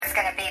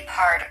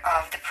part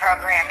of the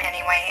program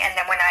anyway. And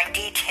then when I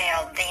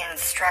detailed the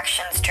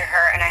instructions to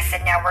her, and I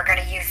said, now we're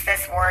going to use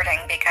this wording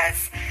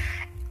because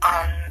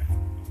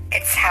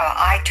it's how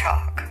I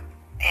talk.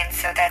 And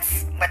so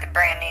that's what the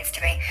brand needs to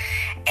be.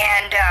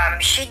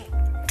 And she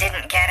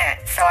didn't get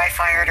it, so I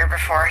fired her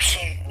before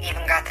she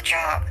even got the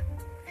job.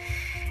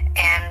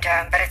 And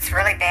but it's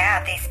really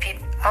bad. These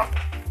people. Oh,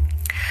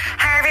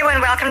 hi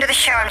everyone. Welcome to the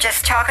show. I'm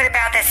just talking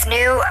about this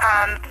new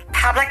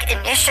public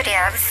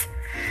initiatives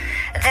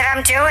that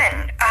I'm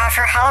doing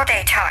for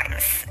holiday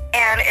times,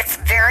 and it's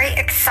very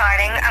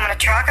exciting. I'm going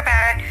to talk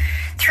about it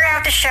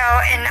throughout the show,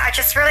 and I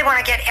just really want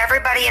to get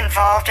everybody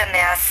involved in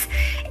this.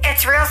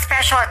 It's real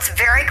special. It's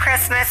very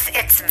Christmas.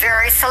 It's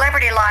very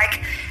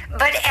celebrity-like,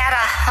 but at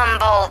a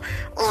humble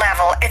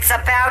level. It's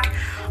about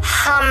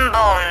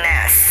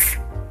humbleness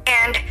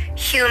and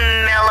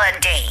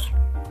humility.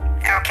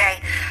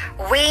 Okay?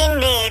 We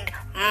need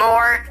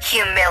more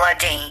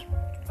humility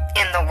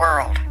in the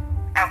world.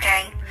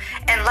 Okay?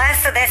 And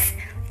less of this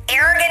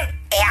arrogant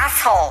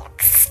asshole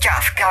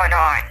stuff going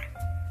on.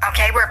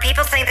 Okay? Where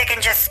people think they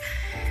can just,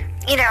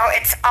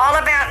 it's all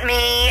about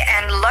me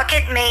and look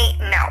at me.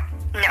 No.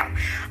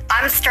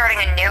 I'm starting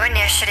a new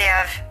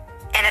initiative,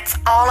 and it's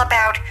all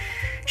about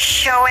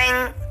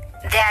showing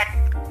that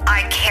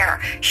I care,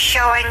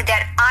 showing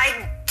that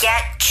I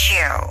get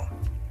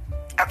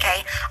you.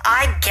 Okay?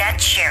 I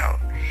get you.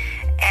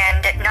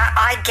 And not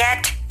I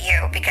get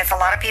you, because a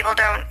lot of people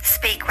don't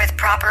speak with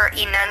proper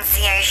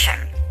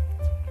enunciation.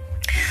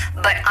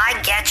 But I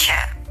get you.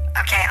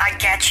 Okay? I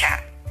get you.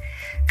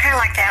 Kind of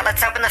like that.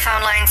 Let's open the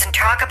phone lines and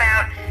talk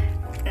about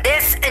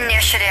this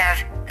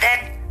initiative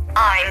that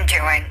I'm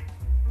doing.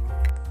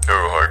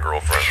 Oh, hi,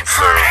 girlfriend.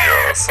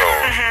 So,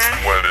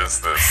 what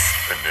is this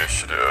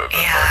initiative?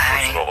 And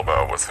what's it all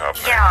about? What's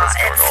happening? What's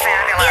going on?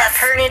 Fabulous. Yes,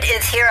 Hernet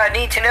is here. I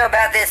need to know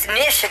about this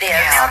initiative.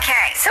 Yeah.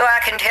 Okay. So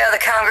I can tell the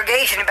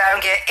congregation about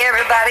it and get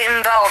everybody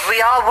involved.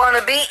 We all want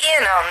to be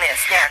in on this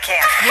now,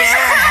 Kathy. Yeah,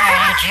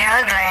 honey, tell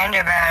Glenn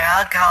about it.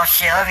 I'll call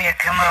Sylvia,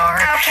 come over.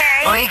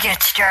 Okay. We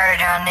get started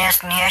on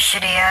this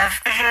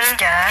initiative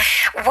stuff.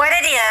 What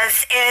it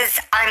is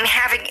I'm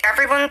having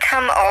everyone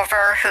come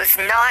over who's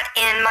not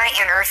in my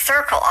inner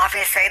circle.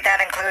 Obviously,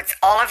 that includes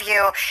all of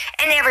you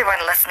and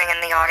everyone listening in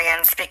the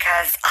audience,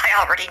 because I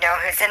already know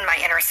who's in my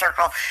inner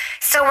circle.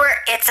 So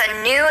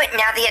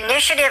now the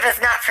initiative is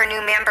not for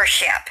new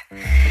membership.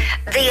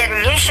 The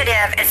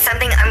initiative is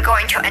something I'm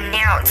going to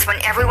announce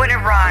when everyone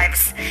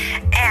arrives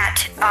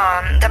at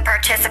the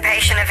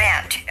participation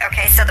event.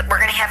 Okay, so that we're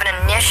going to have an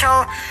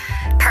initial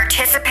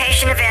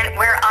participation event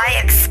where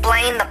I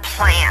explain the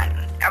plan.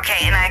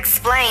 Okay, and I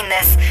explain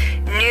this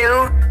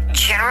new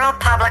general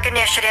public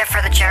initiative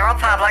for the general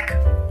public.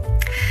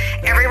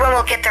 Everyone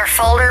will get their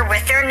folder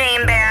with their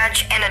name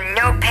badge and a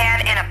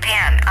notepad and a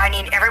pen. I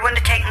need everyone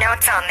to take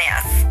notes on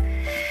this.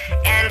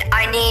 And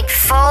I need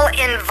full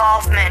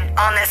involvement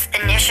on this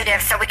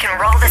initiative so we can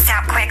roll this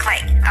out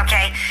quickly,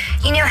 okay?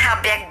 You know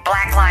how big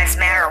Black Lives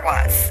Matter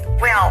was.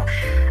 Well,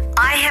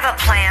 I have a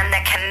plan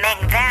that can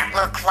make that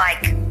look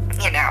like,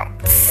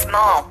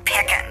 small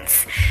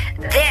pickings.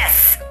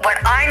 This, what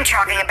I'm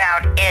talking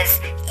about, is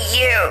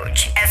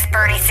huge, as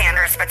Bernie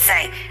Sanders would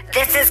say.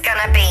 This is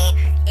gonna be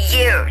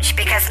huge,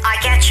 because I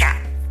get you.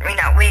 We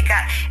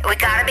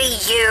gotta be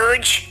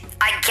huge.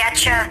 I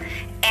get you,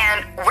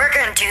 and we're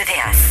gonna do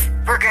this.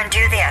 We're gonna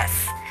do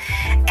this.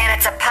 And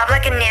it's a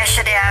public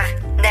initiative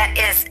that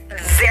is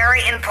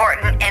very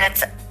important, and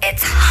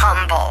it's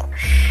humble,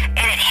 and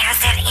it has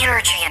that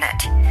energy in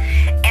it.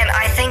 And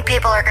I think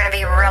people are going to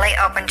be really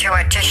open to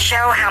it, to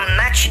show how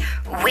much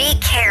we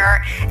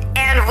care,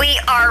 and we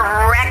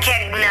are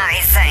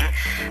recognizing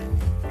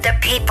the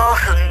people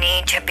who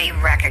need to be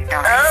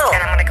recognized. Oh.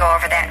 And I'm going to go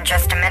over that in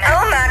just a minute.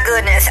 Oh my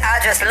goodness,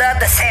 I just love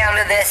the sound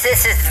of this.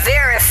 This is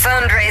very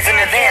fundraising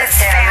It event is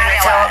sound.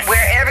 fabulous. So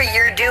wherever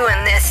you're doing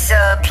this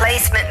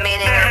placement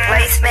meeting or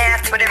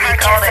placemats, whatever you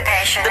call it,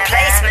 Participation the event.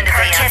 placement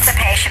event.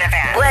 Participation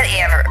event.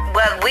 Whatever.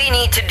 Well, we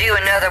need to do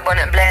another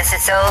one at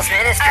Blessed Souls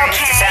Ministries,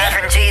 Okay.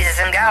 Deciphering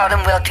Jesus and God,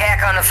 and we'll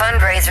tack on a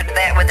fundraiser to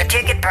that with the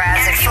ticket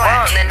price if you Excellent.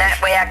 want, and then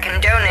that way I can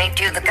donate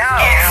to the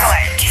cause.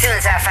 Excellent. As soon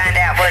as I find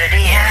out what it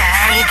is.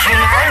 You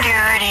cannot do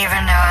it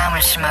even though I'm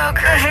a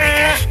smoker,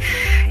 because,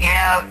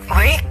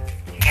 we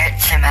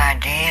get some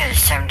ideas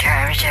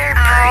sometimes that are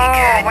pretty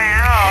good.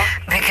 Wow.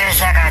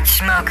 Because I got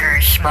smoker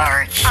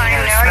smarts. I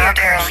know you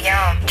do, smokers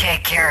yeah.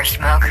 take care of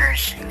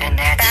smokers, and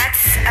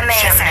that's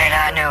amazing. something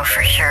that I know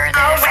for sure that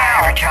Oh, if I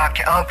wow. ever talk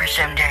to Oprah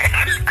someday,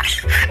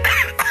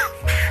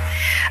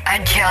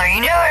 I'd tell her,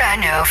 you know what I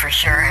know for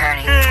sure,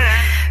 honey,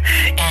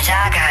 is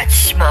I got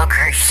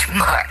smoker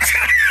smarts.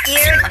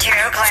 You do,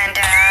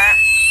 Glenda.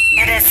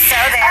 It is so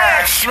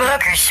there.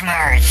 Smoker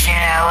smarts, you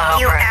know,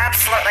 You Oprah.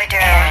 absolutely do.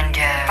 And,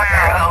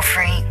 wow.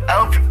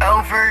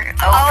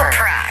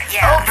 Oprah.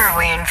 Yeah. Oprah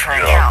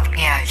Winfrey. Yeah.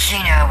 Yeah, she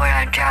know what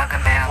I'm talking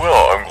about.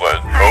 Well, I'm glad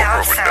I Oprah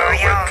hope would so, know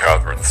yeah. what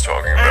Catherine's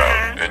talking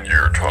about and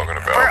you're talking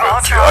about. We're all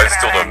but see, talking I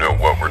still about don't know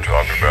what we're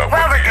talking about. Well,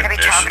 what we're the gonna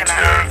be talking about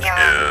initiative it,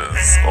 yeah.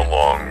 is,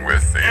 along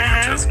with the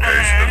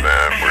participation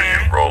event where you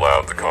roll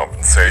out the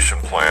compensation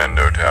plan,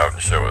 no doubt,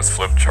 and show us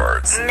flip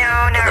charts. No,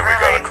 And not then we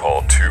really. gotta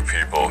call two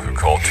people who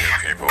call two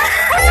people who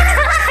call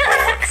two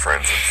people and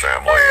friends and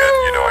family. And,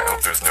 you know, I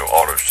hope there's no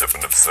auto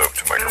shipment of soap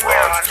to my garage. No,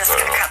 I'm 'cause just I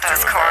gonna don't cut do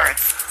those that.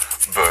 cords.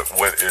 But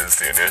what is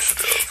the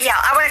initiative? Yeah,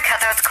 I want to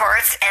cut those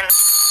cords and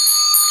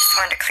just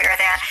wanted to clear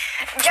that.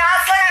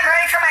 Jocelyn, I'm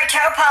ready for my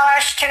toe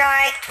polish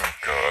tonight. Oh,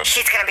 God.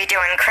 She's going to be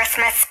doing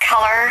Christmas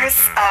colors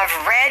of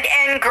red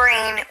and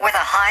green with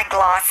a high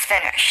gloss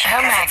finish.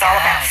 Oh, my it's all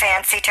about God.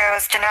 fancy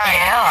toes tonight.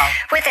 Yeah.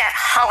 With that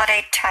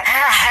holiday touch.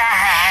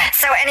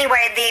 So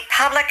anyway, the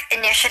public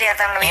initiative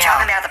that I'm going to be Yeah.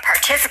 talking about, the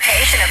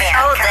participation event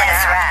Oh, coming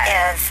that's up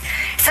right. is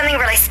something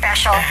really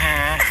special.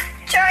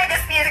 Joey,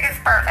 this music is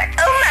perfect.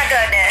 Oh my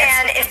goodness.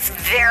 And it's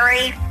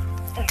very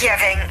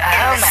giving in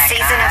Oh, the my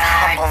season of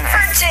God. humbleness.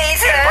 For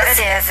Jesus. And what it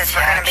is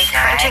we're going to be So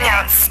printing exciting.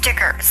 out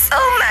stickers.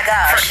 Oh my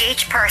For gosh.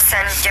 each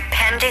person,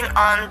 depending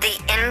on the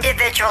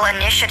individual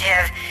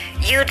initiative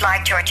you'd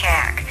like to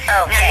attack.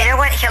 Now, Okay. you know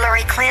what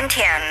Hillary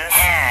Clinton's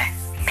Yeah.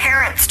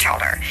 parents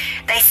told her?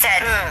 They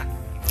said,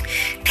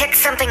 pick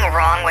something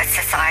wrong with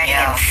society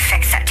Yeah. and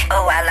fix it.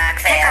 Oh, I like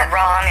Pick a that.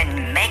 wrong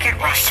and make it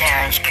That right.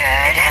 sounds good,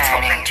 And that's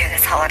what we're honey. going to do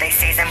this holiday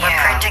season. We're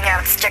Yeah. printing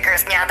out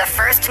stickers. Now, the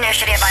first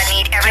initiative I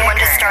need everyone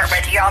to start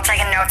Stickers. with. You all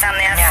taking notes on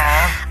this?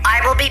 No.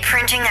 I will be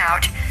printing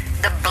out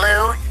the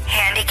blue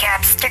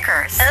handicap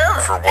stickers.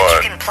 For That you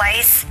what? can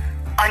place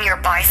on your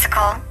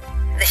bicycle,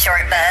 the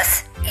short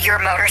bus, your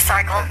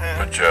motorcycle,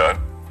 A jet?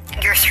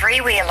 your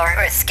three-wheeler,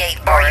 Or a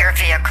skateboard. or your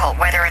vehicle,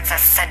 whether it's a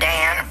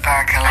sedan,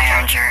 Parker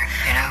Lounger,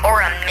 you know.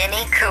 or a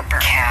Mini Cooper,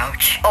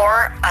 Couch.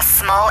 or a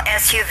small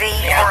SUV,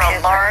 Yeah, or a Cooper.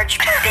 large,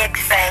 big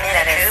thing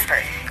that is,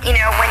 Cooper. you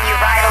know, when you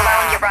ride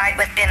alone, you ride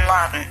with Bin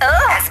Laden,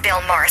 Oh. as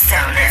Bill Maher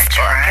said in his That's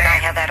book, and I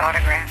right. have that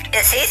autographed.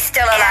 Is he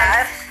still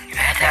alive? And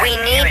I thought we he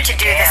need was to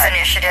do this dead.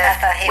 initiative I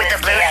thought he with the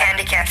was blue dead.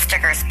 handicap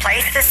stickers.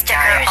 Place the sticker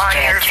he was on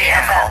dead, your too.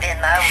 vehicle. I thought Bin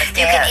Laden was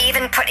You can dead.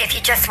 even put, if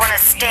you just want to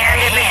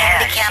stand in the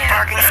Yeah, handicap yeah.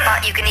 parking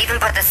spot, you can even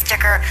put the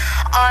sticker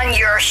on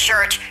your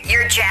shirt,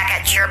 your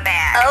jacket, your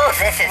bag. Oh,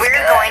 this is We're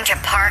good. going to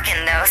park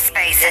in those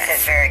spaces This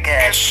is very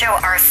good. and show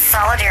our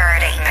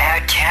solidarity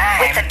About time.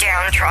 with the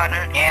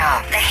downtrodden,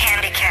 Yeah. the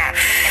handicapped,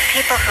 and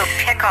people who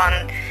pick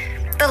on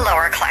the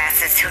lower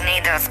classes who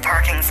need those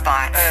parking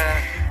spots.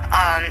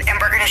 And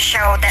we're going to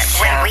show that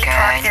when So we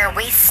park good. there,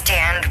 we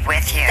stand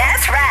with you.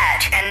 That's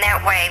right. And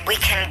that way we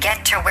can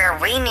get to where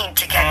we need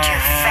to get to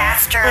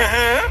faster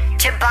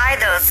to buy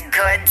those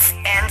goods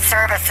and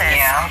services.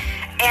 Yeah.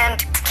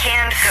 And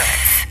canned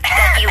goods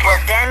that you will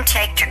then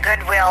take to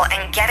Goodwill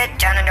and get it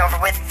done and over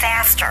with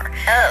faster.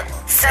 Oh.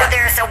 So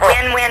there's a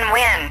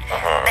win-win-win.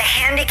 The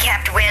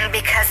handicapped win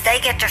because they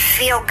get to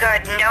feel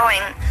good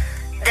knowing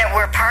that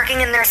we're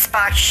parking in their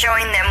spot,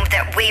 showing them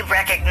that we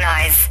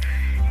recognize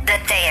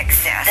that they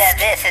exist. That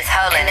this is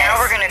holiness. And now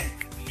we're going to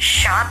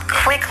shop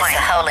quickly.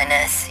 It's a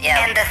holiness.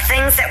 Yeah. And the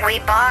things that we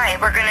buy,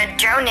 we're going to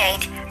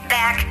donate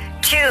back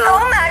to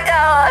oh my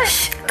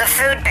gosh. the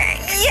food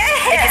bank. Yes.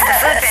 Because the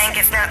food bank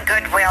is not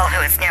Goodwill, who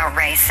is now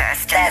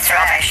racist, and That's the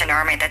right. Salvation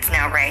Army that's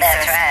now racist.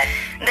 That's right.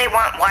 They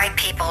want white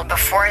people,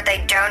 before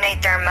they donate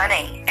their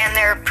money and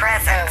their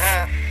presents,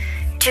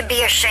 to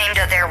be ashamed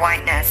of their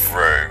whiteness.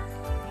 Right.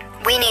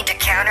 We need to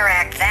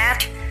counteract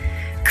that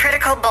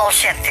critical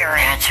bullshit theory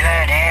That's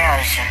what it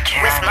is. I'm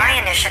telling with my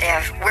you.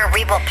 initiative, where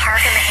we will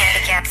park in the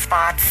handicap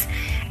spots.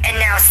 And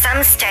now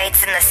some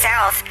states in the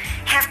South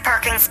have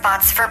parking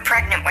spots for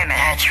pregnant women.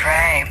 That's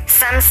right.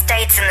 Some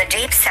states in the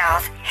deep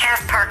South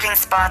have parking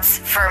spots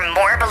for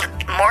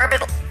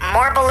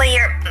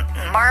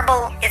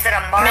is it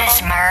a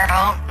Miss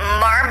Marble.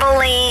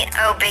 marbly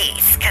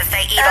obese, because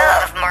they eat a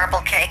lot of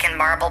marble cake and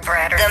marble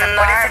bread or The something.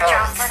 What is it,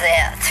 marbles.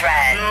 Jocelyn? That's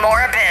right.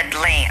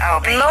 Morbidly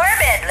obese.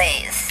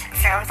 Morbidly's.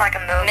 Sounds like a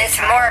movie. Miss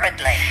title.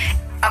 Morbidly.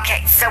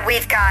 Okay, so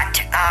we've got,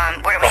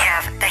 what do we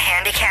have? The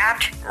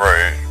handicapped,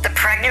 Right. the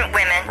pregnant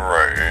women,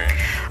 Right.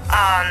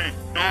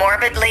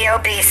 morbidly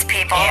obese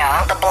people,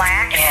 Yeah. the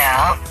blacks,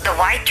 Yeah. the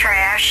white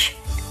trash,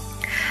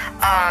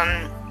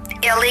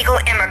 illegal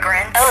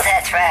immigrants, Oh,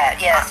 that's right.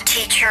 Yes.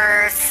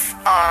 teachers,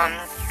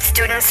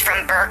 students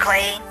from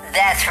Berkeley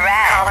That's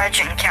right.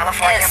 College in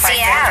California And by San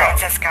Seattle.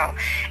 Francisco.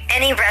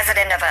 Any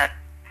resident of a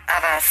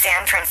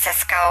San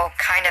Francisco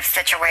kind of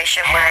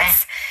situation where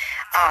it's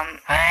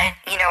What?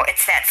 you know,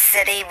 it's that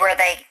city where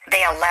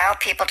they allow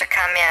people to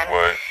come in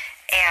What?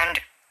 and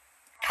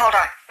hold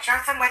on.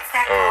 Johnson, what's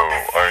that Oh, called?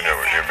 The I city know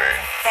what you mean.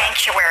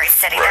 Sanctuary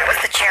City. Right. That was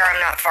the chair. I'm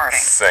not farting.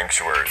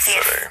 Sanctuary See,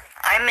 City.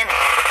 I'm in.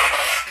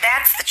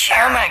 That's the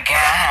chair. Oh my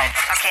God.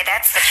 Okay,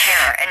 that's the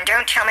chair. And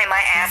don't tell me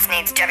my ass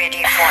needs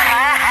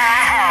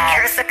WD-40.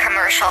 Here's the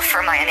commercial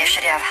for my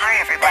initiative. Hi,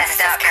 everybody. That's This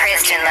is not Catherine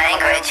Christian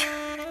Ginello. language.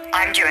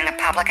 I'm doing a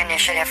public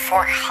initiative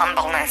for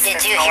humbleness.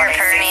 Did you hear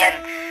Permian?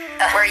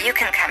 Where you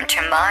can come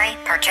to my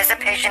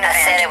participation event.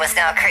 I said it was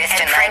not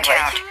Christian and print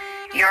language.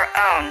 out your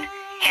own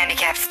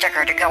handicap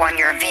sticker to go on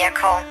your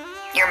vehicle,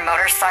 your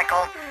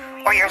motorcycle,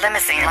 or your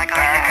limousine like I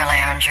have.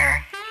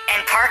 Lounger.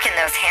 And park in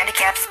those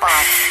handicap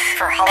spots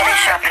for holiday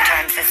shopping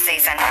times this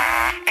season.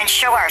 And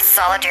show our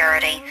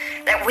solidarity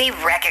that we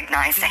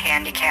recognize the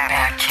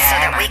handicapped so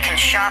that we can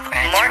shop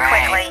more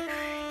quickly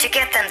to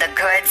get them the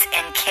goods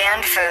and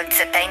canned foods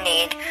that they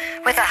need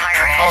with a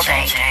higher pull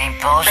date.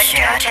 But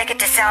don't take it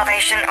to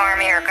Salvation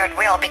Army or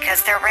Goodwill because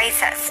they're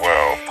racist.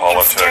 Well,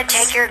 politics Instead,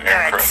 take your and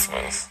goods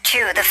Christmas. to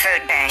the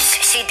food bank.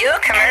 She do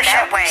a commercial.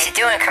 And that way, She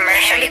doing a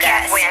commercial, the you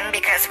handicap guys. win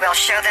because we'll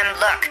show them,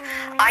 look,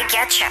 I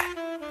get you.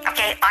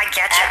 Okay, I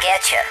get you. I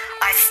get you.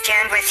 I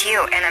stand with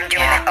you, and I'm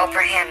doing an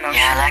Oprah hand motion.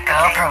 Yeah, like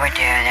okay? Oprah would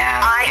do now.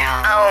 I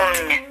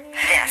own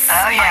this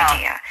yeah.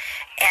 idea.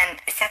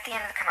 And is that the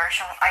end of the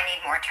commercial? I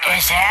need more time.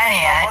 Is that it,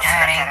 We'll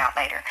sort honey? that out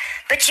later.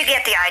 But you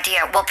get the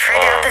idea. We'll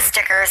print out the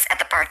stickers at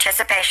the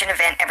participation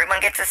event.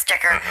 Everyone gets a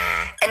sticker.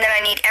 And then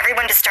I need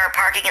everyone to start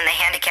parking in the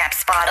handicap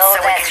spots Oh,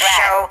 so we that's can right.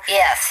 show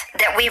Yes.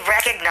 that we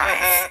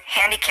recognize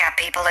handicapped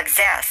people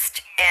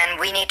exist. And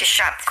we need to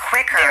shop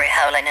quicker Very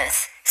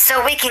holiness.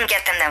 so we can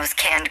get them those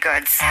canned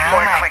goods Oh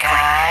more my quickly.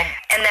 God.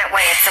 And that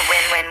way it's a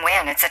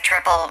win-win-win. It's a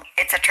triple.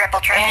 It's the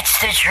triple. Hey,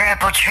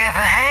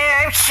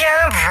 I'm so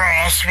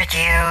impressed with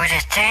you.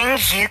 The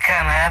things you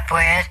come up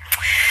with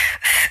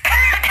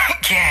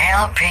to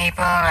help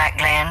people like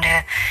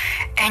Glenda.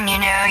 And you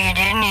know, you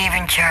didn't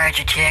even charge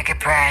a ticket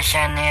price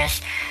on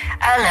this.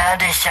 I love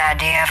this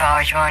idea. I've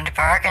always wanted to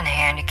park in the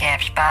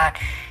handicap spot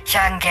so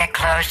I can get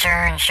closer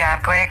and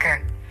shop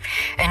quicker.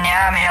 And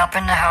now I'm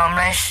helping the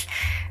homeless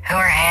who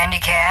are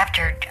handicapped,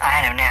 or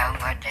I don't know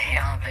what the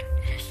hell, but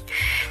just,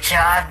 so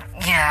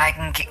I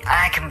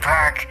can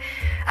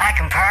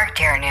park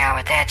there now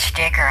with that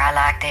sticker. I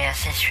like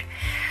this. It's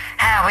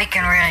how we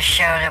can really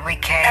show that we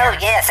care. Oh,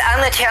 yes. I'm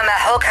going to tell my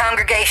whole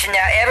congregation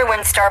now.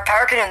 Everyone start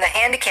parking in the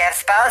handicap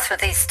spots with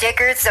these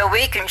stickers so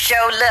we can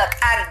show, look,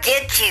 I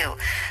get you.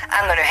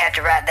 I'm going to have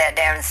to write that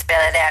down and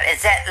spell it out.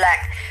 Is that like,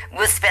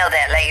 we'll spell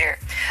that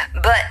later.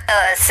 But,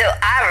 so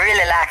I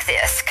really like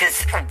this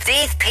because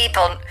these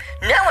people,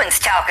 no one's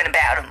talking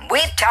about them.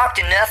 We've talked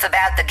enough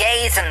about the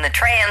gays and the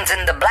trans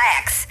and the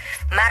blacks.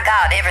 My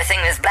God, everything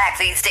is black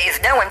these days.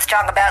 No one's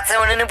talking about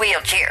someone in a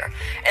wheelchair.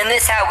 And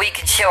this is how we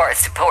can show our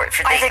support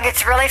for them. I think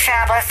it's really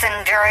fabulous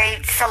and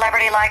very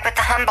celebrity-like with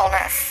the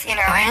humbleness, you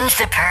know. When's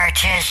the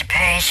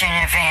participation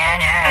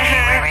event, honey,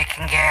 where we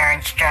can get our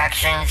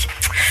instructions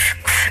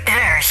and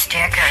our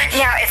stickers?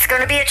 Now, it's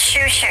going to be at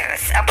Shoo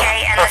Shoo's,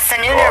 okay? And the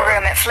Sununu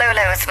room at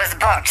Flulu's was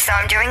booked, so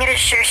I'm doing it at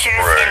Shoo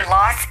Shoo's in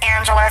Los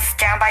Angeles,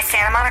 down by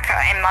Santa Monica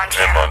in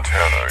Montana.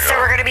 So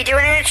we're going to be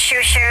doing it at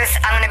Shoo Shoo's.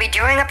 I'm going to be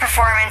doing a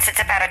performance. It's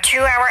about a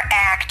 2-hour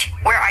act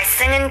where I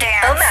sing and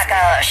dance. Oh my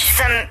gosh.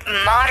 Some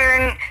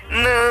modern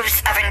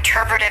moves of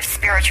interpretive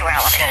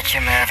spirituality. Such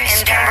a movie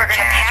And then we're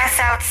going to pass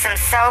out some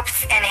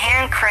soaps and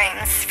hand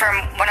creams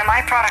from one of my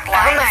product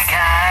lines. Oh my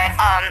God.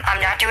 I'm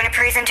not doing a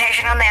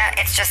presentation on that.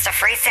 It's just a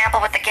free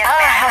sample with the gift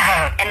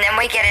bag. And then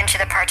we get into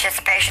the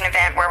participation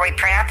event where we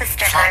print out the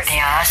stickers. It's like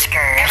the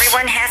Oscars.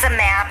 Everyone has a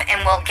map,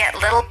 and we'll get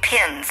little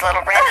pins,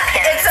 little red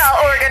pins. It's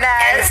all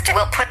organized. And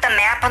we'll put the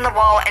map on the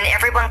wall, and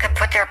everyone could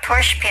put their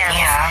push pins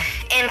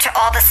into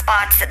all the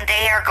spots that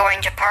they are going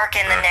to park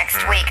in the next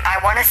week. I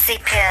want to see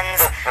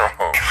pins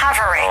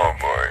covering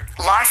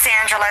Los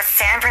Angeles,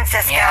 San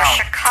Francisco,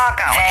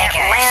 Chicago, Vegas,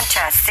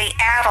 Atlanta,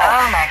 Seattle,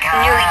 oh my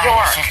God, New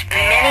York, this is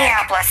big.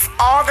 Minneapolis,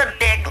 all the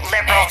big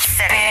liberal It's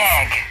cities.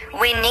 big.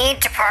 We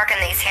need to park in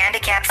these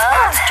handicap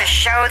spots to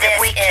show that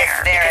we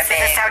care. Because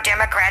this is how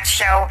Democrats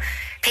show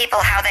people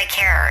how they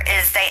care,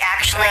 is they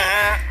actually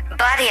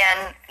butt in,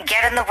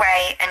 get in the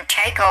way, and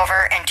take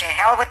over, and to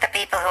hell with the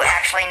people who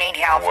actually need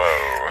help.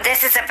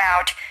 This is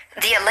about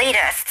the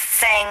elitists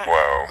saying,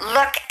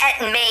 look at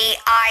me,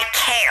 I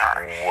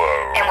care.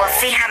 And we'll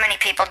see how many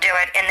people do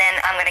it, and then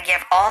I'm going to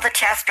give all the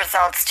test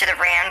results to the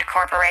Rand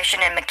Corporation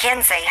and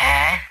McKinsey.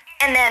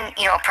 And then,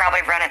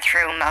 probably run it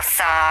through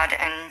Mossad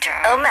and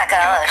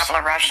a couple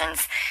of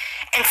Russians.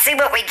 And see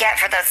what we get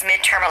for those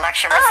midterm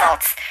election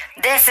results.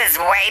 This is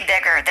way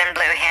bigger than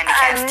blue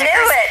handicap stickers. I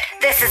knew it.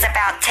 This is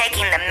about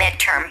taking the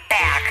midterm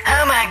back.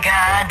 Oh my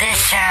God, this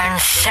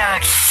sounds so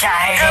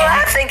exciting. Oh,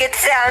 I think it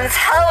sounds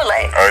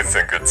holy. I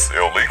think it's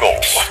illegal.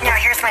 Now,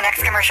 here's my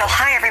next commercial.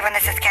 Hi, everyone.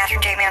 This is Catherine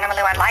J.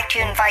 Manimalou. I'd like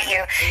to invite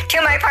you to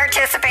my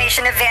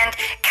participation event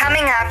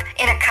coming up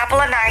in a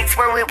couple of nights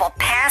where we will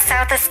pass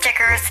out the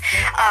stickers,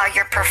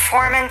 your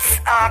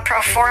performance,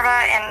 pro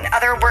forma, and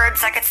other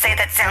words I could say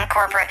that sound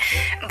corporate.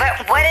 But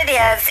what it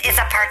is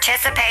a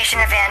participation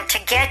event to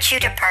get you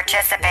to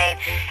participate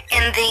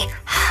in the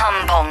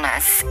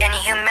humbleness and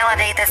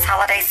humility this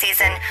holiday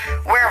season,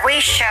 where we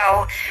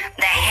show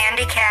the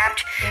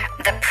handicapped,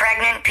 the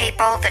pregnant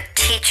people, the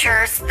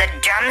teachers, the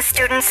dumb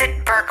students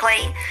at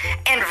Berkeley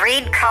and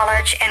Reed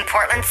College and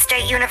Portland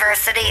State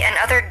University and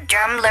other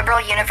dumb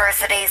liberal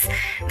universities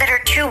that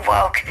are too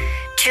woke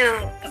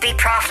to be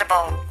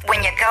profitable.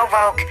 When you go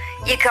woke,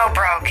 you go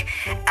broke.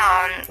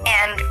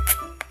 And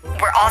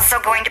we're also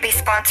going to be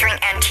sponsoring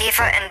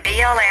Antifa and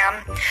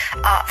BLM,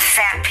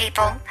 fat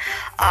people,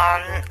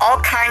 all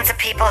kinds of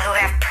people who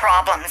have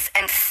problems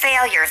and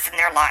failures in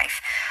their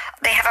life.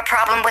 They have a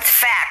problem with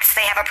facts.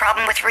 They have a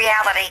problem with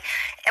reality.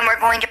 And we're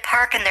going to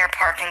park in their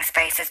parking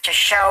spaces to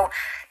show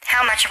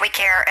how much we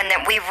care and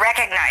that we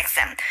recognize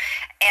them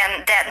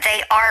and that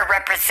they are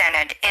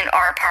represented in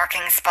our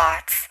parking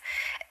spots.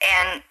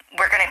 And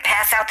we're going to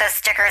pass out those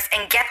stickers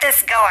and get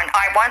this going.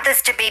 I want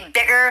this to be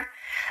bigger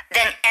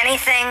than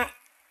anything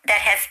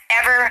that has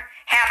ever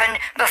happened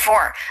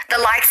before, the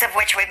likes of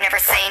which we've never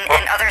seen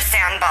in other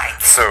sound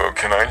bites. So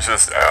can I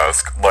just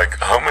ask, like,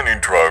 how many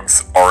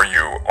drugs are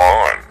you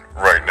on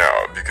right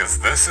now? Because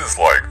this is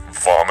like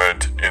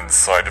vomit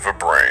inside of a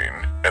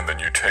brain, and then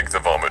you take the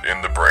vomit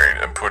in the brain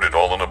and put it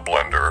all in a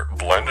blender,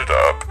 blend it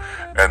up,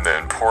 and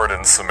then pour it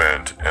in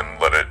cement and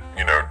let it,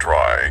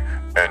 dry,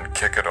 and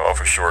kick it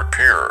off a short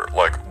pier.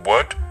 Like,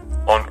 what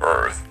on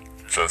earth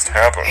just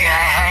happened?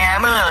 Yeah,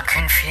 I'm a little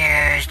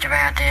confused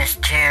about this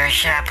too.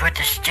 Should I put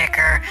the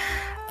sticker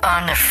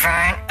on the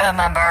front of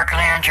my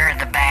Barcalounger or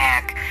the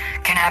back?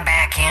 Can I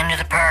back into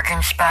the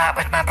parking spot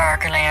with my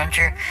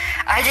Barcalounger?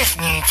 I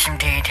just need some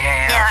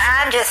details. Yeah,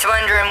 I'm just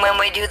wondering when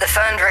we do the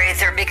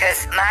fundraiser,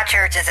 because my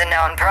church is a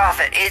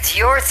non-profit. It's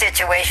your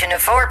situation, a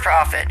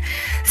for-profit,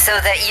 so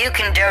that you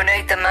can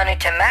donate the money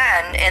to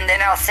mine, and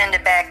then I'll send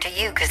it back to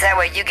you, because that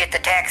way you get the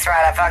tax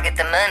write-off, I'll get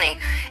the money.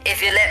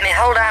 If you let me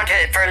hold on to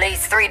it for at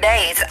least 3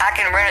 days, I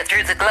can run it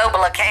through the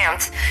global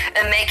accounts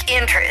and make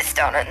interest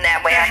on it, and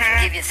that way I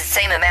can give you the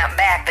same amount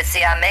back, but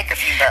see, I make a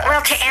few bucks.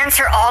 Well, to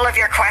answer all of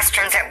your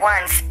questions at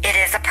once, it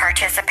is a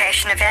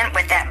participation event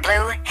with that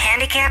blue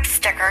handicap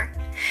sticker.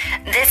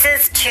 This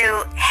is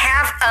to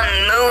have a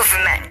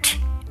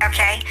movement,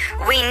 okay?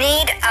 We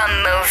need a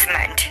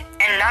movement,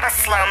 and not a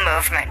slow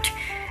movement,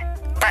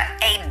 but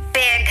a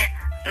big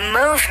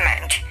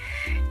movement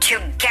to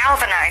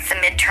galvanize the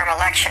midterm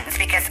elections,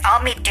 because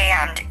I'll be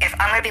damned if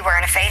I'm going to be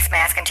wearing a face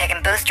mask and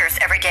taking boosters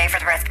every day for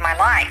the rest of my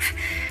life.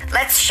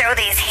 Let's show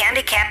these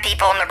handicapped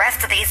people and the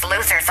rest of these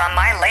losers on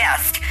my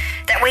list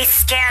that we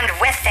stand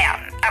with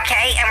them,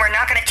 okay? And we're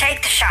not going to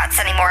take the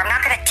shots anymore. I'm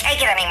not going to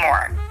take it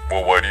anymore.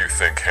 Well, why do you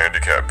think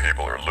handicapped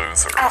people are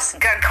losers? Oh,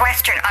 good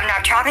question. I'm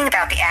not talking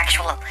about the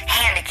actual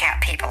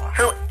handicapped people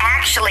who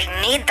actually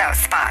need those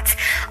spots.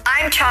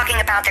 I'm talking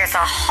about there's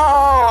a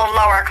whole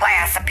lower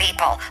class of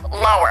people,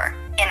 lower,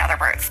 in other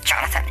words,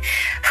 Jonathan,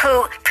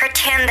 who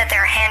pretend that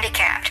they're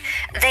handicapped.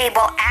 They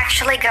will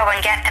actually go and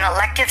get an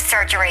elective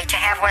surgery to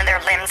have one of their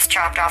limbs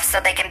chopped off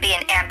so they can be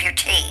an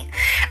amputee.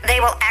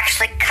 They will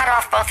actually cut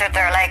off both of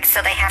their legs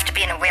so they have to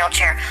be in a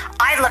wheelchair.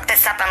 I looked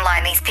this up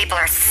online. These people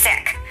are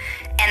sick.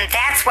 And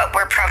that's what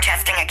we're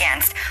protesting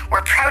against.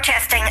 We're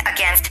protesting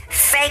against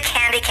fake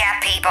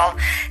handicapped people,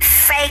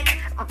 fake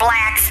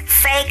blacks,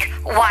 fake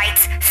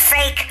whites,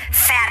 fake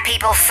fat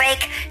people,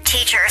 fake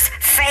teachers,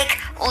 fake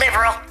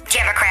liberal,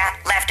 Democrat,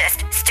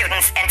 leftist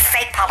students, and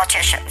fake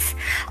politicians.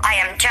 I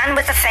am done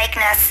with the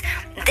fakeness.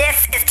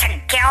 This is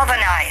to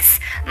galvanize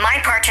my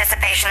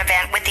participation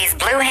event with these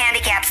blue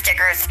handicap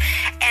stickers,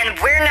 and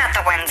we're not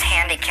the ones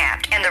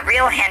handicapped, and the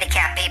real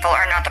handicapped people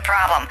are not the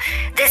problem.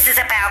 This is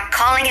about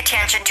calling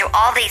attention to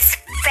all these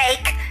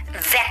fake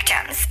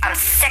victims. I'm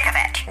sick of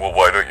it. Well,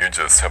 why don't you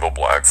just have a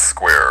black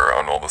square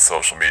on all the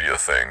social media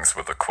things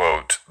with a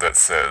quote that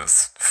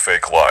says,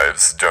 "Fake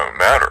lives don't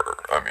matter"?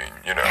 I mean,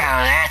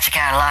 Oh, that's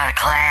got a lot of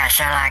class.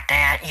 I like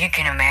that. You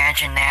can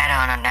imagine that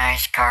on a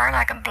nice car,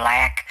 like a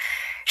black,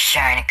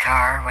 shiny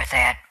car with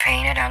that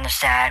painted on the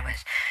side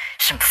with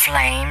some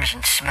flames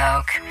and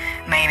smoke.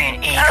 Maybe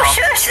an eagle. Oh,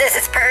 shush, this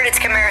is Perdit's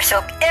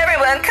commercial.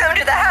 Everyone come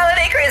to the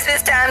Holiday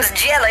Christmas Times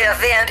Jelly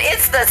event.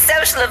 It's the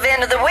social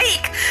event of the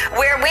week,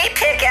 where we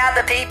pick out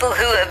the people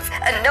who have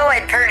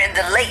annoyed Perdit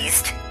the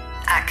least.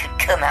 I could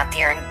come out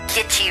there and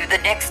get you the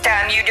next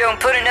time you don't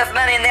put enough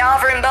money in the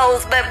offering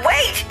bowls, but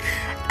wait!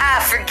 I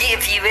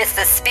forgive you. It's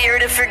the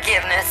spirit of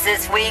forgiveness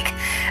this week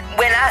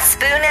when I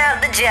spoon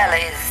out the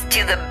jellies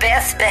to the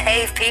best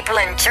behaved people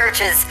in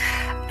churches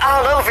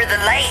all over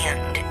the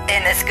land.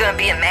 And it's going to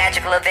be a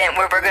magical event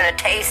where we're going to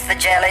taste the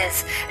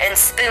jellies and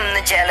spoon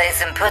the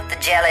jellies and put the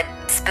jelly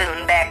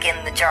spoon back in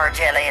the jar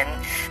jelly and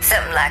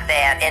something like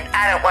that. And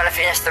I don't want to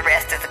finish the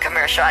rest of the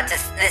commercial.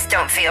 This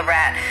don't feel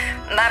right.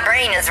 My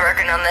brain is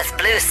working on this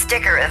blue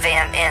sticker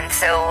event, and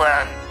so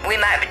we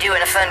might be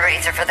doing a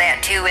fundraiser for that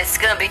too. It's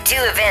going to be 2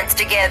 events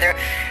together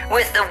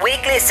with the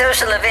weekly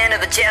social event of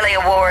the Jelly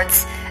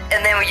Awards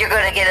and then you're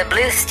going to get a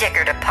blue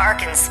sticker to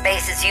park in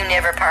spaces you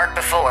never parked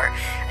before.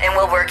 And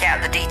we'll work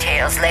out the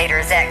details later.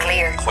 Is that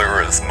clear?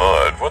 Clear as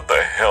mud. What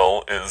the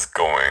hell is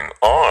going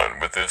on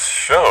with this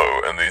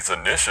show and these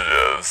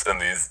initiatives and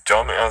these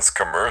dumbass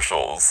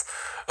commercials?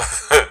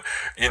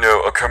 You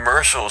know, a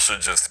commercial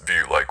should just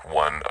be like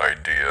one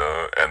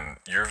idea, and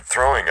you're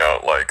throwing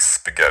out like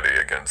spaghetti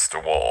against a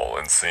wall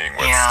and seeing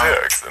what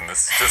sticks, and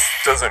this just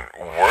doesn't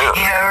work.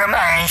 It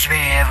reminds me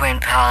of when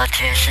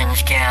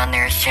politicians get on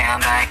their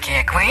soundbite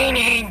kick. We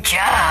need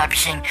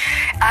jobs, and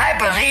I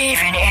believe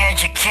in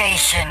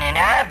education,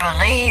 and I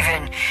believe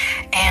in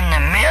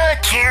the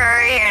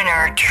military and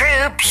our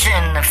troops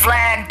and the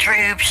flag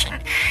troops,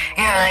 and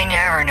you know, they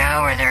never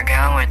know where they're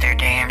going with their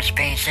damn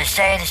speech. They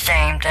say the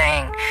same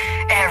thing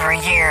every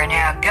year.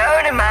 Now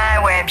go to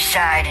my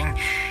website and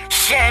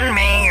send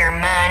me your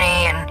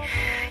money. And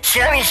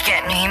Sylvia's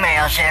getting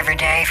emails every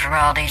day from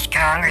all these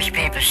Congress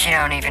people she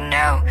don't even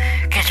know,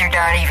 because they're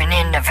not even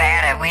in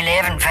Nevada. We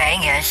live in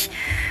Vegas.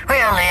 We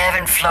don't live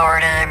in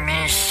Florida,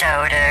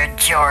 Minnesota,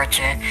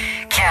 Georgia,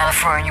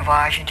 California,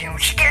 Washington. We're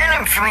getting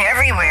them from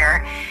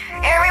everywhere.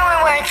 Everyone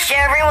wants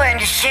everyone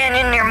to send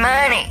in their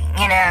money,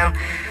 you know.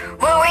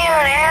 Well, we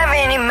don't have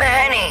any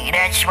money.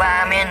 That's why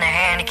I'm in the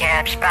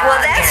handicap spot.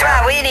 Well, that's why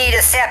we need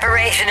a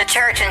separation of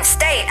church and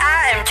state.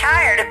 I am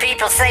tired of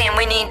people saying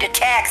we need to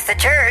tax the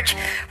church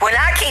when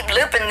I keep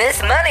looping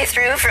this money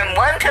through from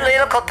one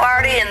political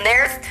party and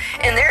their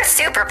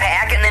super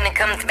PAC, and then it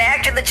comes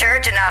back to the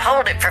church, and I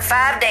hold it for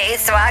 5 days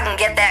so I can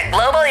get that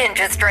global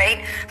interest rate,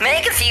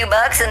 make a few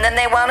bucks, and then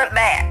they want it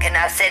back. And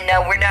I said,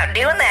 no, we're not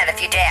doing that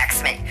if you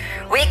tax me.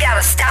 We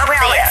gotta stop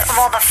this.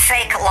 Well, the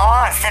fake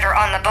laws that are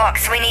on the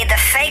books. We need the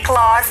fake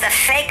laws, the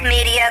fake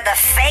media, the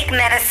fake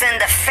medicine,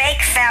 the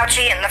fake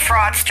Fauci, and the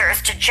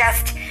fraudsters to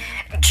just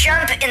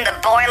jump in the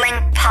boiling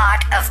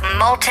pot of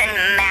molten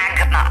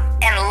magma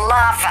and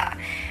lava.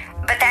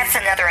 But that's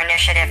another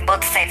initiative.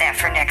 We'll save that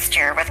for next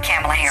year with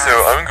Kamala Harris. So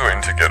I'm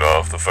going to get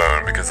off the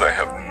phone because I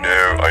have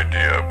no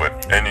idea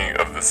what any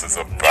of this is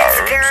about.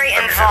 It's very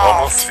involved. It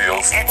almost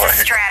feels it's like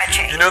a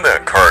strategy. You know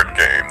that card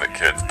game that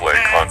kids play,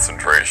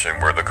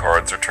 Concentration, where the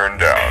cards are turned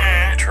down,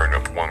 and you turn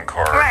up one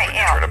card, and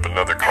you turn up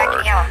another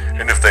card,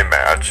 and if they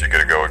match, you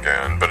get to go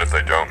again. But if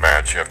they don't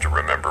match, you have to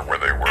remember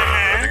where they were.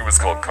 I think it was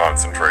called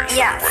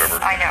Concentration or whatever.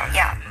 I know.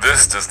 Yeah.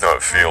 This does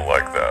not feel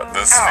like that.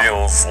 This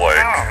feels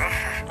like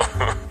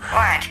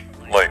What?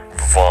 like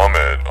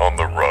vomit on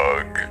the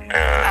rug,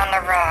 and On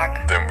the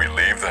rug. then we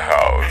leave the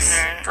house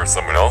for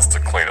someone else to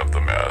clean up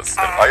the mess.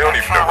 And I don't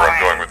even know where I'm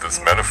going with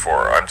this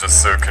metaphor. I'm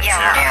just so confused.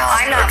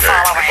 I'm not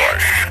following.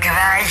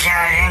 Goodbye,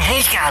 Sergeant.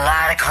 He's got a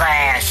lot of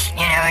class.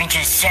 You know, he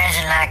just says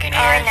it like it is.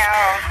 I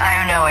know. I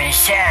don't know what he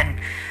said,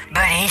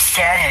 but he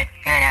said it,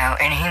 you know,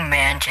 and he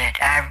meant it.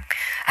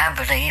 I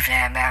believe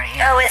that about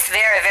him. Oh, it's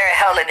very, very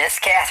holiness,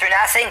 Catherine.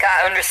 I think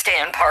I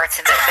understand parts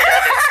of it, but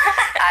others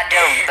I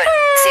don't. But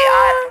see,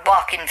 I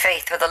walk in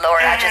faith with the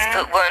Lord. I just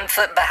put one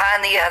foot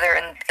behind the other,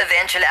 and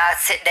eventually I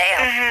sit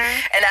down.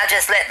 And I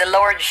just let the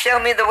Lord show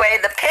me the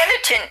way. The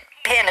penitent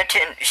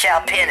shall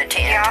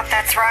penitent. Yeah,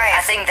 that's right.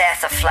 I think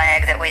that's a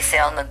flag that we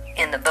sell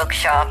in the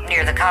bookshop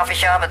near the coffee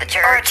shop of the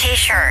church. Or a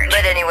T-shirt.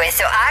 But anyway,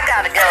 so I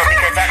gotta go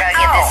because I gotta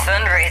get this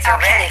fundraiser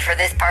ready for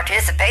this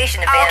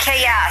participation event. Okay,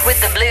 yes. With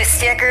the blue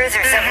stickers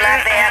or something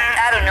like that.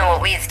 I don't know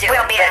what we do.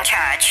 We'll be in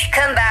touch.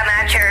 Come by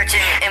my church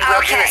and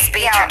we'll do a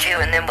speech or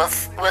two, and then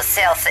we'll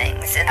sell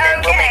things, and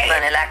then we'll make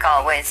money like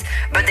always.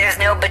 But there's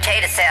no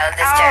potato salad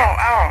this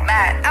time.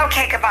 Bye.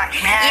 Okay, goodbye.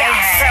 Hey.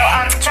 So,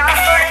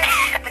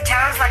 Jocelyn, the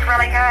tones look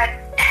really good.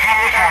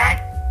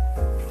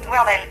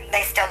 Well,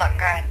 they still look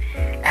good.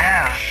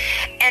 Oh.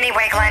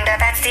 Anyway, Glenda,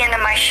 that's the end of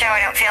my show. I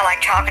don't feel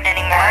like talking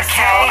anymore. Okay,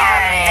 so,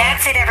 honey.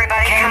 that's it,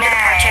 everybody. Good Come to the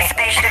night.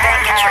 participation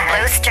event. Get your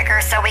blue sticker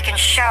so we can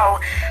show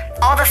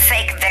all the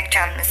fake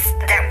victims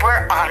that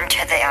we're on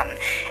to them.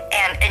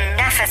 And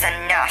enough is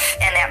enough.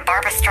 And that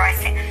Barbra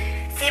Streisand.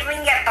 See if we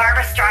can get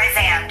Barbra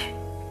Streisand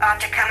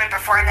to come and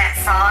perform that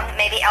song.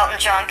 Maybe Elton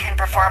John can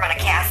perform on a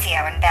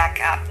Casio and back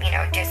up. You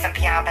know, do some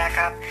piano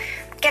backup.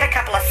 Get a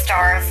couple of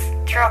stars.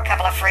 Throw a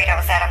couple of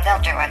Fritos at them.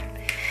 They'll do it.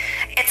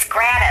 It's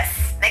gratis.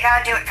 They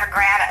gotta do it for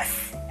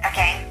gratis.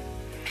 Okay?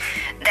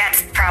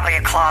 That's probably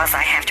a clause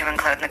I have to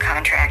include in the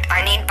contract.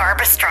 I need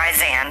Barbra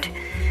Streisand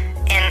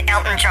and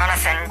Elton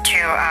Jonathan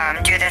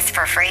to do this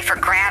for free, for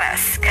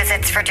gratis, because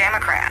it's for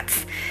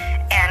Democrats.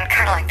 And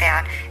kind of like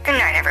that. Good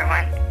night,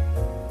 everyone.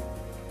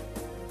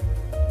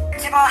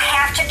 We'll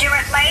have to do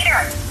it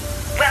later.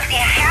 Well, you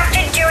have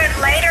to do it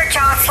later,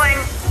 Jocelyn.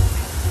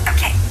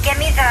 Okay, give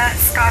me the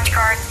Scotch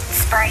Guard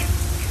spray.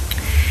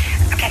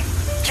 Okay,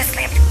 just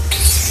leave.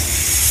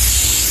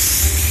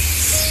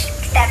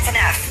 That's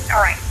enough.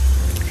 All right.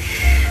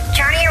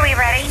 Johnny, are we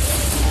ready?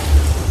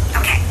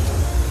 Okay.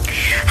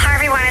 Hi,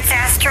 everyone. It's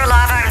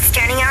Astrolava. I'm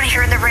standing out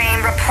here in the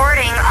rain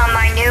reporting on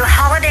my new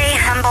Holiday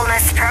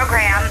Humbleness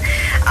program.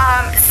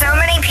 So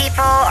many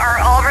people are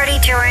already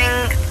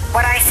doing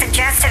what I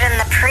suggested in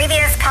the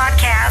previous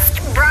podcast,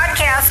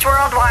 broadcast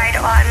worldwide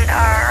on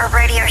our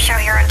radio show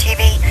here on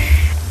TV.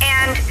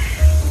 And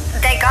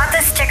they got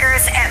the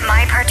stickers at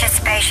my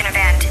participation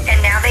event,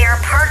 and now they are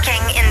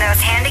parking in those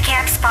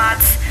handicap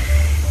spots,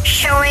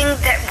 showing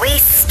that we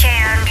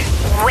stand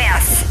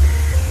with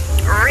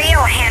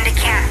real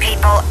handicapped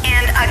people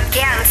and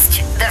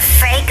against the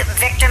fake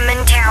victim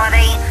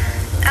mentality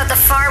of the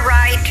far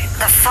right,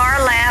 the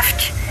far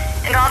left,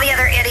 and all the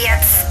other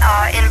idiots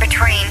in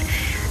between.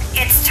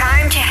 It's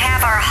time to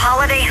have our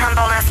holiday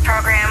humbleness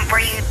program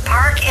where you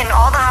park in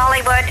all the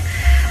Hollywood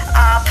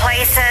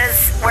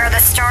places where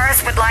the stars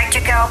would like to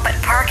go, but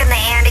park in the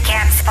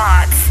handicapped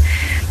spots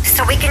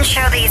so we can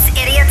show these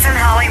idiots in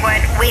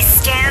Hollywood we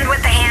stand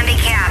with the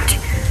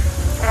handicapped.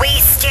 We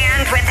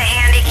stand with the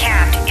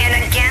handicapped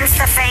and against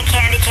the fake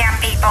handicapped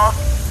people.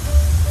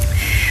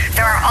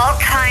 There are all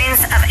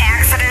kinds of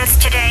accidents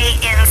today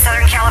in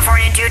Southern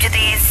California due to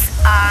these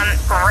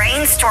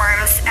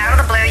rainstorms out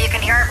of the blue. You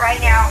can hear it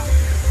right now.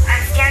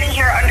 I'm standing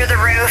here under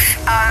the roof,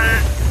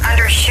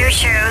 under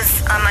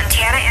Shoes on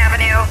Montana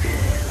Avenue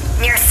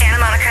near Santa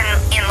Monica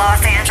in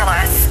Los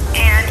Angeles.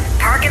 And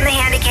park in the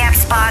handicap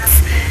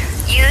spots.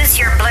 Use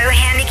your blue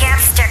handicap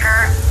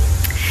sticker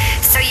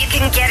so you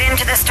can get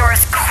into the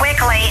stores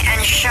quickly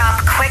and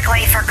shop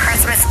quickly for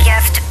Christmas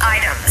gift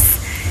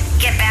items.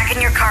 Get back in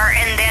your car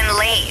and then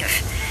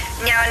leave.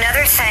 Now,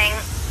 another thing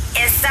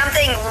is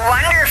something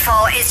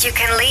wonderful is you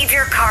can leave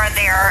your car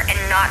there and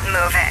not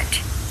move it,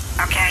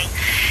 okay?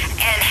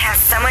 And have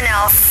someone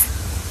else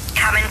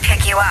come and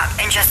pick you up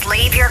and just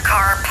leave your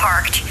car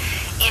parked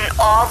in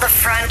all the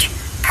front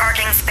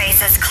parking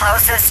spaces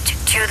closest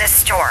to the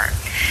store.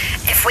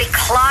 If we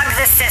clog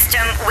the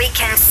system, we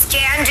can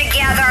stand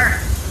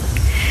together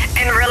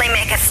and really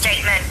make a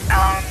statement.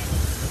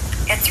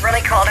 It's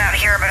really cold out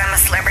here, but I'm a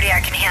celebrity.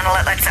 I can handle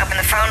it. Let's open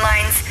the phone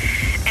lines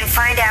and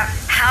find out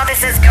how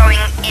this is going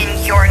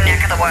in your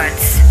neck of the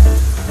woods.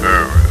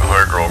 Oh,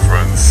 hi,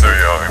 girlfriend. So,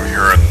 yeah, I'm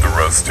here at the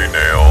Rusty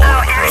Nail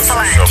and the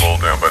Rusty Shovel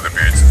down by the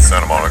beach in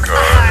Santa Monica.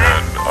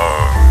 And,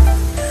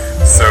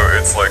 so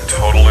it's like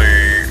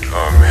totally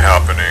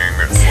happening.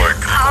 It's like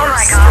people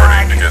are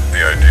starting to get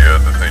the idea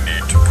that they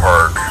need to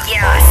park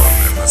in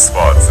the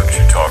spots that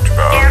you talked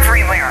about.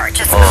 Everywhere.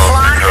 Just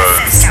clog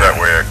the system. That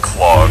way it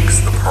clogs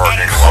the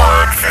parking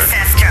lot.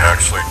 And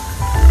actually,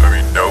 I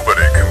mean,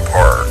 nobody can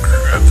park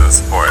at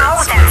this point.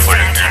 So there's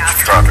like a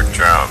huge traffic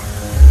jam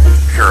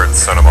here in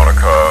Santa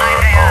Monica.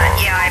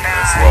 I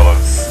bet. As well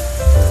as...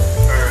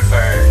 Oh,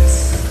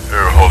 thanks.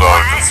 Oh, hold on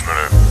just a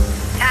minute.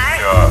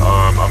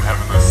 Yeah, I'm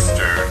having this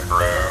stone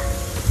broom.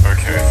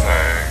 Okay,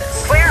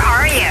 thanks. Where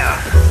are you?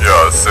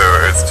 Yeah, so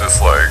it's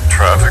just like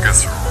traffic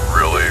is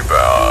really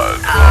bad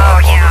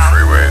on Oh, the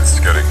freeways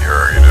getting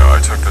here. You know,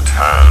 I took the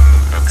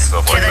 10 and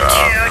stuff like that.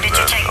 And Did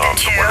you take the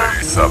 2? The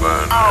 187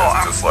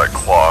 is just like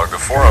clogged. The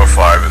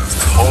 405 is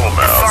total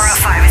mess.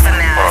 The 405 is a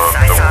mess.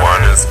 The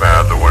 1 is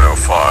bad, the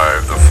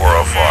 105, the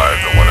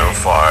 405, the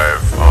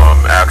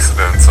 105,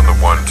 accidents on the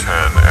 110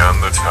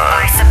 and the 10.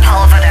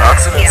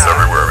 Accidents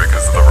everywhere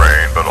because of the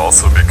rain, but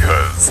also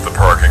because the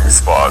parking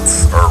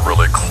spots are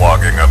really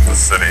clogging up the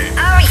city.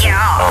 Oh,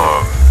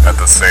 yeah. At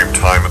the same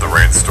time of the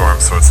rainstorm,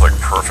 so it's like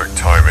perfect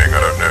timing.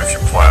 I don't know if you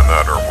planned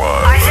that or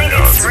what. I think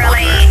it's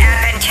really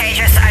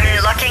advantageous. I'm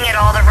looking at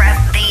all the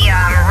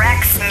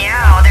wrecks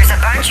now. There's a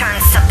bunch on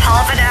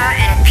Sepulveda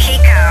and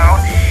Pico,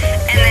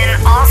 and then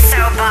also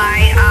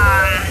by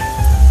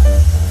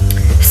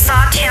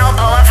Sawtail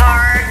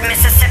Boulevard,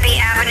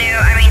 Mississippi Avenue.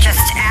 I mean,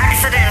 just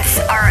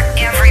accidents are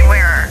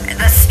everywhere.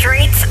 The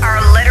streets are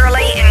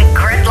literally in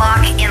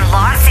gridlock in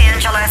Los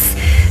Angeles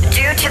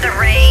due to the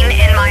rain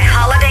in my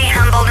holiday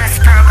humbleness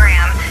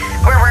program,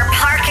 where we're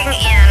parking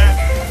in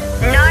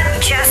not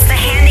just the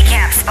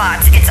handicap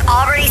spots. It's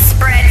already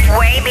spread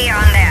way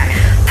beyond that.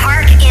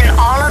 Park in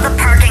all of the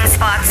parking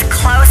spots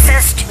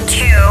closest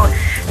to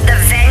the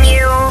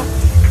venue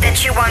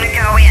that you want to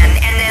go in,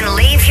 and then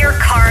leave your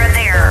car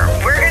there.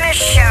 We're going to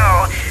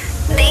show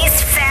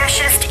these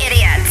fascist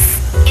idiots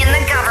in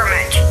the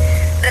government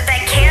that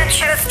they can't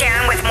shut us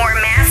down with more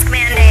mask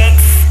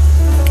mandates,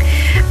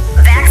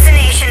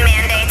 vaccination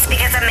mandates,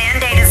 because a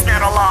mandate is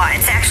not a law.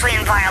 It's actually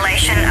in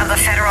violation of the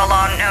federal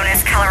law known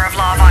as color of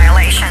law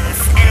violations.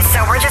 And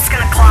so we're just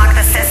going to clog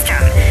the system.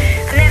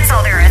 And that's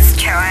all there is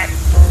to it.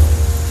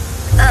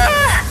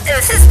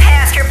 This is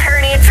Pastor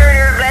Perny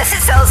Inferno of Blessed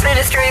Souls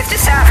Ministries to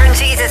Sovereign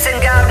Jesus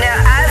and God. Now,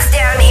 I was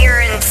down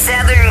here in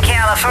Southern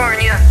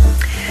California,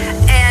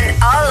 and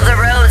all of the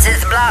roads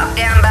is blocked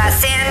down by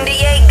San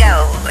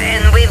Diego,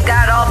 and we've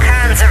got all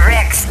kinds of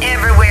wrecks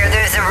everywhere.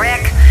 There's a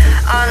wreck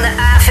on the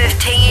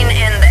I-15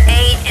 and the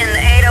 8 and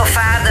the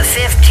 805, the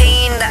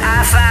 15, the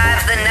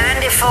I-5, the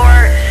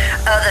 94,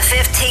 the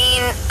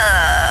 15,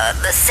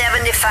 the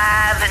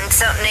 75, and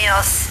something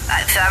else,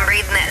 if I'm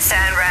reading that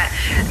sign right.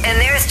 And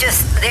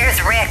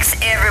there's wrecks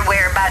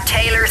everywhere by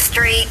Taylor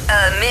Street,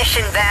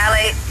 Mission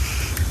Valley,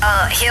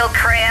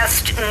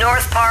 Hillcrest,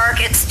 North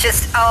Park. It's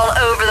just all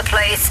over the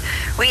place.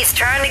 We's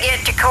trying to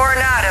get to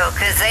Coronado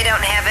because they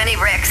don't have any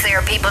wrecks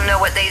there. People know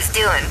what they's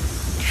doing.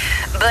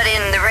 But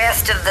in the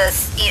rest of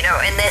this,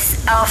 in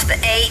this off the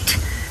 8,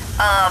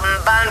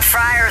 on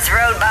Friars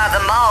Road by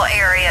the mall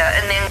area,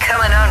 and then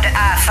coming onto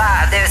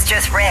I-5. There's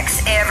just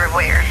wrecks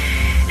everywhere.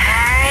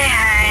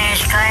 Hi,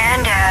 it's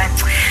Glenda.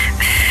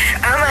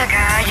 Oh my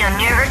God, you'll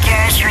never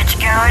guess what's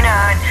going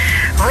on.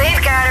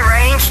 We've got a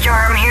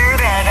rainstorm here in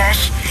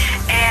Vegas,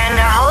 and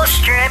the whole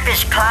strip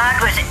is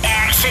clogged with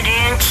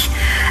accidents.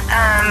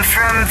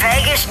 From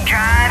Vegas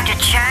Drive to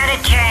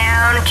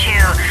Chinatown to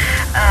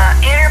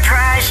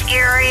Enterprise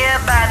area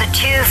by the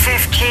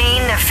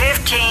 215, the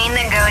 15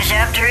 that goes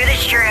up through the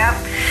strip.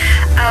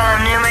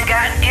 Then we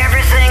got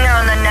everything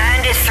on the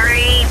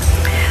 93,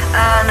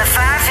 the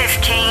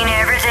 515,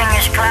 everything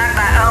is clogged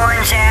by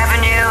Owens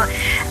Avenue,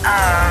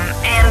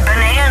 and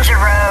Bonanza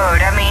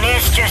Road. I mean,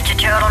 it's just a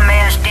total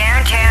mess.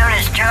 Downtown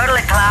is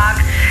totally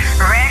clogged.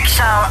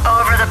 Wrecks all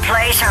over the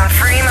place on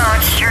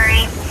Fremont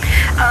Street.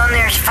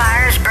 There's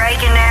fires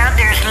breaking out,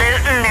 there's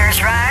looting,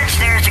 there's riots,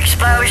 there's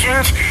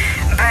explosions,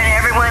 but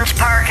everyone's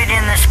parking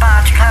in the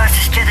spots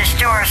closest to the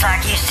stores,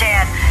 like you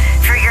said,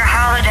 for your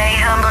holiday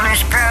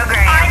humbleness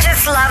program. I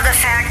just love the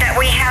fact that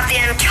we have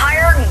the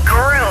entire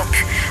group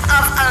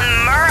of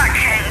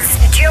Americans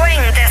doing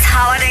this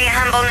holiday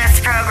humbleness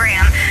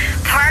program,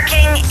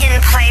 parking in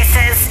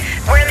places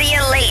where the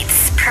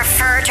elites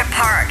prefer to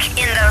park,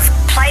 in those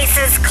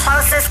places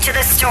closest to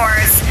the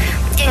stores,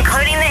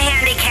 including the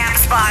handicap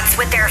spots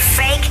with their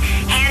fake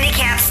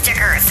handicap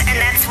stickers. And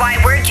that's why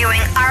we're doing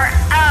our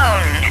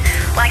own,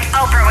 like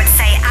Oprah would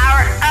say,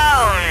 our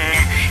own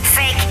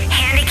fake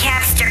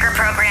handicap sticker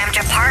program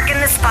to park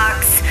in the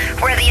spots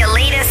where the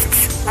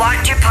elitists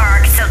want to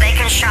park so they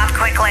can shop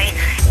quickly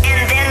and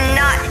then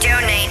not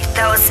donate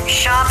those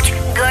shopped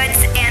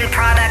goods and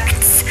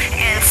products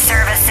and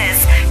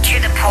services to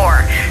the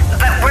poor.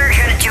 But we're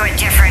going to do it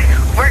different.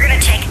 We're going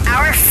to take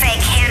our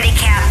fake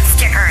handicap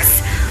stickers,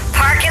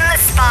 park in the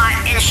spot,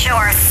 and show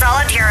our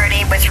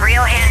solidarity with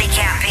real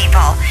handicapped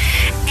people,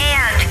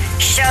 and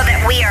show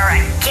that we are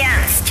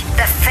against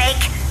the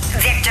fake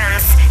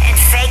victims and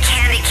fake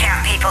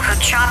handicapped people who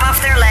chop off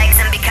their legs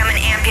and become an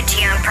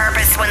amputee on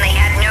purpose when they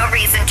had no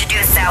reason to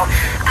do so,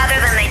 other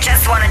than they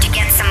just wanted to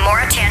get some more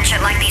attention,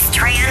 like these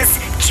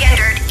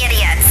transgendered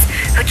idiots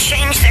who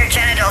change their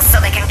genitals so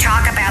they can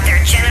talk about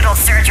their genital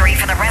surgery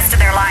for the rest of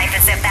their life,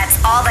 as if that's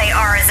all they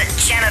are, is a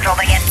genital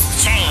that gets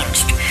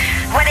changed.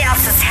 What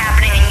else is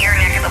happening in your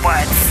neck of the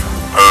woods?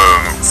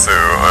 So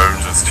I'm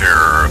just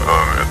here,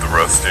 at the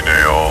Rusty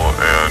Nail,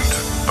 and,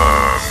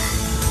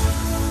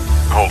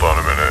 hold on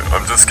a minute.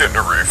 I'm just getting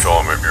a refill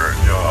on my beer.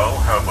 Yeah, I'll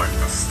have, like,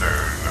 the Stone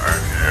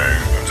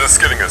IPA. I'm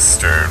just getting a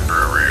Stone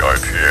Brewery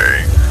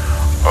IPA.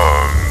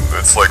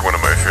 It's, like, one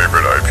of my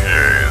favorite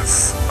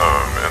IPAs,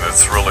 and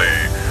it's really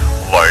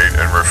light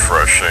and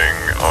refreshing,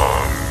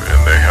 and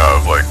they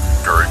have, like,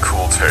 very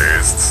cool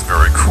tastes,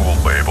 very cool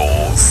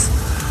labels.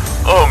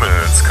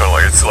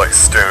 And it's like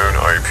Stone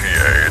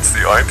IPA. It's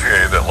the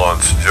IPA that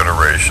launched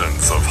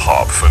generations of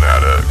hop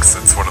fanatics.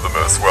 It's one of the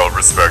most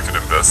well-respected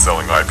and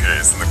best-selling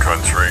IPAs in the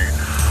country.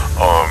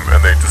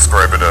 And they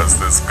describe it as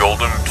this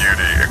golden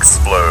beauty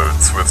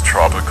explodes with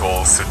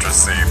tropical,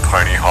 citrusy,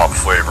 piney hop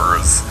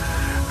flavors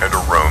and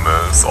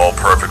aromas, all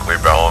perfectly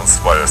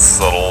balanced by a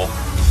subtle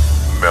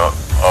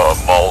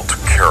malt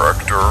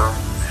character.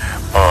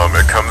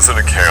 It comes in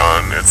a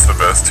can. It's the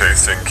best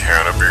tasting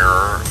can of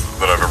beer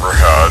that I've ever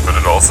had, but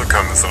it also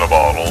comes in a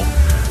bottle,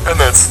 and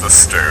that's the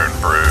Stone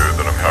Brew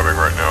that I'm having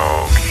right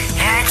now.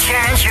 That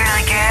sounds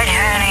really good,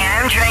 honey.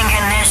 I'm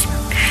drinking this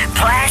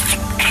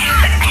plastic...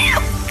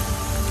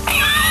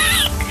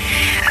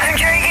 I'm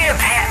drinking a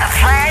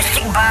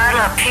plastic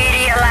bottle of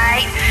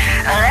Pedialyte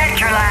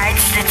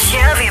electrolytes that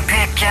Sylvia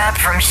picked up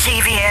from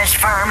CVS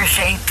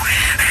Pharmacy.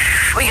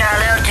 We got a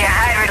little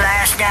dehydrated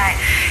last night.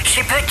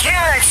 She put too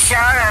much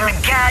salt on the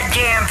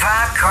goddamn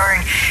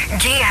popcorn,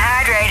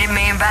 dehydrated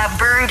me, and about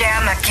burned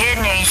out my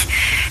kidneys.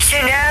 So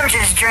now I'm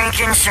just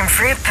drinking some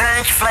fruit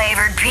punch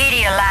flavored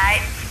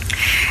Pedialyte.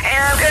 And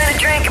I'm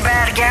gonna drink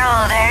about a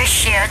gallon of that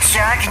shit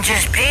so I can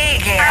just pee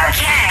again.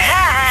 Okay.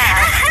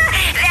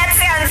 That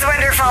sounds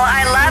wonderful.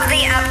 I love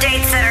the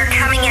updates that are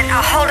coming in. Oh,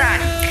 hold on.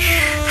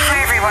 Hi,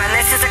 everyone.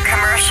 This is a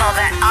commercial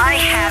that I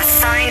have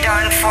signed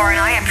on for,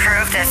 and I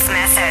approve this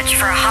message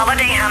for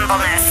holiday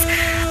humbleness.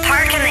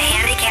 Park in the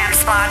handicap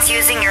spots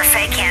using your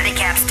fake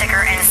handicap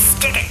sticker and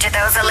stick it to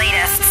those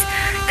elitists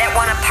that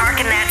want to park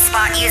in that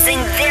spot using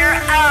their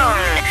own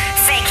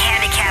fake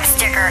handicap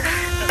sticker,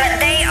 but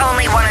they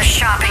only want to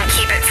shop and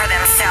keep it for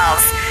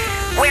themselves.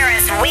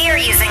 Whereas we are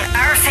using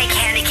our fake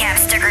handicap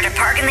sticker to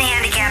park in the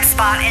handicap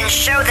spot and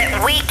show that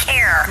we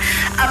care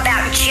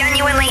about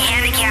genuinely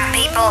handicapped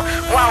people,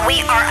 while we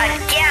are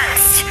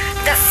against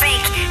the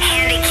fake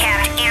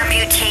handicapped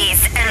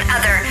amputees and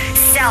other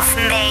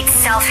self-made,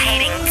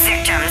 self-hating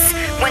victims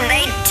when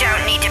they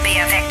don't need to be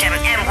a victim.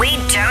 And we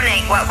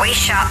donate what we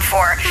shop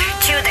for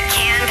to the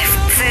canned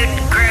food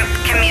group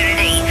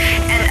community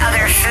and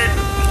other food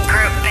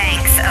group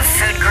banks of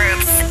food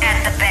groups at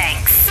the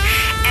banks.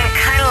 And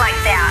kind of like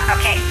that.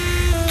 Okay,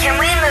 can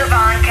we move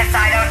on? Because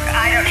I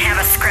don't have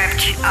a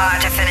script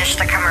to finish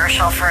the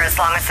commercial for as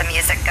long as the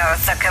music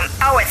goes. So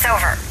it's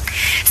over.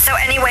 So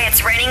anyway,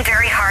 it's raining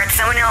very hard.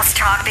 Someone else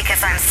talk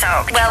because I'm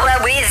soaked. Well, what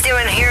we's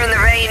doing here in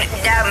the rain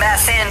down by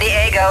San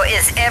Diego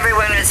is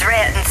everyone is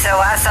renting, so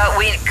I thought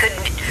we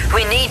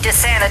need to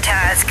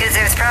sanitize because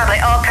there's probably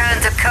all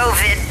kinds of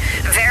COVID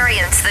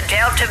variants, the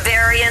Delta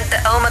variant,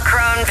 the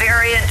Omicron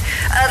variant,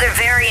 other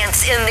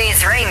variants in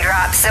these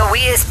raindrops. So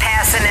we is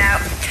passing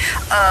out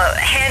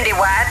handy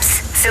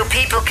wipes so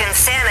people can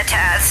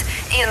sanitize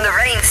in the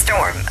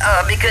rainstorm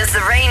because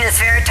the rain is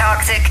very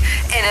toxic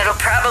and it'll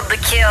probably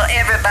kill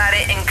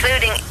everybody,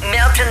 including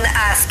melting the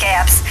ice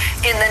caps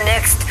in the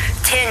next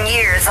 10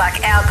 years,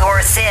 like Al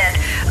Gore said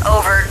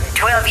over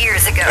 12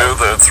 years ago. Oh,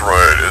 that's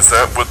right. Is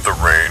that what the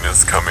rain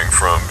is coming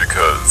from?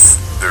 Because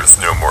there's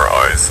no more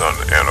ice on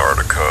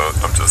Antarctica.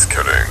 I'm just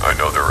kidding. I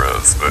know there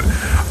is. But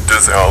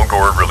does Al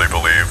Gore really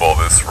believe all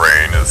this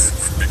rain is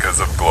because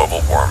of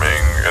global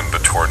warming and the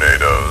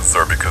tornadoes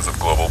are because of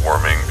global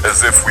warming?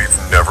 As if we've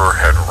never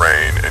had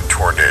rain and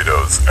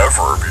tornadoes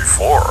ever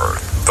before.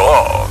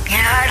 Duh.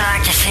 You know, I'd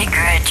like to see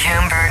Greta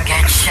Thunberg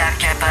get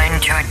sucked up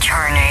into a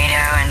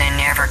tornado and then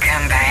never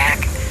come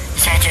back.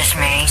 Is that just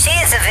me? She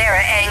is a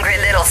very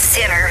angry little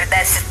sinner.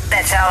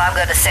 That's all I'm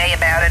going to say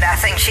about it. I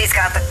think she's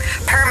got the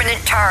permanent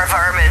tar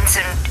varmints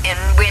and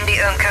windy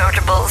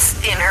uncomfortables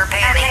in her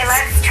panties. Okay,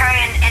 let's try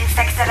and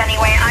fix it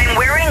anyway. I'm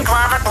wearing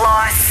Glava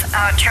Gloss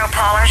toe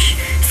polish,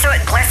 so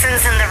it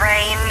glistens in the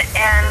rain,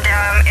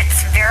 and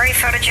it's very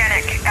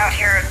photogenic out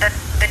here. The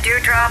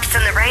dewdrops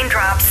and the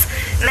raindrops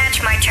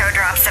match my toe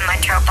drops and my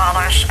toe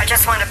polish. I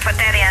just wanted to put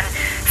that in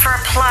for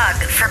a plug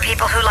for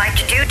people who like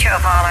to do toe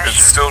polish.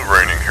 It's still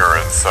raining here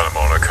in Santa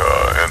Monica,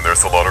 and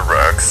there's a lot of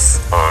wrecks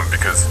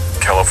because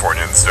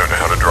Californians don't know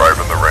how to drive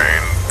in the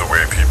rain the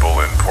way people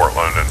in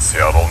Portland and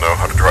Seattle know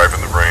how to drive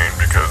in the rain,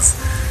 because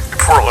in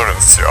Portland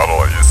and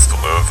Seattle, I used to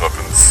live up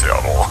in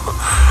Seattle,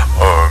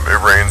 it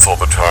rains all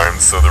the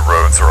time, so the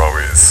roads are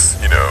always,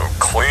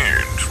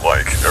 cleaned,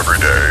 like, every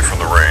day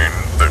from the rain,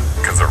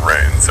 because it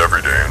rains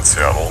every day in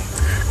Seattle.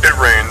 It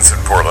rains in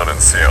Portland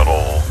and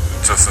Seattle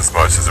just as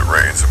much as it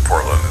rains in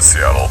Portland and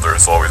Seattle.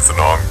 There's always an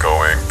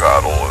ongoing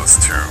battle as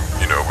to,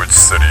 which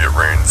city it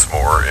rains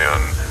more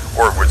in,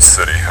 or which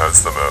city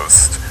has the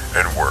most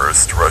and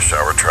worst rush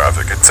hour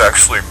traffic. It's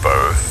actually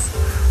both.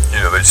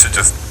 They should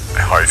just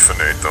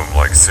hyphenate them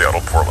like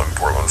Seattle, Portland,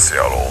 Portland,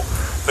 Seattle.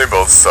 They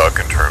both suck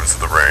in terms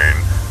of the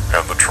rain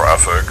and the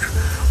traffic,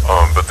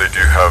 but they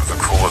do have the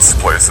coolest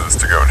places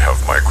to go and have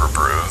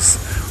microbrews,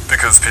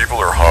 because people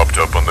are hopped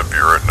up on the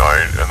beer at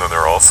night, and then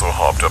they're also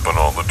hopped up on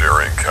all the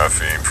dairy and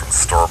caffeine from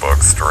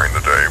Starbucks during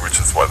the day, which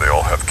is why they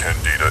all have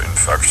candida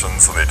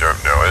infections and they don't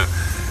know it,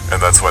 and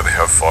that's why they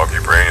have foggy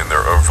brain and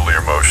they're overly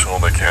emotional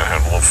and they can't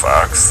handle the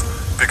facts,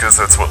 because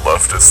that's what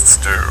leftists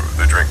do.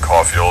 They drink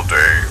coffee all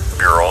day,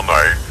 beer all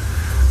night,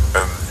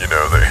 and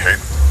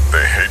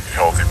they hate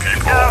healthy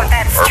people. Oh,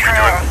 that's Are true. we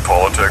doing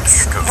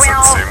politics? Because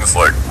it seems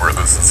like where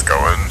this is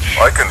going.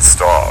 I can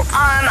stop.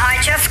 I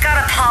just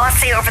got a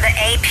policy over the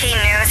AP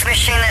News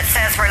machine that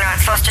says we're not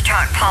supposed to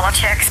talk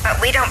politics, but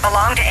we don't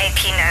belong to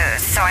AP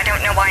News, so I don't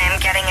know why I'm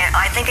getting it.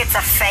 I think it's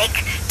a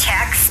fake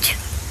text.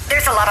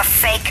 There's a lot of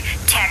fake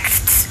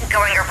texts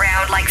going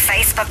around, like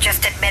Facebook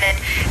just admitted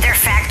their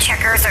fact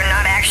checkers are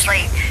not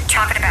actually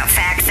talking about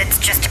facts,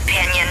 it's just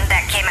opinion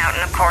that came out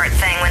in a court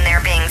thing when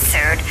they're being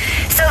sued.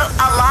 So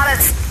a lot of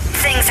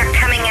things are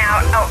coming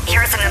out. Oh,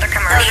 here's another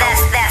commercial.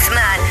 Oh, that's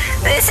mine.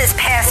 This is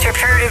Pastor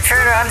Purdy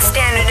Furter. I'm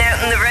standing out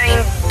in the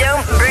rain.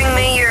 Don't bring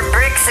me your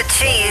bricks of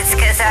cheese,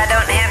 because I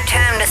don't have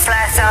time to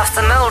slice off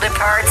the moldy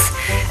parts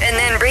and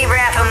then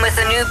rewrap them with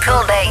a new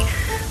pull date.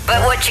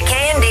 But what you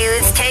can do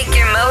is take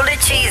your moldy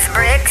cheese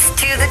bricks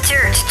to the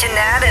church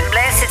tonight at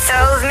Blessed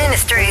Souls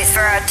Ministries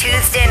for our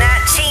Tuesday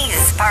night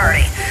cheese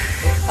party.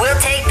 We'll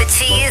take the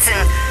cheese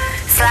and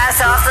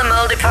slice off the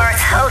moldy parts.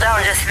 Hold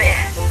on just a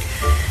minute.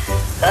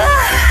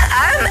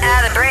 I'm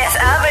out of breath.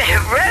 I've been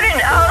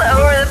running all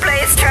over the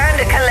place trying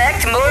to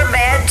collect more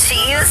bad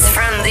cheese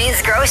from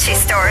these grocery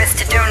stores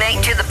to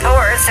donate to the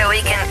poor so we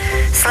can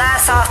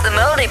slice off the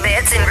moldy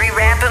bits and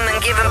rewrap them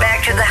and give them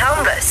back to the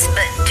homeless.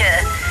 But,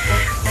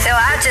 so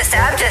I'm just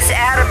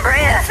out of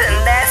breath, and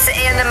that's the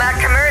end of my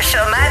commercial.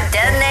 Am I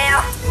done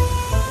now?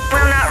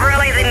 Well, not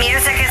really. The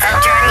music isn't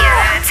done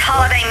yet. It's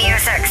holiday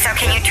music, so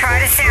can you try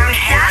to sound I'm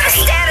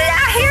happy? standing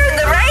out here in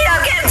the rain.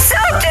 I'm getting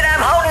soaked, and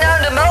I'm holding on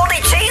to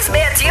moldy cheese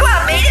bits. You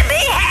want me to be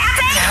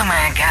happy? Oh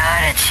my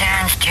God, it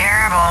sounds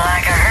terrible,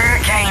 like a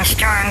hurricane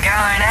storm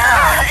going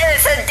on.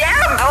 It's a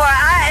downpour.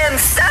 I am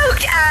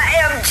soaked. I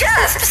am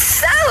just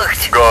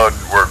soaked. God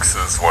works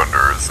his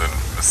wonders in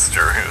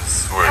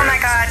mysterious ways. Oh my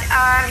God.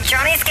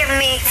 Johnny's giving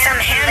me some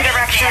hand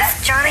directions.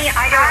 Johnny,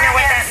 I don't know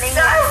what that means.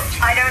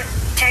 I don't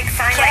take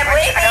sign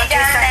language. I don't do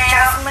sign.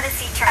 Justin, what is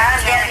he trying I'm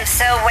to do? getting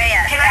so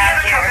wet. Can I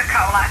have a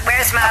Coca-Cola?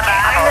 Where's my Okay,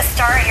 I'm bottle? the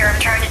star here.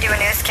 I'm trying to do a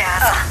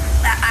newscast.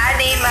 I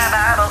need my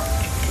bottle.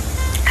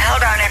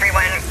 Hold on,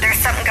 everyone.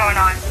 There's something going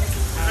on.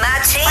 My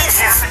cheese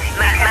What's is happening?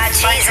 my Because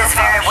cheese is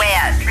my very toe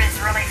wet. polish is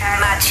really bad.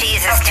 My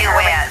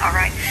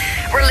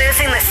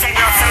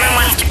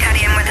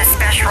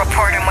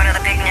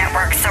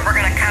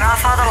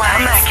the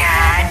lights. Oh my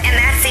God. And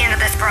that's the end of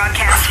this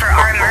broadcast for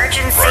our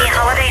emergency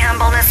holiday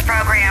humbleness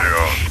program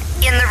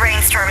in the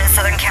rainstorm in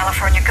Southern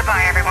California.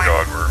 Goodbye, everyone.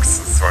 God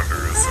works his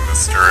wonders in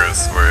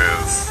mysterious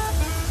ways.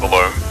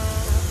 Hello?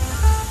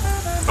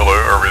 Hello,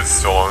 are we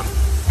still on?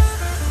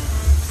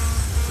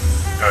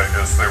 I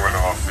guess they went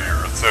off the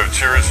air. So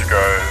cheers, you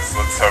guys.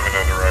 Let's have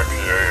another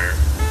IPA.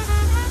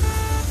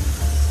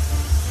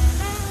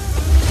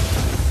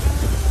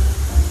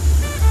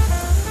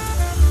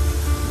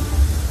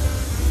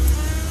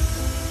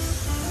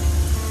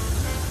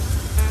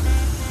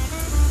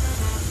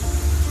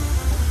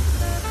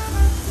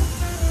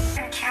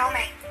 Kill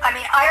me. I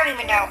mean, I don't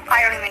even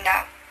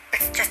know.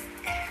 It's just...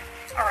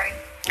 Alright.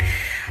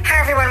 Hi,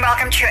 everyone.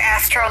 Welcome to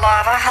Astro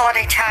Lava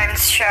Holiday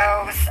Times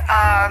shows.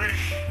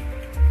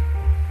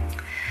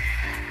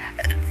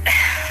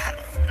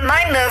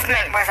 My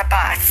movement was a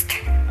bust.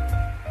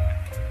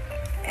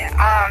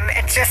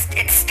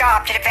 It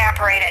stopped, it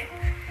evaporated.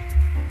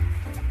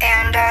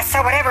 And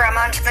so whatever, I'm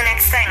on to the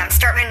next thing. I'm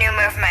starting a new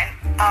movement.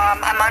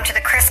 I'm on to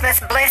the Christmas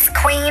Bliss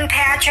Queen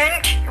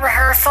pageant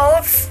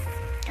rehearsals,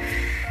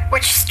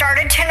 which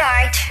started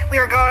tonight. We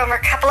were going over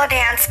a couple of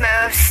dance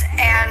moves,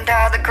 and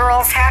the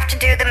girls have to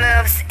do the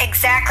moves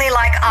exactly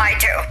like I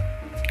do.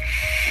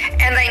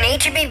 And they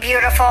need to be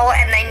beautiful,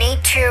 and they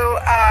need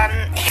to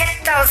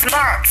hit those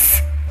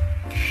marks.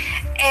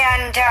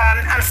 And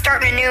I'm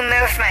starting a new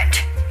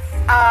movement.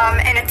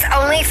 And it's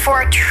only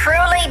for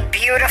truly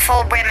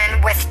beautiful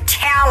women with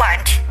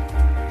talent.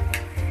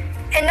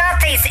 And not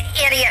these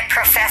idiot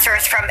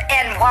professors from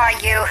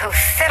NYU who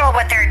fiddle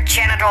with their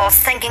genitals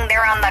thinking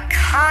they're on the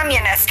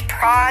Communist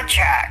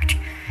Project,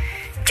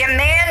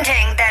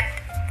 demanding that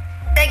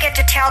they get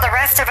to tell the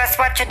rest of us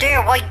what to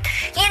do. Well,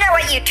 you know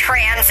what you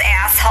trans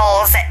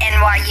assholes at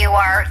NYU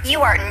are?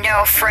 You are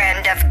no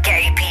friend of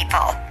gay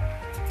people.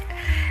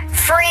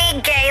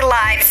 Free gay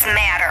lives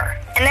matter.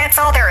 And that's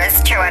all there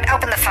is to it.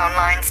 Open the phone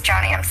lines,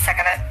 Johnny. I'm sick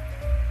of it.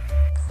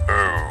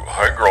 Oh,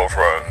 hi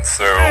girlfriend.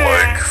 So,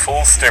 like,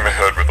 full steam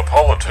ahead with the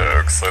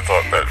politics. I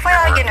thought that you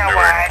were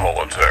doing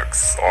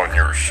politics on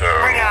your show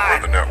or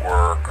the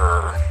network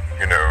or,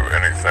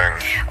 anything.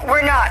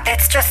 We're not.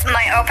 That's just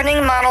my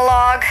opening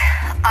monologue.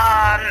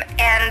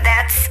 And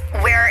that's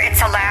where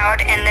it's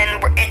allowed, and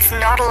then it's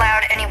not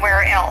allowed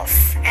anywhere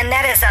else. And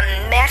that is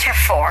a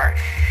metaphor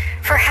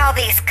for how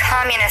these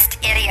communist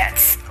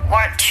idiots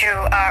want to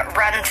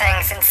run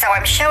things. And so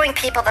I'm showing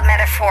people the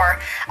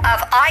metaphor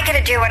of I get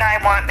to do what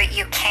I want, but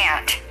you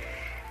can't.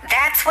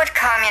 That's what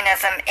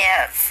communism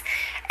is.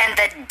 And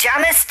the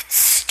dumbest,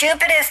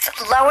 stupidest,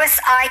 lowest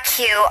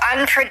IQ,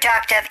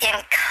 unproductive,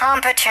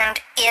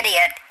 incompetent,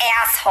 idiot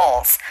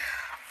assholes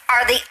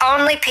are the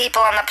only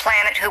people on the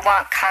planet who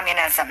want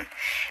communism.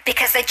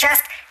 Because they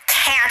just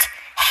can't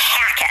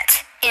hack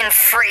it in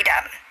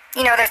freedom.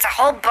 There's a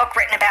whole book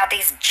written about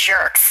these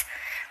jerks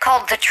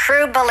called The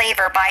True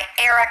Believer by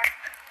Eric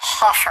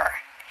Hoffer.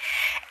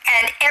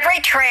 And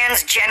every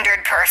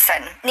transgendered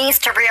person needs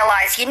to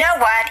realize, you know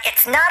what?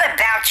 It's not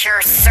about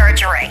your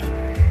surgery.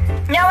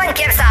 No one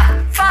gives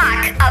a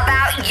fuck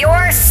about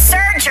your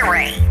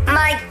surgery.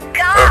 My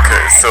God.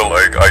 Okay, so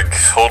I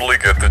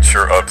totally get that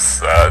you're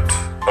upset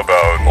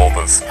about all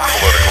this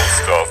political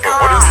stuff, but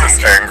what is this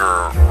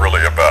anger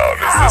really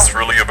about? Is this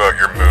really about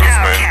your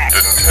movement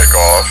didn't take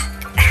off?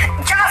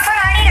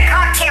 Jocelyn, I need a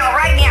cocktail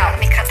right now. Let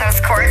me cut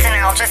those cords and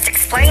I'll just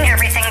explain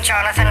everything,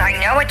 Jonathan. I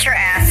know what you're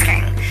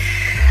asking.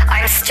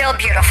 I'm still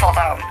beautiful,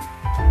 though.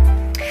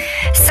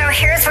 So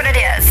here's what it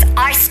is.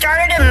 I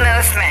started a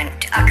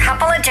movement a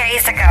couple of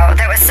days ago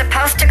that was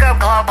supposed to go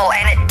global,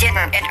 and it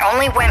didn't. It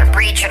only went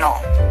regional.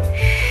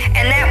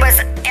 And that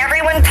was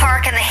everyone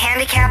park in the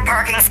handicapped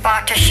parking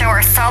spot to show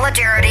our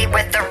solidarity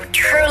with the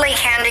truly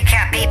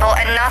handicapped people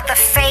and not the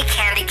fake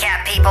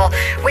handicapped people,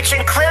 which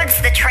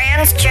includes the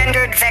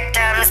transgendered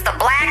victims, the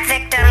black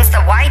victims,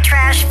 the white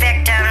trash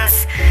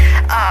victims,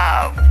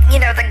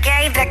 the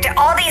gay victim,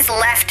 all these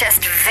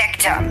leftist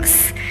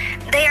victims.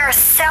 They are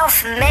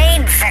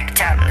self-made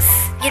victims.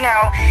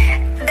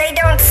 They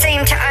don't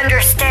seem to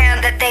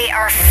understand that they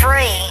are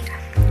free,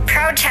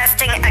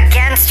 protesting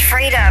against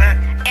freedom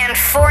and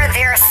for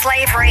their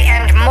slavery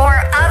and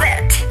more of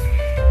it.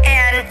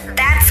 And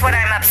that's what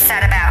I'm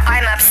upset about.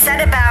 I'm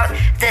upset about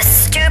the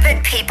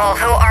stupid people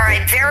who are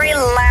a very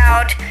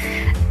loud,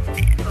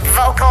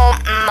 vocal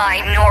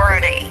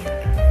minority.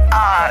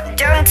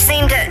 Don't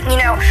seem to,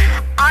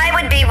 I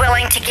would be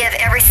willing to give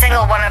every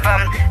single one of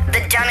them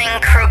the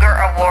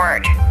Dunning-Kruger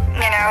Award,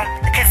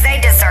 because they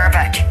deserve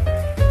it.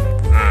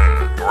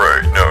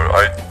 Right, no,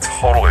 I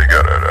totally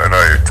get it, and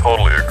I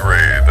totally agree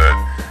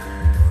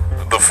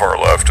that the far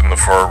left and the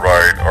far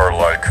right are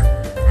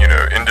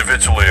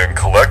individually and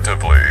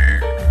collectively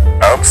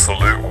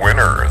absolute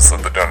winners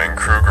of the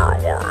Dunning-Kruger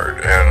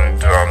Award,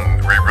 and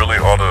we really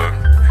ought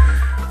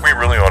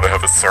to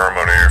have a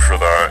ceremony for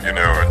that,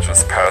 and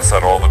just pass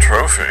out all the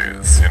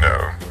trophies,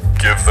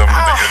 give them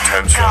the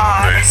attention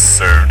they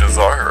so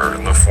desire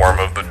in the form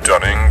of the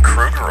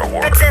Dunning-Kruger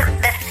Award. But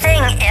the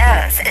thing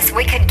is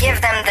we could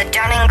give them the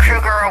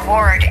Dunning-Kruger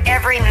Award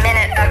every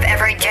minute of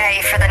every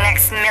day for the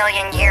next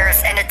million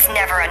years, and it's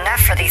never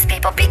enough for these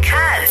people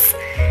because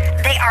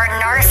they are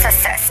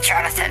narcissists,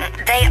 Jonathan.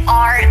 They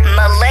are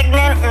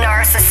malignant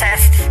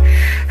narcissists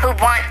who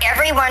want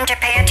everyone to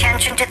pay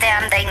attention to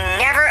them. They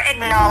never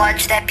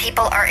acknowledge that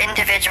people are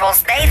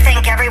individuals. They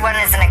think everyone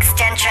is an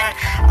extension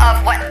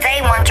of what they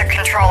want to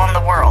control in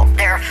the world.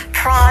 Their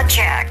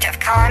project of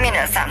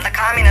communism, the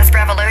communist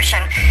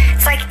revolution.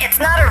 It's like, it's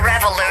not a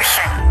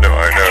revolution. No,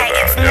 I know okay,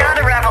 that. it's not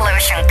a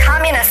revolution.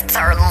 Communists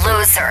are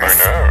losers.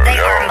 I know, they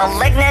are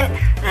malignant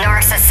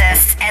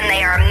narcissists, and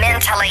they are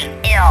mentally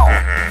ill.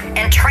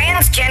 And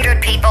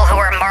transgendered people who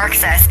are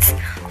Marxists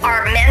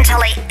are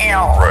mentally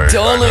ill. Right,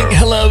 Darling,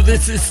 hello,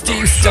 this is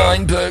Steve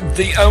Steinberg,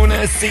 the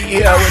owner,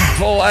 CEO, and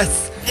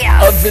boss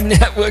of the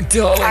network,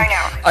 darling. I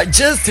know. I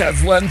just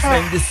have one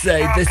thing to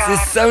say. This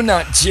is so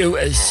not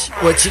Jewish,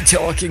 what you're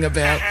talking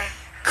about.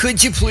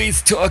 Could you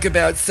please talk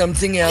about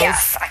something else?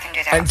 Yes, I can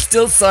do that. I'm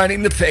still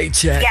signing the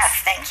paychecks.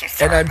 Yes, thank you,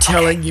 sir. And I'm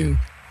telling you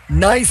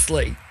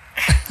nicely.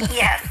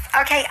 Yes.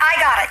 Okay, I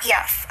got it.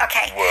 Yes.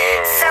 Okay.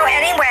 Whoa. So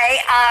anyway,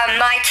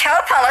 my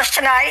toe polish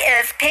tonight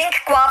is pink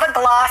guava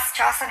gloss.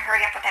 Jocelyn,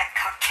 hurry up with that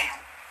cocktail.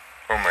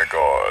 Oh my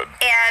god.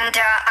 And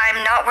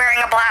I'm not wearing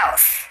a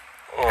blouse.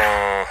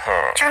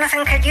 Uh-huh.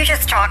 Jonathan, could you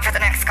just talk for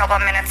the next couple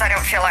of minutes? I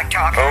don't feel like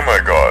talking. Oh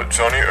my god,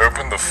 Johnny,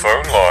 open the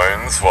phone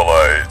lines while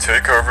I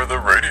take over the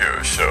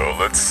radio show.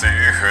 Let's see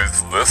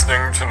who's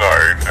listening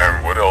tonight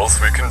and what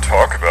else we can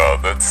talk about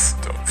that's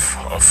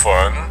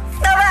fun.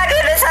 Oh my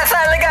goodness, I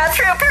finally got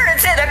through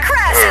Purdy's in a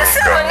crisis.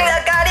 Oh, Someone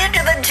God. got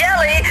into the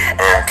jelly.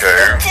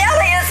 Okay. The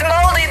jelly is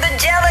moldy. The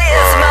jelly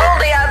is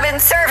moldy. I've been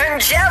serving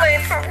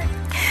jelly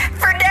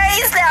for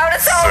days now, and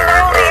it's all Sir,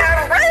 moldy.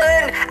 I'm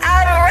ruined.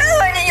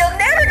 And you'll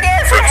never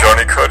guess So what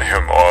Johnny cut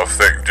him off.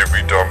 Did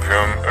we dump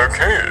him?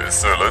 Okay,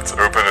 so let's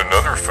open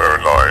another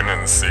phone line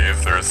and see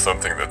if there's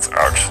something that's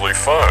actually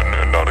fun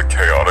and not a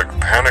chaotic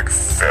panic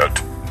fit.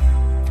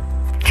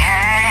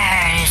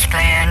 Hi, it's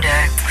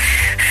Glenda.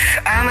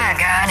 Oh my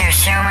god, there's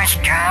so much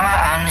drama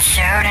on the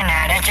show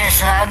tonight. I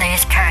just love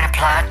these kind of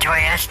plot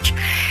twists.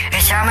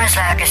 It's almost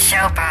like a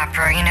soap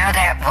opera, you know,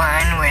 that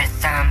one with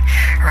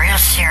real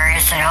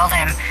serious and all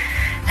them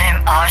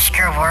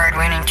Oscar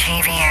award-winning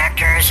TV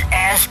actors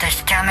as the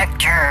stomach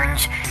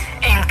turns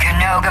in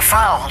Canoga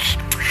Falls.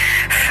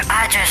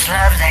 I just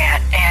love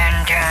that,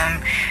 and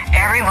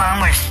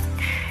everyone was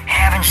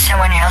having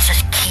someone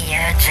else's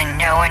kids and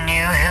no one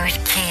knew whose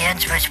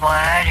kids was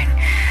what. And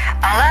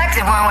I like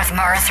the one with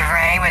Martha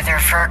Ray with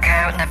her fur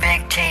coat and the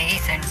big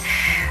teeth, and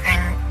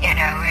you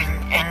know,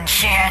 and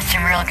she had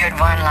some real good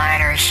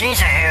one-liners.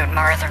 She's a hoot,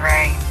 Martha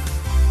Ray.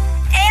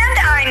 And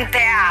I'm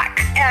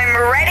back.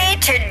 I'm ready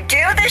to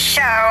do the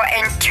show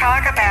and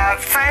talk about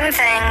fun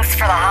things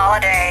for the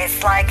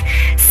holidays, like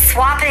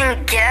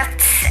swapping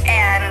gifts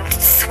and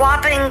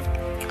swapping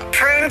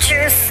prune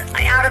juice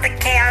out of the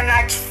can.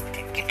 I'm just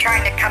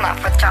trying to come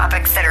up with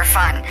topics that are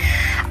fun.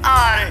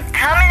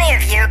 How many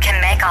of you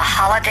can make a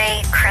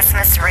holiday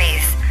Christmas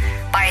wreath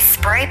by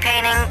spray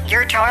painting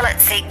your toilet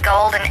seat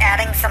gold and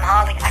adding some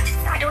holly?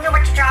 I don't know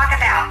what to talk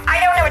about.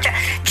 I don't know what to...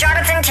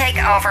 Jonathan, take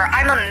over.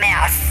 I'm a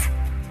mess.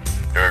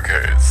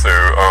 Okay, so,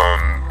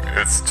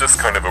 it's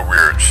just kind of a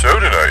weird show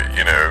tonight,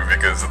 you know,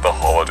 because of the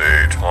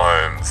holiday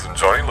times. And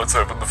Johnny, let's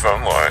open the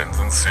phone lines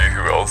and see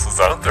who else is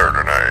out there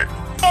tonight.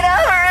 Get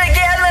over it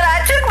again that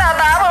I took my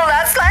bottle and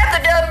I slapped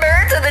the dumb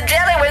birds and the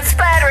jelly went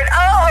splattering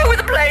all over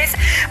the place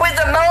with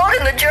the mold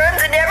and the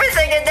germs and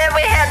everything, and then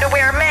we had to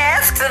wear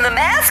masks and the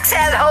masks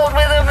had hold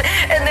with them,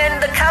 and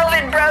then the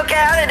COVID broke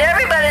out and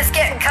everybody's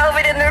getting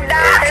COVID and they're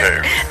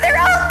dying. Okay. They're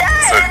all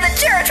dying So, in the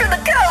church with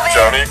the COVID.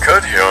 Johnny,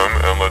 cut him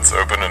and let's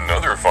open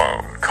another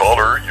phone.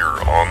 Caller, you're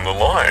on the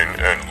line,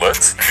 and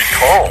let's be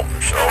calm,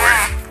 shall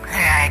we?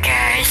 Hi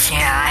guys,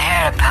 yeah, I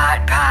had a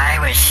pot pie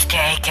with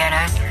steak in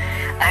it.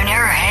 I've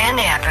never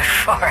had that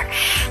before,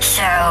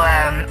 so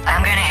I'm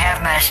gonna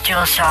have my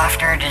stool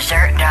softener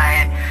dessert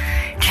diet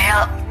to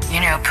help, you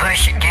know,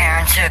 push it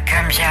down so it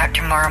comes out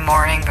tomorrow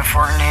morning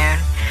before noon.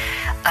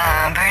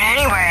 But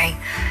anyway,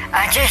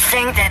 I just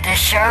think that the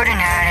show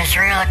tonight is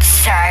real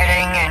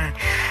exciting, and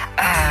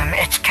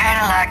it's kind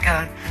of like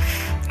a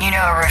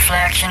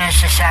reflection of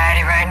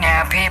society right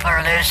now. People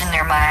are losing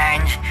their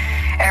minds.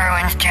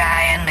 Everyone's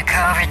dying. The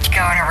COVID's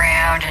going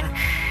around, and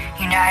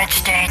United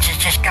States has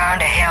just gone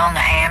to hell in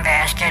the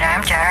handbasket.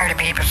 I'm tired of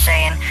people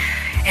saying,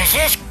 is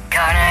this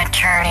gonna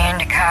turn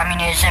into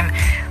communism?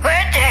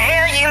 What the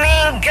hell you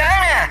mean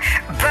gonna,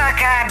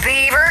 Buckeye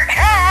Beaver?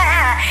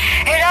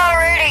 It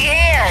already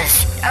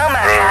is. Oh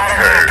my god,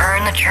 I'm gonna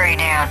burn the tree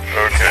down.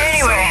 Okay,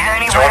 Anyway, so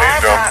honey, Johnny what I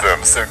dumped thought...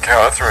 them. So,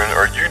 Catherine,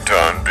 are you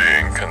done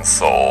being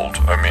consoled?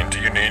 I mean, do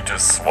you need to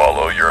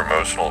swallow your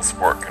emotional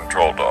sport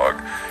control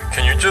dog?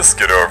 Can you just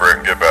get over it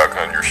and get back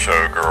on your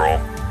show,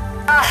 girl?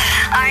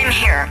 I'm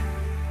here.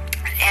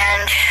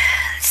 And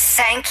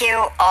thank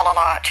you all a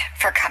lot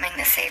for coming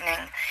this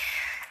evening.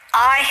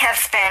 I have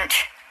spent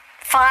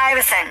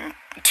 5s and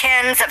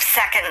 10s of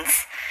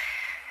seconds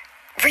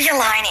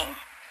realigning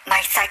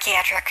my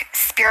psychiatric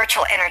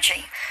spiritual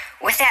energy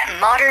with that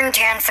modern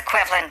dance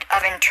equivalent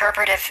of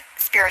interpretive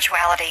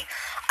spirituality.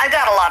 I've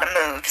got a lot of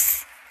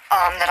moves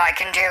that I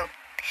can do.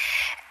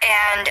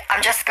 And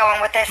I'm just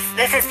going with this.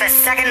 This is the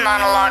second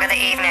monologue of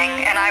the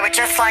evening, and I would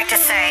just like to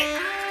say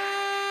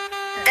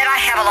that I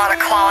have a lot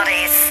of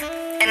qualities,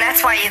 and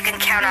that's why you can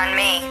count on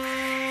me.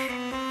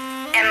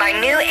 And my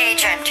new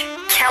agent,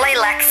 Kelly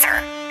Lexer,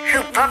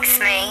 who books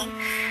me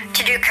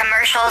to do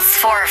commercials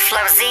for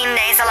Flozine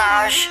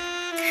Nasalage,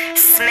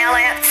 Smell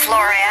It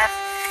Floret,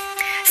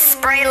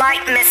 Spray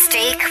Light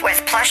Mystique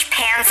with plush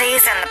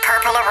pansies and the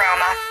purple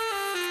aroma.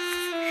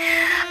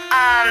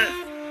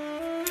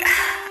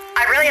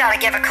 I really ought to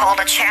give a call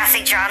to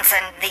Chassie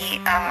Johnson, the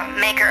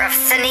maker of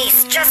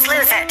Sinise Just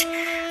Lose It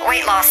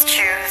weight loss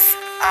chews.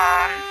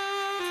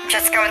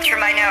 Just going through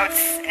my notes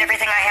and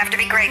everything I have to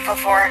be grateful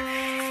for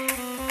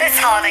this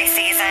holiday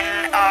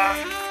season.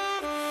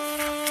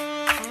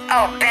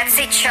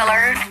 Betsy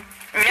Chiller,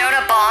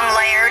 Nona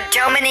Bonglayer,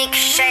 Dominique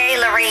Shea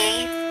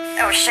Louis,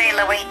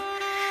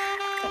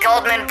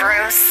 Goldman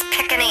Bruce,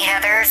 Pickney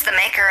Heathers, the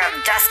maker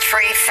of Dust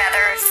Free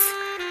Feathers,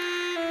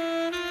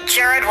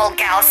 Jared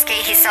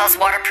Wolgowski, he sells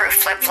waterproof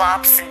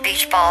flip-flops and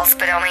beach balls,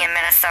 but only in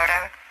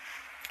Minnesota.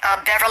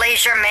 Beverly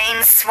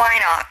Germain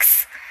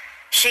Swinox,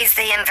 she's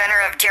the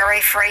inventor of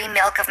dairy-free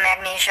milk of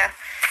magnesia.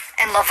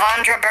 And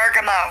Lavondra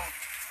Bergamo,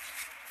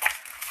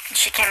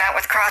 she came out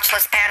with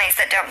crotchless panties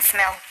that don't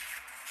smell.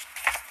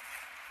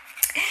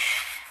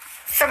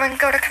 Someone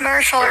go to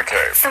commercial.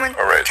 Okay. Someone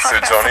all right. talk So,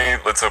 about Johnny,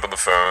 something. let's open the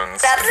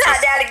phones. That's not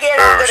that again.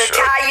 I'm going to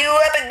tie you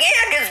up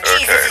again because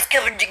Jesus Okay. is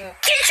coming to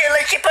get you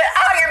unless you put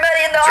all your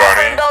money in the Johnny?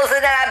 offering bowls,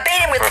 and then I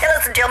beat him with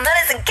pillows until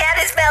minutes and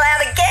caddies fell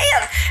out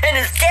again and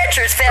his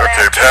dentures fell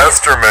Okay, out too.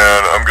 Pastor Man,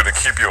 I'm gonna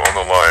keep you on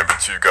the line,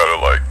 but you gotta,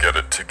 get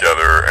it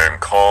together and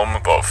calm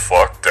the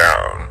fuck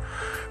down.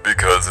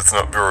 Because it's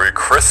not very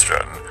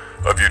Christian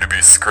of you to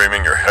be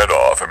screaming your head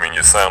off. I mean,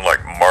 you sound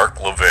like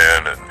Mark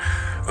Levin and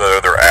the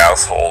other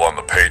asshole on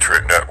the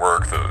Patriot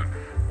Network, the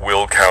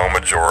Will Cow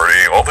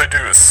majority. All they do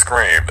is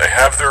scream. They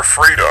have their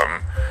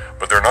freedom,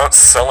 but they're not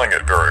selling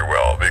it very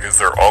well because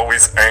they're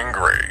always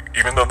angry,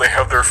 even though they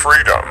have their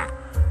freedom.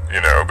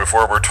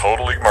 Before we're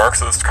totally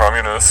Marxist,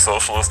 communist,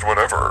 socialist,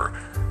 whatever.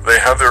 They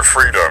have their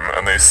freedom,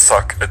 and they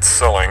suck at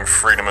selling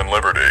freedom and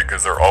liberty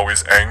because they're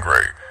always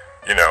angry.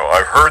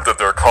 I've heard that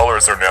their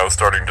callers are now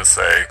starting to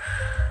say,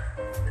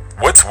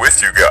 what's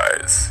with you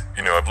guys?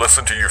 I've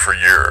listened to you for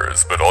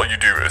years, but all you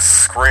do is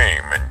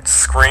scream, and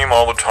scream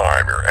all the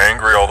time. You're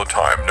angry all the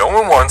time. No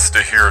one wants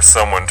to hear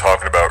someone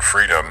talking about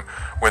freedom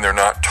when they're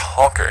not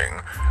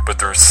talking, but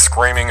they're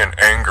screaming in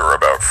anger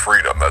about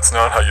freedom. That's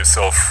not how you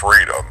sell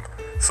freedom.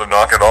 So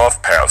knock it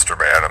off, Pastor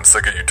Man. I'm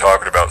sick of you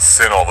talking about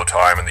sin all the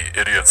time and the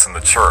idiots in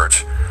the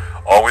church.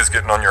 Always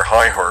getting on your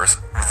high horse,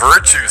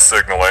 virtue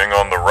signaling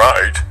on the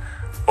right.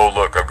 Oh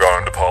look, I've gone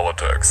into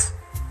politics.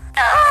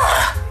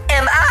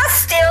 Am I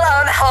still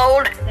on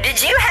hold?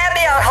 Did you have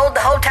me on hold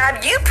the whole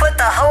time? You put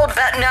the hold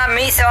button on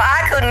me so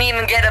I couldn't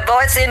even get a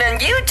voice in,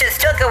 and you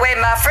just took away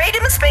my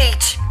freedom of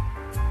speech.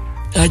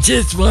 I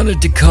just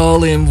wanted to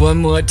call in one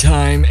more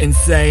time and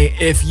say,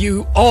 if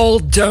all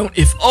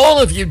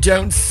of you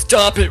don't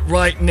stop it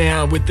right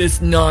now with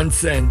this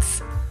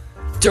nonsense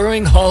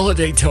during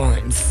holiday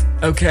times,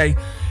 okay?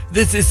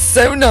 This is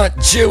so not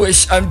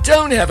Jewish. I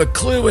don't have a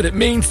clue what it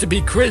means to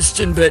be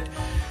Christian, but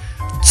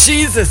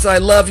Jesus, I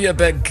love you,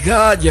 but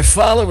God, your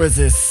followers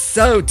are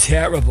so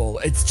terrible.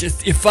 It's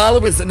just, your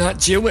followers are not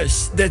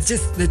Jewish. They're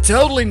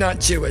totally not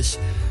Jewish.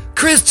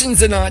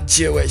 Christians are not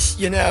Jewish,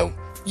 You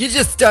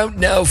just don't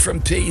know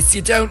from peace.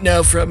 You don't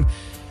know from...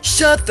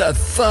 Shut the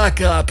fuck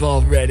up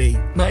already.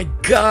 My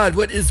God,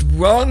 what is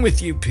wrong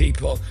with you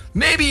people?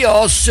 Maybe you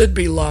all should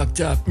be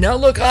locked up. Now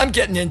look, I'm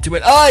getting into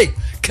it.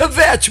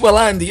 Kvetch, well,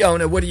 I'm the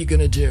owner. What are you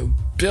gonna do?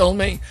 Bill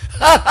me?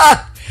 Ha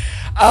ha!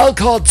 I'll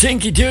call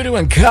Tinky Doodoo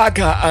and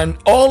Kaka on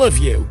all of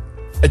you.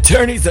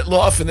 Attorneys at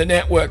law for the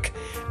network.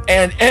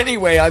 And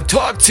anyway, I've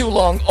talked too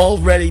long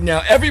already.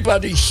 Now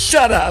everybody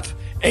shut up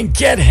and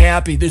get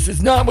happy. This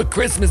is not what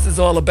Christmas is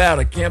all about.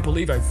 I can't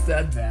believe I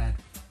said that.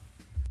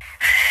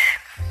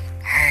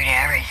 Heard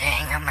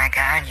everything. Oh my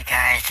God, you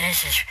guys,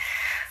 this is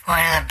one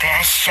of the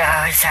best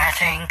shows, I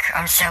think.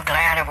 I'm so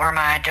glad I wore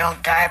my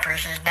adult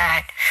diapers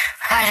tonight.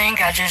 I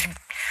think I just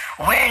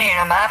went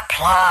into my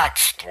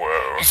plots.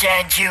 Whoa. Is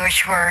that a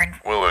Jewish word?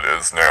 Well, it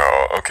is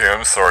now. Okay,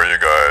 I'm sorry, you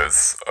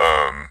guys.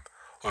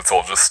 Let's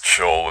all just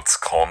chill. Let's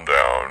calm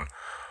down.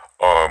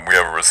 We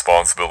have a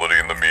responsibility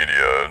in the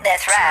media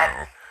That's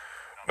right.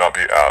 to not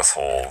be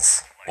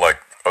assholes like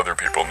other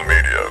people in the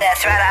media.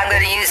 That's right, I'm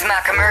going to use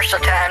my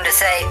commercial time to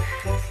say,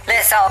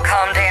 let's all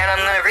calm down. I'm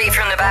going to read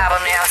from the Bible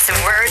now, some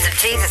words of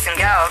Jesus and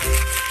God.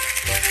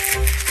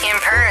 In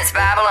Parents'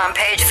 Bible on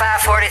page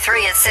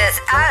 543, it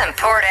says, I am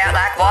poured out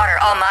like water.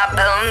 All my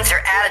bones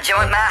are out of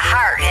joint. My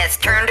heart has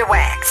turned to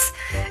wax.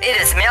 It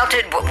is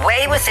melted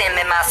way within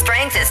me. My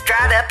strength is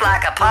dried up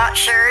like a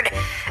potsherd,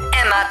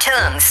 and my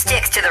tongue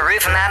sticks to the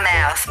roof of my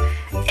mouth.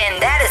 And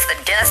that is the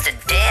dust of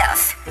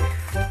death.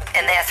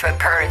 And that's what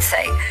Pern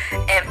say.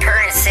 And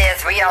Pern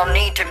says we all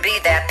need to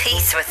be that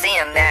peace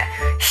within, that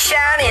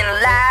shining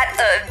light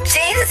of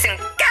Jesus, and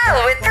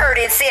go with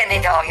Purdy and send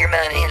in all your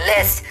money. And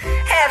let's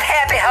have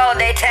happy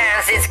holiday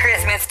times this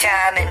Christmas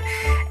time, and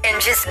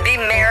just be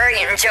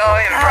merry and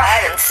joy and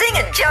bright and sing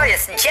a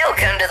joyous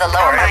joke unto the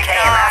Lord. Okay,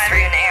 am I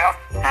through now?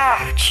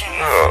 Oh, jeez.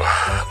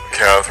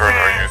 Catherine,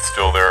 are you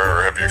still there,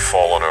 or have you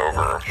fallen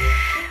over?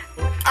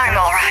 I'm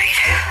all right.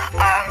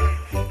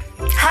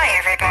 Hi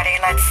everybody.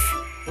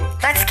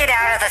 Let's get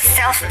out of the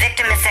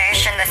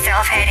self-victimization, the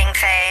self-hating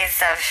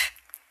phase of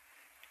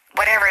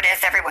whatever it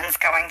is everyone's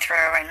going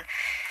through, and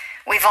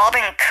we've all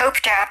been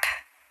cooped up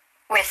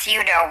with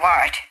you know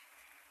what.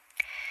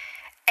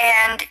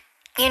 And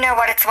you know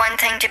what? It's one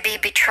thing to be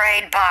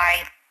betrayed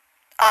by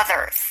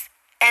others,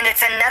 and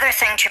it's another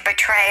thing to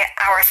betray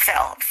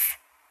ourselves.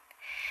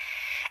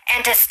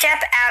 And to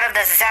step out of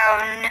the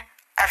zone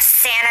of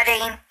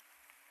sanity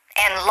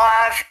and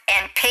love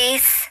and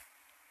peace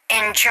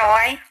and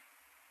joy.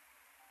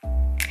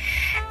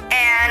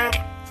 And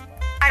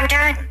I'm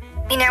done.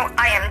 You know,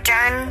 I am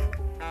done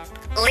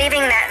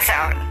leaving that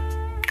zone.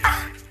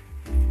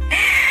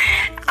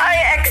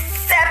 I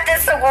accept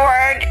this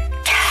award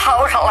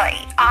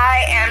totally.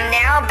 I am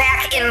now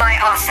back in my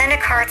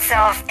authentic heart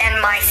self and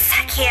my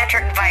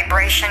psychiatric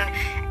vibration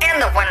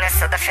and the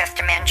oneness of the fifth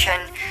dimension.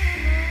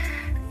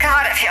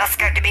 God, it feels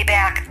good to be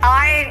back.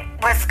 I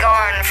was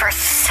gone for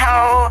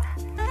so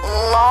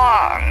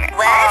long.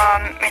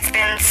 What? It's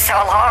been so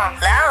long.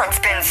 Long? It's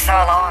been so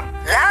long.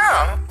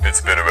 Long? It's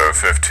been about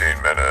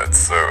 15 minutes,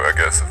 so I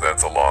guess if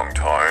that's a long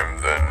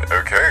time, then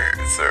okay.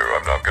 So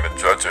I'm not gonna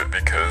judge it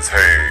because,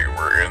 hey,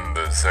 we're in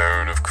the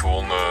zone of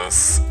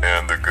coolness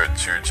and the good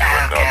juju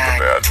and not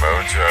the bad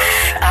mojo.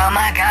 Oh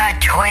my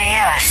God,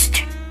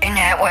 twist. Isn't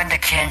that what the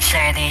kids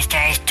say these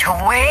days?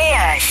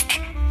 Twist.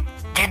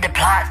 Did the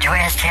plot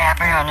twist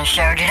happen on the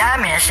show? Did I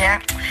miss it?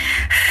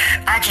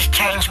 I just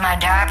changed my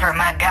diaper.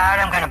 My God,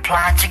 I'm gonna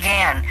plot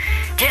again.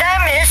 Did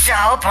I miss the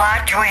whole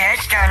plot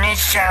twist on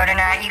this show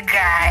tonight, you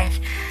guys?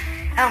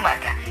 Oh my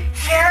God.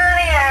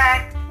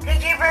 Sylvia,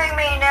 did you bring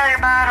me another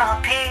bottle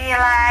of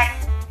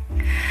Pedialyte?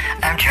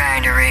 I'm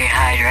trying to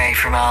rehydrate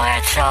from all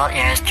that salt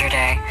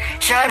yesterday,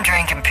 so I'm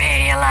drinking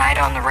Pedialyte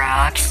on the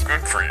rocks.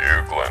 Good for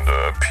you,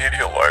 Glenda.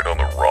 Pedialyte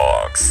on the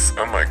rocks.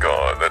 Oh my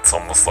God, that's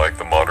almost like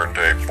the modern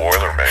day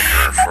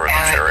Boilermaker for the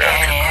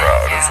geriatric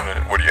crowd, isn't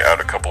it? What do you add,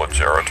 a couple of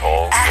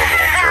Geratols for a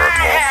little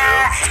Geritol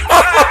fizz?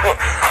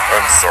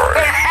 I'm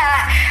sorry.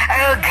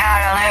 Oh God,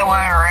 I'll let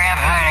one rip,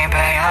 honey,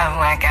 but oh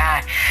my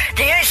God.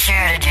 You should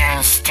have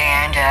done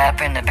stand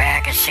up in the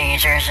back of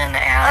Caesars in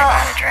the alley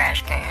by the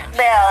trash cans.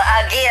 Well,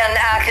 again,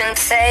 I can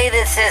say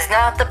this is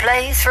not the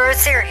place for a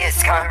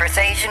serious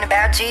conversation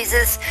about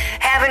Jesus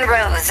having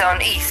rose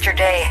on Easter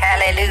Day.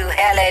 Hallelujah,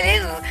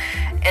 hallelujah.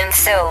 And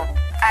so,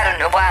 I don't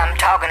know why I'm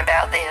talking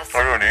about this.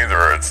 I don't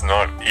either. It's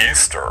not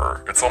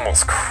Easter. It's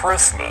almost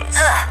Christmas.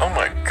 Oh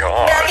my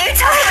God. Now, you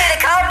told me to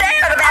calm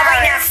down All about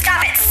right, it. now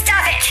stop it.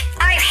 Stop it.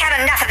 I've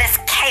had enough of this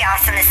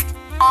chaos and this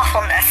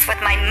awfulness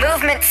with my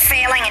movement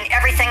failing and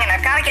everything, and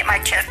I've got to get my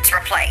tits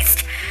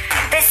replaced.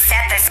 This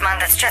set this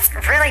month is just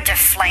really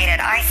deflated.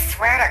 I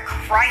swear to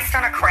Christ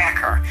on a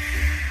cracker.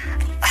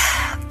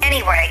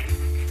 Anyway,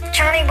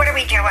 Johnny, what are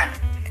we doing?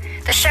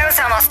 The show's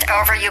almost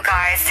over, you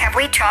guys. Have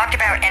we talked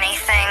about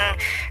anything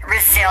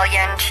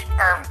resilient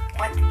or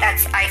what?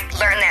 I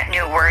learned that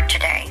new word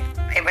today.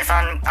 It was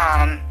on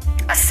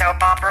a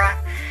soap opera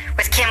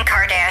with Kim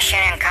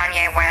Kardashian and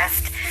Kanye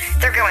West.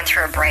 They're going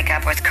through a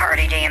breakup with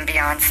Cardi B and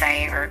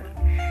Beyonce, or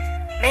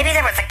maybe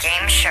that was a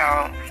game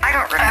show. I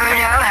don't remember. Oh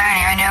no,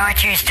 honey, I know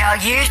what you're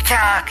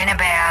talking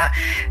about.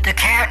 The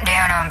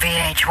countdown on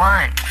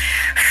VH1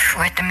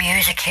 with the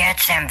music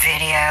hits and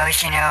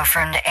videos, you know,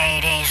 from the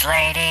 80s,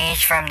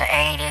 ladies, from the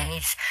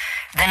 80s,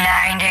 the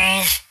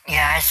 90s.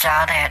 Yeah, I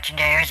saw that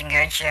today. It was a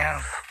good show.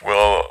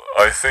 Well,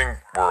 I think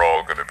we're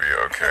all gonna be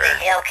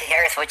okay. Hell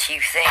cares what you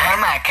think. Oh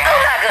my God. Oh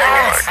my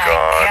goodness. Oh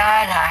my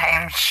God, I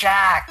am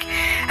shocked.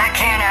 I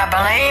cannot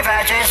believe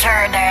I just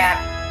heard that.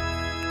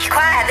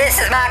 Quiet, this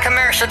is my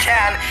commercial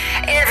time.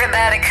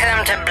 Everybody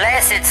come to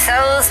Blessed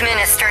Souls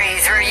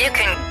Ministries, where you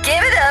can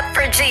give it up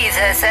for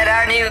Jesus at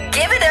our new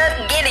Give It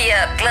Up, Giddy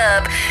Up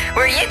Club,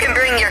 where you can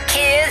bring your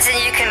kids and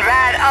you can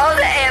ride all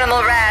the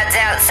animal rides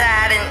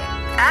outside. And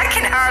I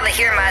can hardly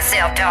hear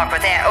myself talk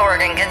with that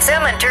organ. Can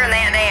someone turn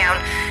that down?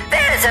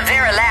 That is a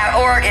very loud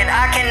organ.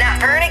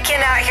 Bernie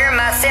cannot hear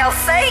myself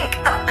think.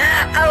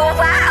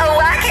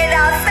 I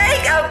cannot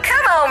think. Oh,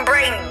 come on,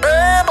 bring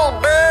bubble.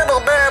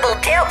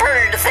 Tell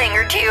Bernie to sing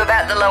or two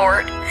about the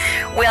Lord.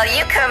 Well,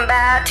 you come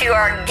by to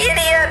our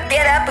Giddy Up,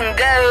 Get Up and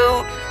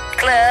Go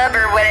club,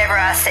 or whatever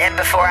I said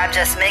before. I'm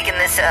just making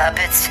this up.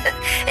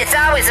 It's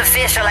always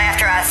official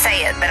after I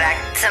say it, but I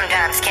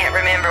sometimes can't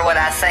remember what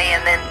I say.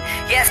 And then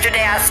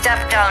yesterday I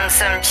stepped on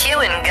some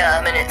chewing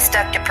gum and it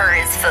stuck to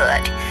Purdy's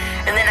foot.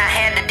 And then I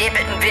had to dip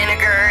it in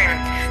vinegar and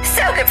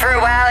soak it for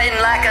a while in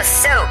like a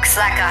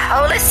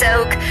holy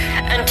soak,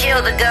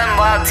 until the gum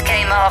wads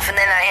came off, and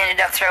then I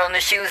ended up throwing the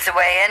shoes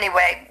away.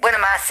 Anyway, what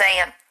am I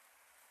saying?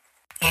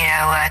 You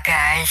know what,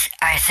 guys?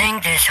 I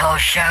think this whole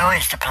show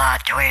is the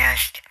plot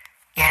twist.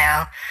 You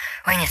know,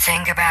 when you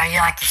think about it,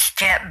 you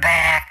step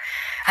back.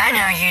 I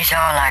know you's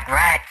all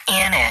right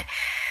in it.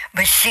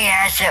 But see,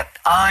 as an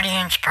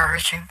audience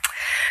person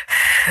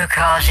who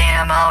calls in,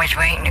 I'm always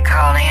waiting to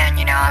call in.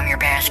 You know, I'm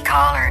your best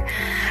caller.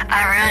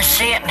 I really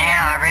see it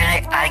now.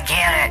 I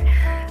get it.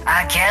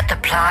 I get the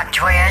plot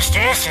twist.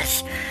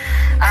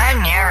 I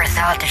never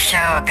thought the show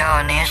would go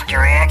in this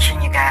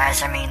direction, you guys.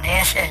 I mean,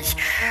 this is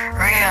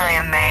really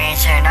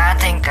amazing. I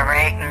think the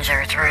ratings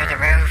are through the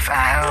roof,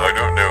 I hope. I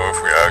don't know if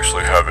we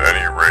actually have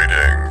any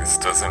ratings.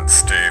 Doesn't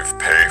Steve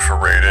pay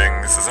for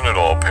ratings? Isn't it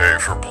all pay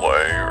for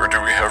play? Or do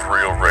we have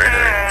real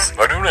ratings?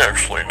 I don't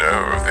actually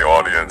know if the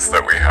audience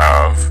that we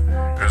have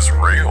is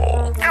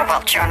real. Oh,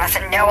 well,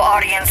 Jonathan, no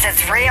audience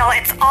is real.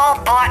 It's all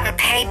bought and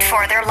paid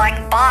for. They're like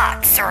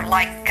bots or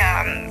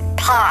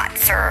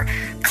pots or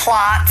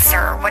clots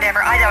or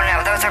whatever. I don't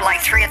know. Those are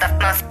three of the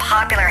most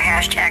popular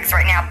hashtags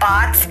right now.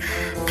 Bots,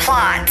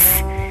 plots,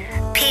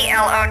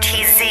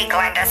 PLOTZ,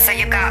 Glenda. So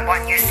you got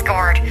one. You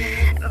scored.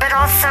 But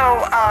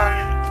also,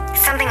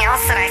 something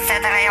else that I said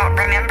that I don't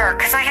remember,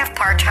 because I have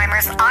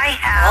part-timers. I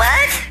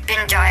have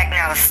been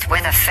diagnosed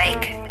with a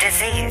fake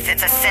disease.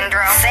 It's a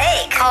syndrome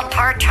called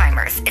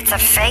part-timers. It's a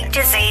fake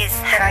disease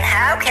that I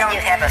How can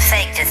you have a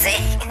fake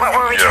disease? What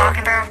were we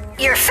talking about?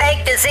 Your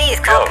fake disease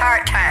called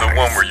part-timers. The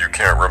one where you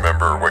can't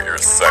remember what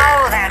you're saying.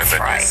 Oh, that's and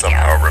then right, you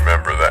somehow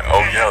remember that.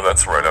 Oh, yeah,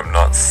 that's right. I'm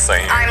not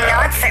saying I'm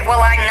that. not saying. Well,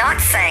 I'm not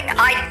saying.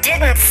 I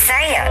didn't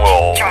say it,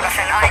 Well,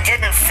 Jonathan. I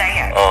didn't say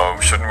it.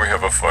 Shouldn't we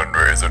have a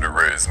fundraiser to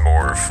raise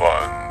more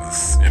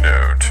funds, you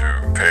know,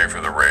 to pay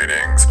for the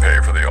ratings, pay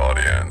for the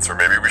audience? Or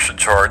maybe we should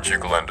charge you,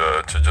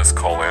 Glenda, to just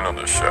call in on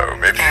the show.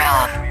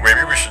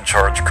 Maybe we should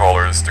charge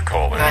callers to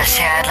call in. Well,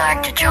 see, I'd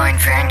like to join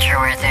venture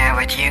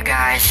with you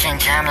guys,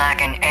 since I'm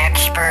an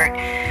expert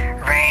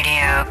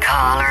radio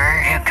caller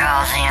who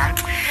calls in.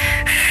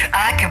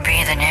 I could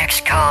be the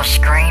next call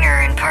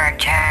screener and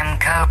part-time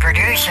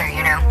co-producer,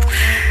 you know.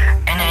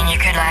 And then you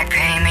could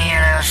pay me a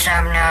little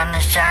something on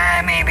the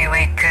side. Maybe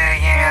we could,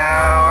 you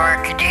know,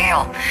 work a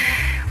deal.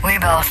 We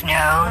both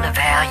know the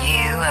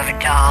value of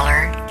 $1.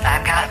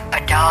 I've got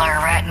 $1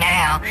 right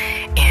now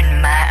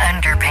in my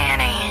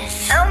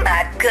underpanties. Oh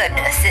my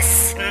goodness,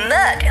 this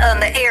smut on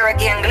the air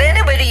again.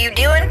 Glenda, what are you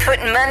doing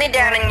putting money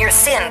down in your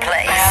sin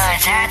place? Well,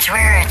 that's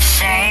where it's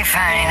safe,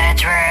 honey.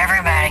 That's where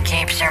everybody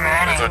keeps their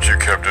money. I thought you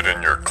kept it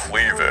in your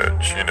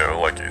cleavage, you know,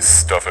 like you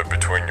stuff it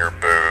between your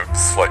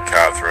boobs, like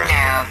Catherine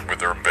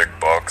with her big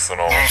bucks and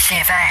all. Now, see,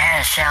 if I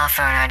had a cell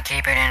phone, I'd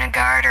keep it in a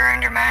garter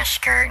under my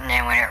skirt, and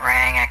then when it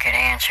rang, I could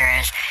answer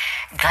as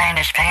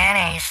Glenda's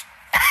panties.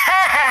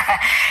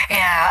 You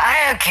know,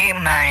 I don't keep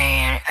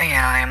money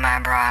in my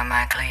bra and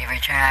my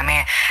cleavage. I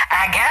mean,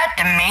 I got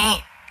the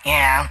meat, you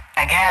know.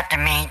 I got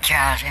the meat,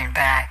 Johnson,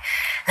 but I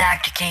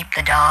like to keep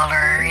the $1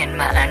 in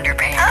my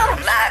underpants. Oh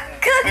my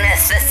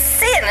goodness, the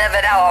sin of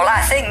it all.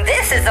 I think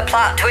this is a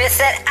plot twist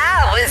that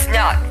I was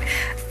not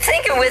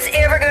thinking was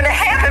ever going to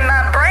happen.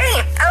 My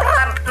brain,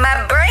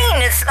 my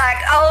brain is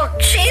all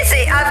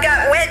cheesy. I've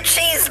got wet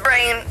cheese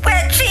brain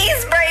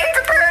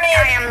for burning.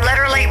 I am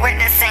literally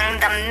witnessing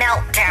the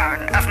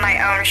meltdown of my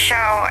own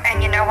show,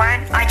 and you know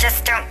what? I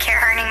just don't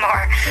care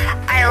anymore.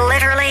 I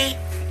literally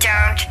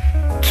don't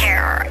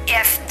care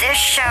if this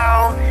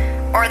show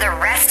or the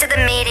rest of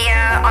the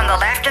media on the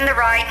left and the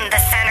right and the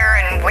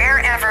center and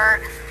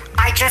wherever,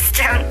 I just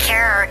don't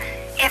care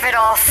if it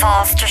all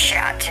falls to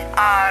shit.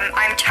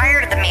 I'm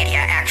tired of the media,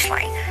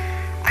 actually.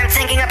 I'm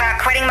thinking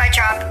about quitting my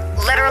job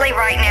literally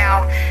right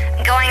now,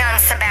 going on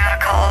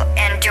sabbatical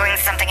and doing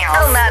something else.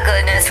 Oh my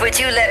goodness, would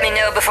you let me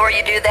know before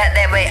you do that?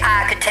 That way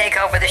I could take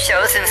over the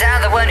show, since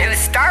I'm the one who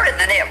started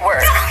the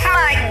network. Oh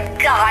my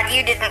God,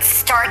 you didn't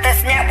start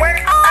this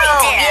network. I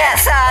did.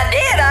 Yes, I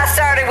did. I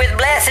started with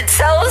Blessed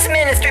Souls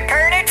Ministry,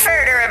 Pernod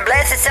Furter, and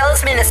Blessed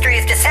Souls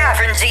Ministries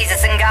deciphering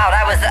Jesus and God.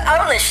 I was the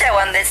only show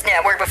on this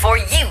network before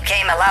you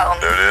came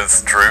along. It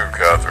is true,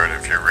 Catherine.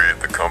 If you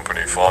read the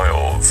company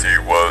files, he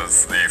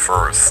was the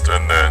first,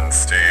 and then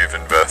Steve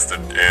invested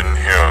in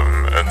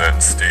him, and then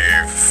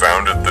Steve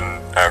founded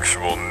the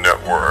actual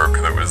network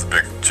that was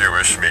Big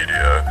Jewish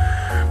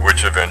Media,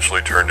 which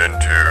eventually turned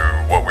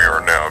into what we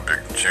are now, Big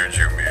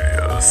Juju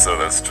Media. So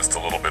that's just a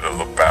little bit of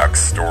the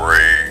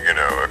backstory, you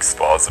know,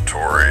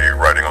 expository,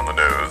 writing on the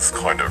nose,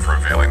 kind of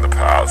revealing the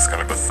past,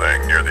 kind of a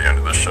thing near the end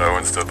of the show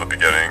instead of the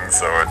beginning.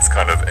 So it's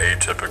kind of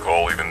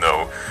atypical, even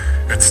though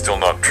it's still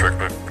not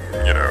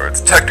you know,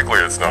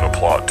 it's not a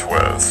plot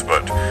twist,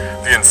 but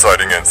the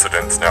inciting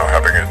incident's now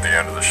happening at the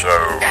end of the show.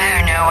 I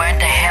don't know what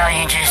the hell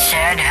you just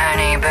said,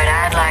 honey, but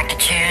I'd like to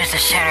choose the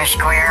center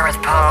square with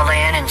Paul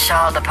in and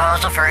solve the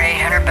puzzle for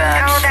 $800.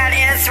 Oh, that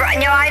is right.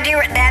 No, I do.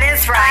 That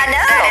is right. I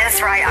know. That is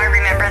right. I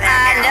remember that.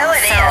 I know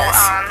it is.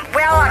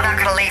 Well, I'm not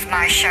going to leave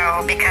my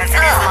show because it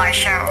is my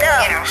show.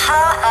 You know.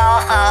 Ha ha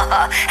ha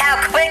ha.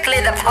 How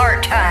quickly the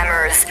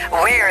part-timers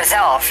wears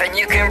off and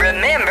you can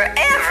remember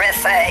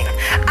everything.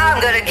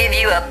 I'm going to give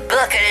you a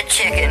bucket of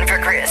chicken for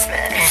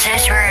Christmas. Is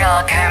this where it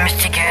all comes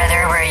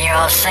together, where you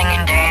all sing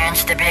and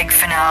dance, the big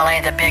finale,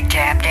 the big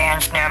tap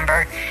dance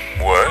number?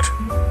 What?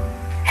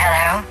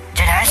 Hello?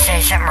 Did I say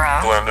something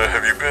wrong? Glenda,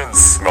 have you been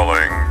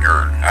smelling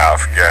your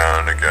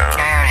Afghan again? I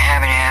don't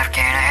have an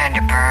Afghan. I had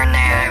to burn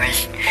that. It was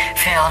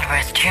filled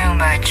with too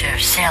much of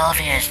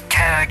Sylvia's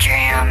toe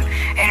jam.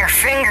 And her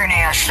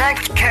fingernails. She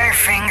likes to cut her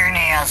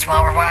fingernails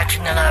while we're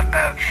watching The Love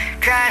Boat.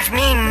 Drives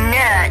me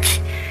nuts.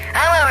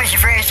 I'm always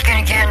afraid it's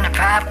gonna get in the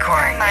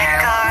popcorn. My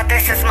God,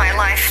 this is my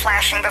life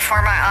flashing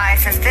before my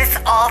eyes. Is this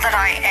all that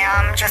I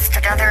am? Just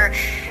another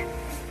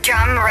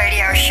dumb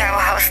radio show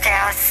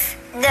hostess?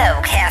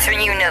 No, Catherine,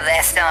 you know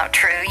that's not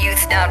true.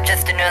 You's not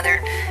just another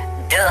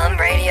dumb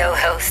radio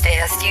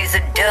hostess. You's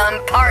a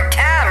dumb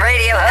part-time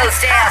radio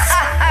hostess.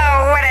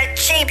 Oh, what a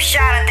cheap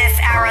shot at this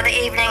hour of the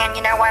evening. And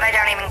you know what? I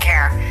don't even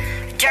care.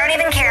 Don't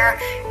even care.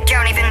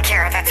 Don't even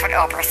care. That's what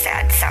Oprah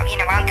said. So, you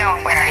know, I'm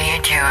going with Are it. you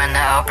doing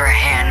the Oprah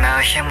hand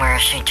motion where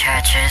she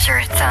touches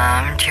her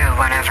thumb to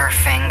one of her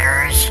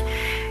fingers?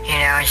 You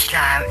know, it's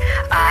like,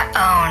 I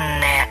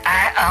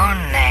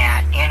own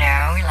that, you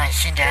know, like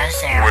she does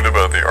that. What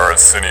about the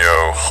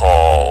Arsenio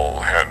Hall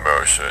hand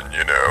motion,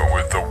 you know,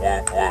 with the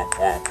whoop, whoop,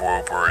 whoop,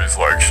 whoop, where he's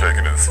like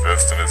shaking his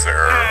fist in his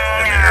hair,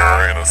 in the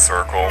air, in a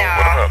circle? No.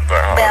 What about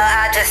that? Well,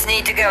 I just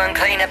need to go and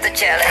clean up the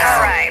jelly. All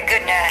right.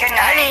 Good night. Good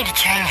I night. need to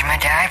change my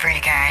diaper, you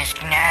guys.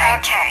 Good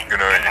night. Okay. Good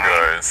night, you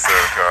guys. So,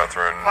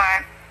 Catherine,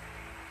 What?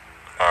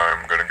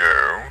 I'm gonna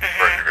go,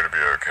 but you're gonna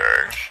be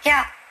okay.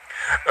 Yeah.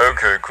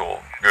 Okay, cool.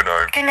 Good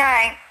night. Good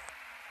night.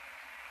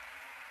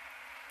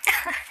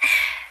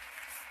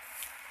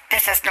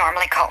 This is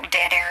normally called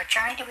dead air.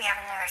 Johnny, do we have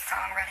another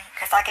song ready?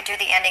 Because I could do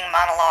the ending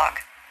monologue.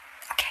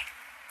 Okay,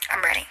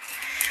 I'm ready.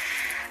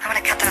 I'm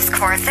gonna cut those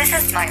chords. This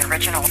is my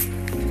original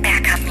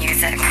backup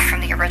music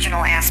from the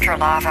original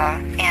Astrolava,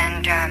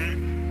 and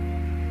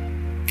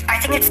I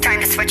think it's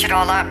time to switch it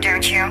all up,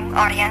 don't you,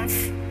 audience?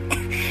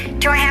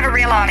 Do I have a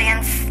real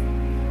audience?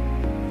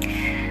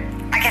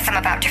 I guess I'm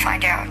about to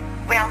find out.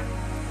 Well,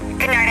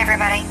 good night,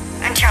 everybody.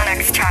 Until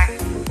next time.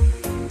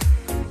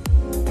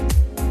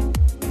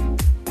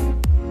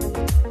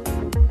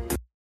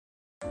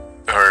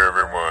 Hi,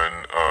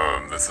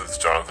 everyone. This is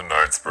Jonathan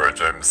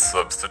Knightsbridge. I'm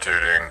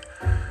substituting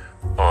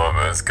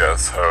as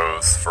guest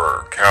host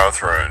for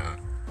Catherine.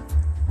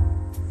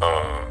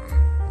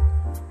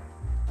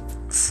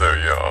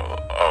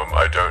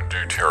 I don't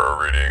do tarot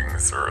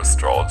readings or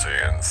astrology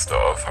and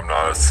stuff. I'm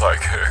not a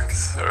psychic,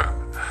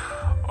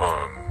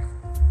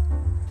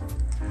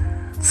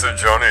 So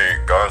Johnny,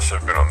 gosh,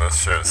 I've been on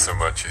this show so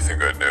much you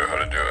think I'd know how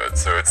to do it.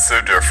 So it's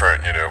so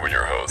different, you know, when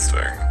you're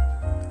hosting.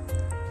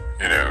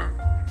 You know,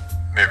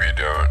 maybe you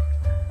don't.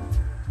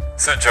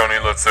 So Johnny,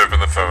 let's open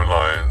the phone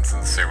lines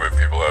and see what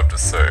people have to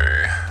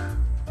say.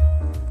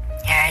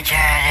 Hi,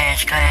 Jonathan,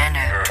 it's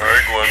Glenda.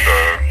 Hi,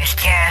 Glenda. Is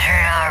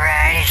Catherine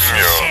alright? Is she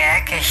Yeah.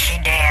 sick? Is she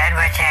dead?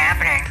 What's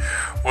happening?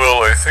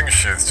 Well, I think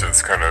she's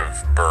just kind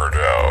of burned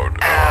out.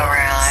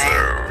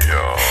 really? So,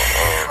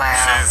 yeah.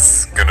 Wow.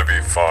 She's gonna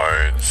be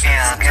fine. She's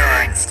Yeah,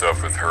 doing good.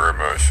 stuff with her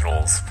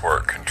emotional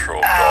support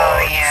control Oh,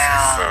 dog.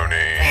 yeah. She's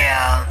phony.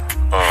 Yeah,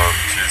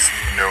 She's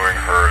knowing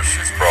her,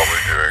 she's probably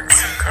doing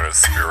some kind of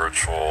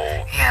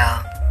spiritual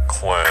yeah.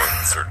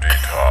 cleanse or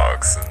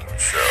detox and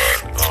shit.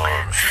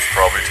 She's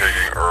probably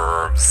taking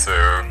herbs,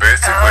 so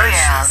basically Oh,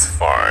 yeah. she's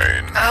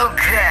fine. Oh,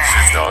 good.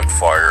 She's not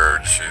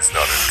fired, she's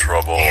not in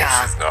trouble,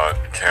 Yeah. she's not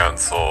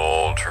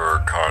canceled, her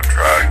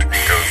contract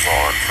goes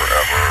on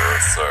forever,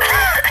 so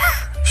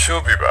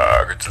she'll be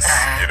back, just,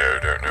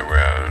 don't know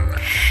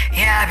when.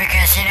 Yeah,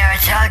 because,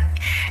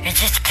 it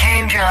just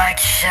came to,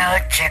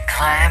 such a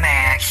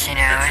climax, If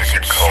It was you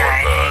can call it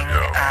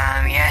that,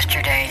 exciting,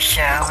 yesterday's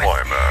show with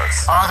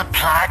Climax. all the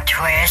plot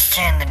twists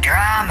and the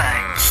drama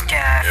and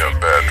stuff. Yeah, and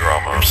bad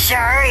drama. I'm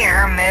sorry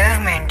her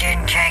movement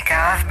didn't take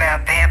off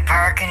about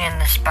parking in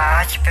the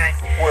spots, but,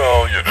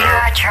 Well,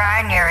 I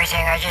tried and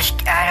everything. I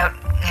don't,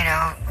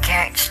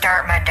 can't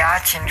start my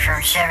Datsun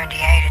from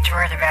 78. It's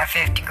worth about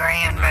 50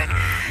 grand, but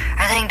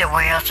I think the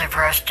wheels have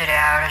rusted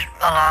out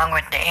along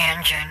with the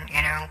engine,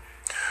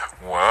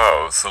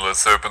 Wow, so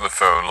let's open the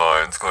phone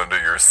lines.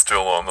 Glenda, you're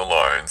still on the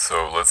line,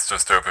 so let's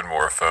just open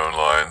more phone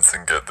lines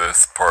and get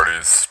this party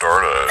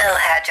started. Oh,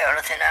 hi,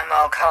 Jonathan. I'm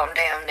all calmed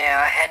down now.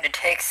 I had to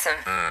take some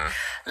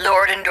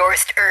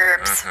Lord-endorsed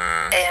herbs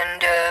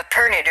and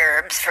Pernod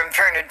herbs from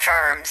Fernod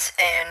Farms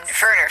and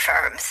Ferner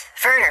Farms.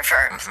 Ferner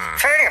Farms.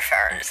 Ferner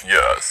Farms.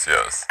 Yes.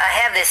 I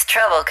have this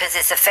trouble because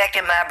it's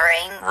affecting my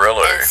brain.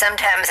 Really? And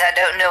sometimes I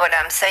don't know what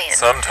I'm saying.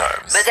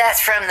 Sometimes. But that's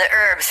from the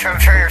herbs from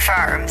Ferner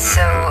Farms. So,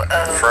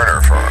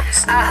 Ferner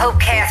Farms. I hope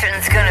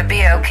Catherine's gonna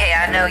be okay.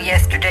 I know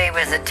yesterday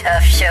was a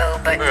tough show,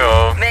 but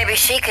Yeah. maybe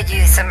she could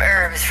use some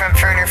herbs from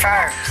Ferner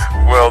Farms.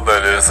 Well,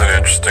 that is an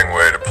interesting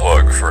way to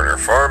plug Ferner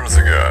Farms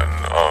again.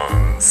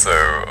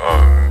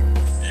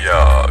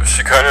 Yeah,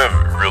 she kind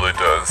of really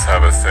does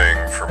have a thing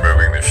for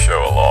moving the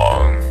show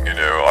along.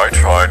 I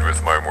tried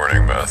with my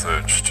morning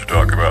message to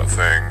talk about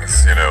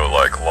things,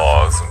 like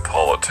laws and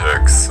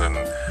politics and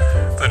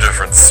the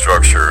different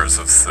structures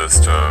of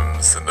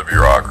systems and the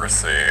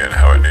bureaucracy and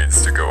how it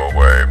needs to go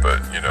away, but,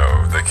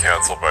 they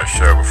canceled my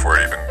show before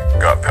it even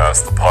got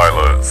past the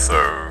pilot, so,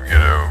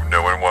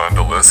 no one wanted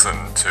to listen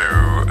to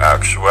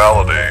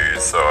actuality,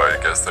 so I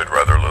guess they'd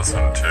rather listen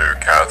to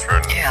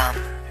Catherine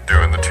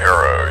doing the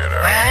tarot,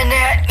 Well,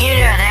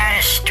 that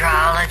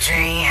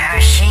astrology, how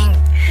she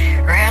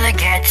really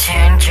gets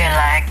into,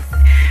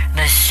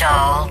 the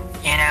soul,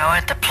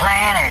 with the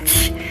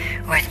planets,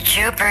 with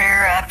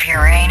Jupiter up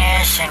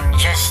Uranus, and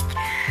just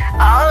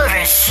all of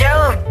it so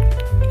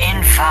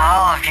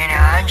involved,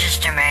 I'm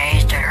just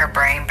amazed at her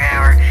brain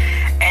power.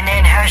 And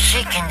then how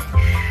she can,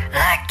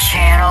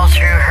 channel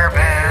through her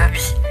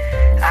boobs.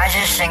 I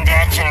just think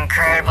that's an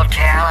incredible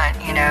talent,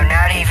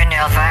 not even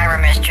Elvira,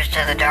 Mistress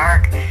of the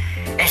Dark,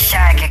 is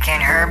psychic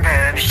in her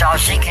boobs. All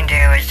she can do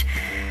is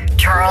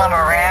twirl them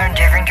around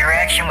different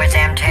direction with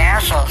them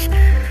tassels.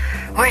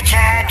 Which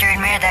I have to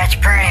admit, that's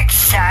pretty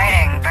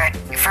exciting, but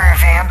for a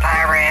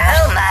vampiress.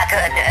 Oh my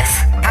goodness.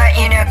 But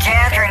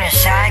Catherine is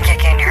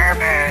psychic in her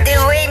boobs. Do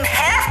we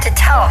have to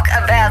talk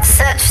about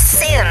such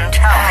sin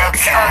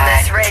topics on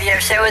this radio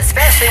show,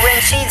 especially when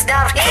she's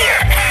not here?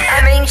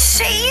 I mean,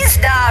 she's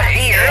not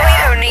here. Yeah. We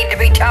don't need to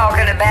be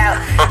talking about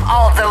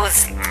all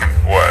those...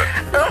 What?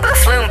 Oompa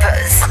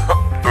Floompas.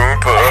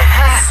 Oompa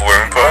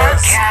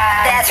Floompas?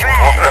 That's right.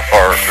 What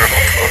are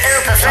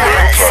Oompa Floompas?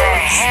 What the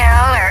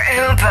hell are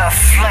Oompa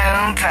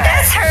Floompas?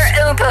 That's her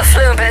Oompa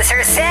Floompas,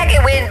 her saggy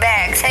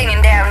windbags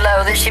hanging down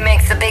low that she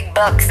makes the big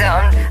bucks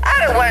on.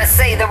 I don't want to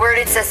say the word,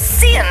 it's a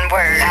sin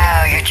word.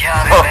 Oh, you're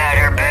talking about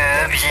her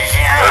boobs, is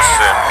that? A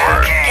sin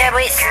word. Okay. Can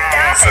we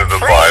stop So it, the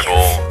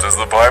please? does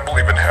the Bible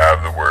even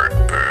have the word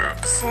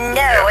boobs?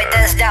 No, it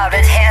does not.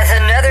 It has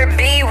another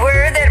B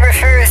word that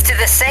refers to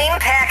the same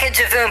package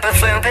of Oompa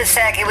Floompas,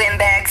 saggy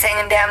windbags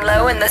hanging down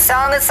low, in the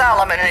Song of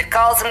Solomon, and it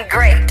calls them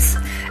grapes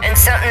and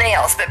something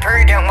else, but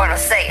Purdy don't want to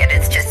say it.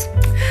 It's just,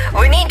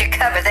 we need to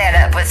cover that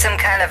up with some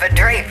kind of a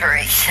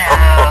drapery. So,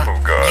 Oh,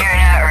 God. you're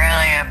not really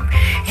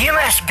you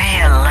must be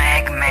a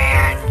leg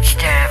man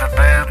instead of a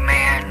boob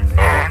man.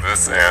 Oh,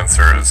 this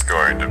answer is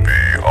going to be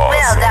Well,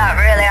 awesome. not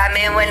really. I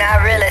mean, when I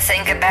really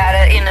think about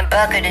it, in a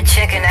bucket of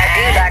chicken, I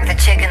do like the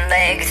chicken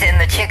legs and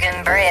the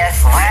chicken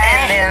breasts. What?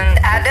 And then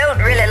I don't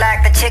really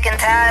like the chicken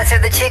thighs or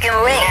the chicken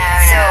wings.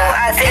 No, So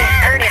no. I think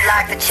Purdy'd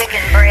like the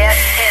chicken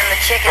breasts and the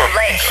chicken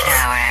legs. That's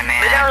not what I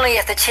meant. But only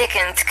if the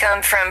chickens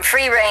come from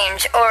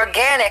free-range,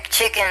 organic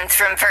chickens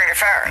from Furter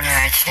Farms. No,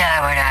 it's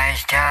not what I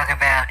was talking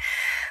about.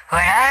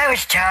 What I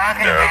was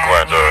talking Yeah,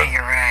 about, Glenda.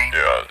 you're right.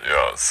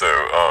 Yeah. So,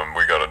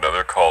 we got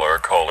another caller.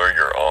 Caller,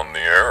 you're on the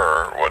air,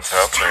 or what's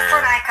happening?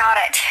 Stafford, I got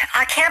it.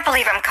 I can't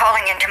believe I'm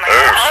calling into my Oh,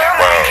 own show.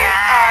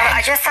 wow.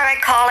 I just thought I'd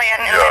call in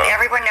and let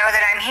everyone know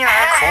that I'm here.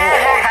 Cool.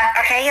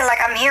 Okay,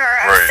 I'm here.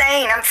 I'm Right.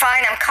 sane. I'm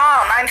fine. I'm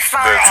calm. I'm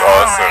fine. That's Oh,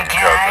 awesome, my God,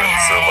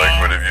 Catherine. So, honey.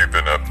 what have you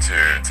been up to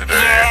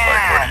today?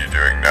 Yeah. What are you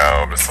doing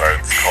now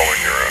besides calling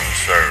your own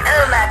show?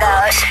 Oh my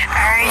gosh.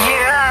 Are you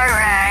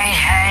alright,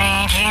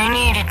 honey? Do you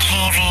need a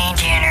TV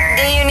dinner?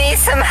 Do you need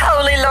some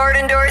Holy Lord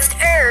endorsed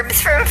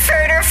herbs from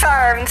Furter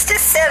Farms to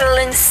settle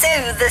and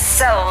soothe the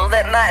soul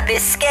that might be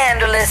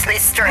scandalously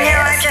stressed? No,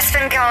 I've just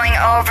been going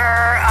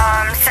over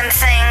some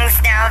things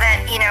now that,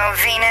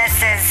 Venus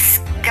is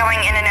going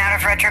in and out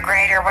of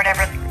retrograde or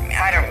whatever.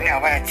 I don't know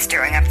what it's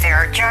doing up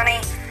there. Johnny,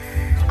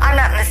 I'm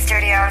not in the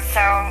studio, so,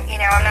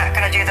 I'm not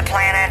going to do the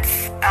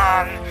planets.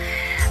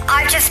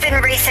 I've just been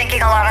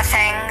rethinking a lot of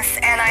things,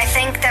 and I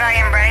think that I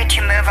am ready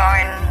to move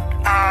on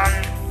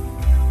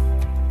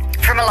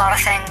from a lot of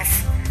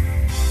things.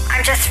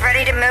 I'm just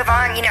ready to move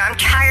on. I'm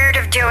tired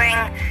of doing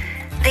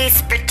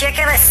these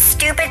ridiculous,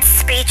 stupid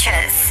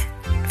speeches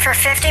for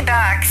 $50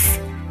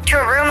 to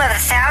a room of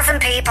 1,000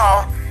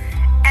 people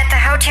at the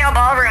hotel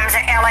ballrooms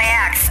at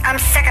LAX. I'm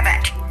sick of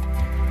it.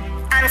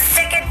 I'm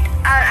sick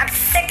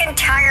and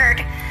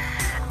tired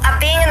of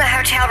being in the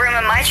hotel room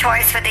of my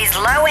choice with these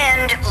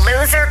low-end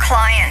loser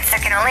clients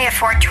that can only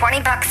afford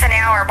 $20 an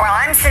hour while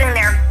I'm sitting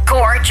there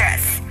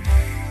gorgeous.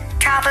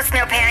 Topless,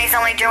 no panties,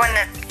 only doing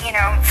the,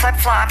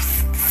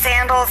 flip-flops,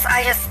 sandals.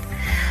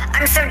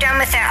 I'm so done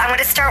with that. I'm going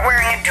to start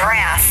wearing a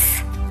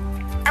dress.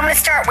 I'm going to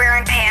start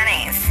wearing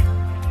panties.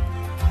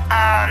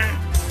 I'm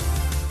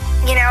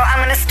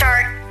going to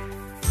start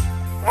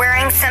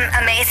wearing some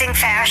amazing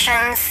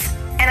fashions.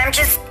 And I'm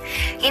just,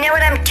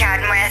 what I'm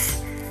done with?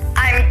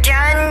 I'm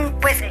done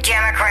with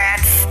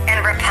Democrats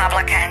and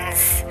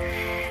Republicans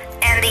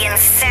and the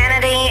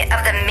insanity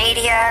of the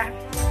media,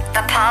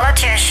 the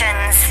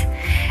politicians,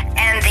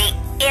 and the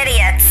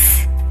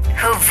idiots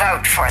who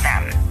vote for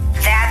them.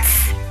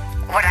 That's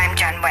what I'm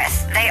done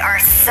with. They are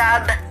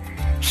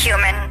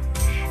subhuman,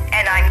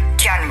 and I'm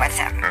done with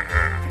them.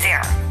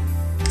 There.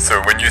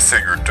 So when you say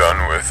you're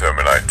done with them,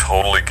 and I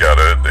totally get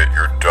it that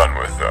you're done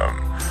with them,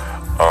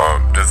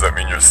 does that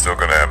mean you're still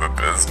gonna have a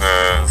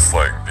business?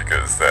 Like,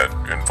 because that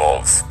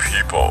involves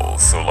people.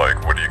 So, like,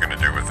 what are you gonna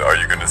do with that? Are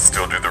you gonna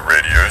still do the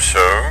radio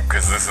show?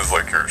 Because this is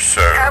like your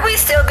show. Are we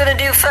still gonna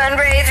do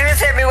fundraisers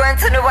every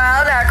once in a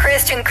while? Our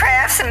Christian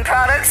crafts and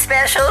product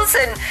specials?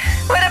 And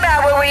what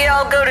about when we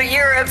all go to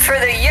Europe for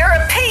the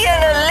European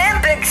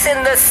Olympics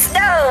in the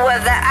snow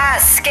of the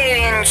ice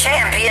skating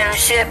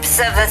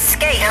championships of the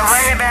skates? And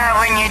what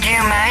about when you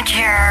do my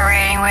tarot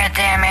reading with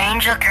them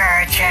angel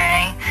cards,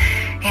 honey?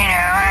 You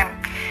know,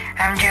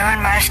 I'm doing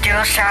my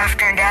still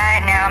softer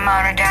diet now. I'm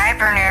on a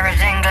diaper and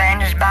everything.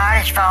 Glenda's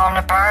body's falling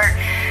apart.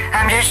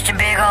 I'm just a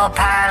big old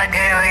pile of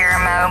goo here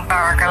in my old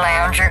Barker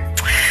Lounger,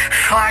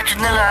 watching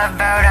the Love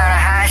Boat on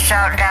a high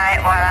salt diet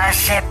while I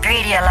sip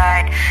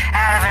Pedialyte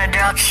out of an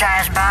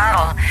adult-sized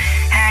bottle.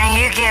 Honey,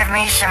 you give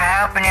me some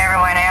hope, and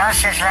everyone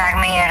else is like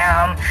me at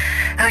home,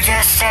 who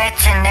just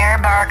sits in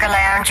their Barker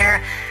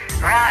Lounger,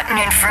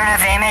 rotting in front of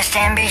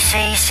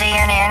MSNBC,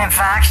 CNN, and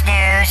Fox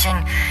News,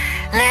 and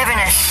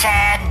living a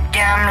sad,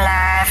 dumb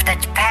life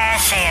that's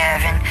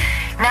passive and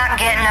not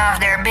getting off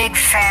their big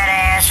fat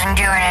ass and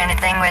doing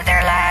anything with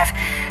their life.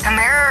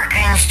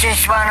 Americans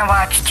just want to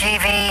watch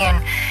TV and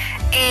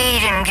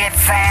eat and get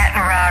fat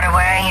and rot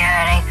away,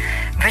 honey.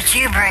 But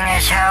you bring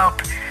us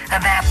hope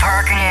about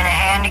parking in a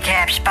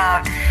handicap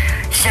spot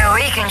so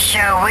we can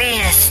show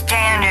we is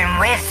standing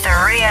with the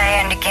real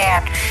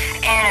handicapped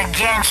and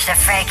against the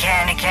fake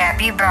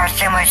handicap. You brought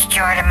so much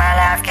joy to my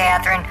life,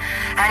 Catherine.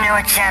 I know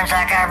it sounds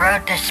like I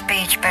wrote this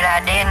speech, but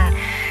I didn't.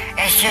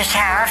 It's just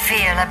how I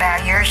feel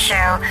about your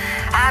show.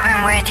 I've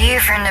been with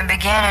you from the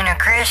beginning of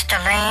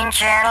Crystalline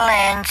Channel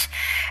Ends,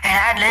 and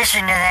I'd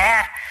listen to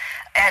that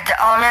at the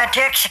all-night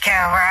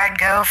Texaco, where I'd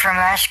go for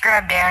my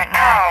scrub down at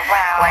night. Oh,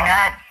 wow. When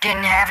I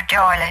didn't have a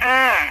toilet.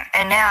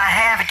 And now I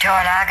have a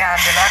toilet. I got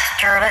a deluxe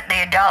toilet,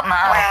 the adult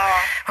model,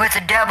 with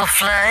a double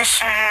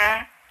flush.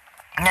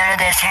 None of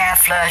this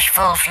half flush,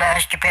 full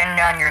flush,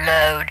 depending on your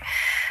load.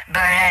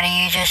 But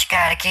honey, you just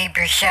gotta keep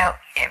your show.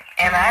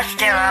 Am I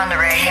still on the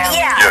radio?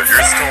 Yeah, you're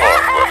still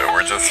on, Glenda.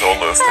 We're just all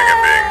listening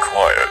and being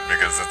quiet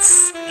because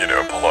it's,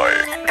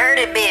 polite. Heard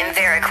it being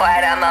very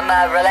quiet. I'm on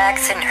my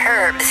relaxing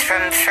herbs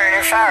from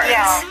Ferner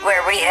Farms, where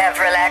we have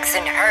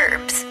relaxing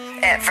herbs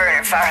at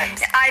Ferner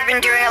Farms. I've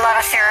been doing a lot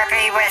of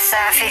therapy with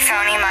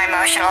Fifoni, my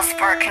emotional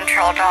support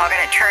control dog,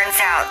 and it turns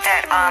out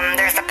that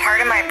there's a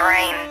part of my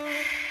brain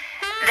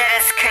that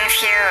is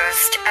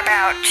confused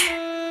about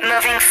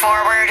moving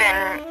forward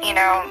and,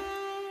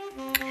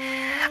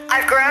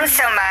 I've grown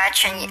so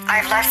much and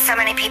I've left so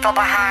many people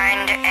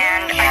behind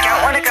and I don't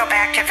want to go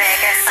back to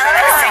Vegas. But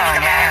I was thinking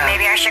about it.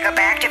 Maybe I should go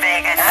back to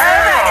Vegas.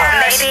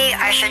 Maybe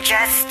I should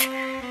just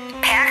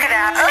pack it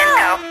up and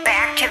go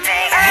back to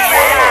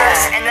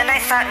Vegas. And then I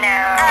thought,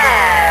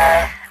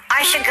 no.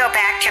 I should go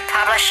back to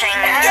publishing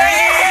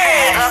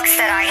books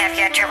that I have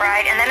yet to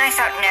write. And then I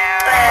thought, no.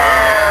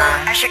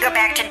 I should go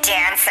back to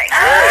dancing.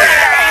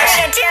 I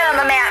should down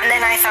on the mat. And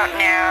then I thought,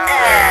 no.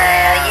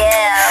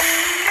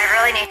 I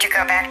really need to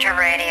go back to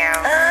radio.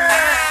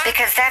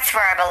 Because that's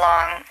where I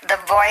belong. The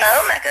voice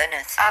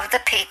of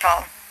the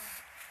people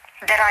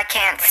that I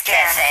can't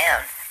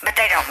stand. But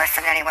they don't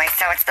listen anyway.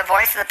 So it's the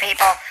voice of the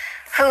people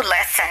who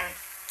listen.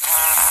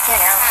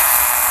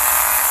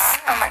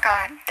 Oh my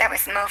God, that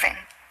was moving.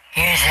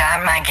 You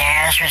thought my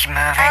gas was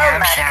moving? I'm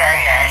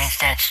sorry, honey. It's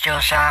that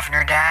still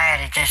softener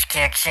diet. It just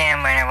kicks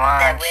in when it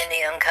wants. That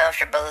Wendy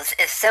Uncomfortables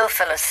is so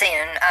full of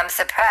sin, I'm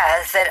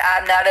surprised that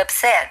I'm not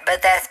upset,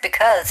 but that's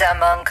because I'm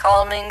on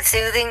calming,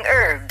 soothing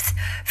herbs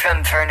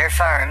from Ferner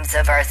Farms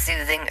of our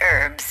soothing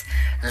herbs.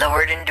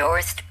 Lord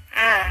endorsed.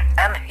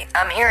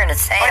 I'm hearing a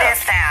sound. What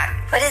is that?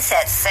 What is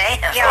that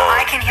sound? Yeah,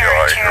 I can hear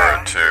it too. I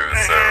hear it too.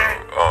 So,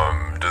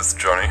 does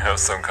Johnny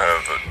have some kind of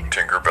a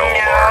Tinkerbell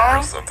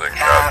alarm or something?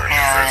 Catherine,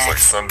 because there's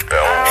like some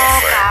bell thing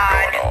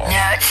going on.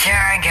 No,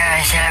 sorry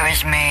guys, that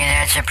was me.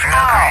 That's a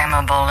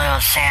programmable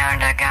little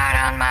sound I got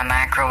on my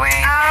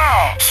microwave.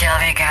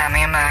 Sylvia got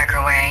me a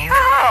microwave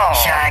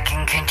so I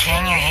can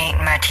continue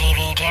heating my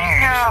TV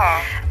dinners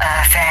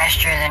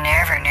faster than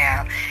ever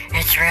now.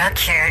 It's real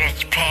cute.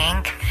 It's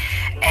pink.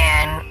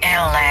 And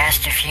it'll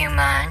last a few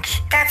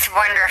months. That's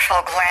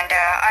wonderful,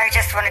 Glenda. I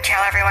just want to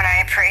tell everyone I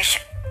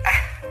appreciate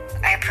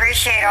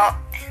all...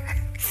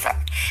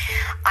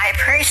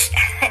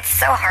 It's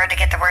so hard to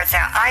get the words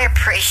out. I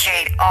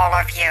appreciate all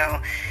of you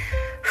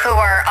who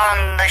are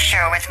on the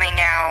show with me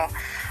now.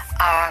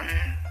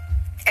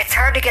 It's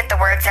hard to get the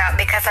words out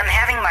because I'm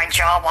having my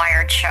jaw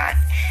wired shut.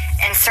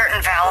 And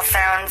certain vowel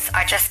sounds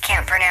I just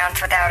can't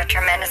pronounce without a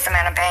tremendous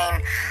amount of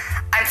pain.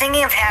 I'm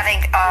thinking of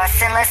having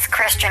Sinless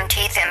Christian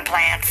teeth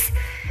implants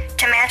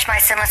to match my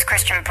Sinless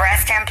Christian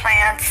breast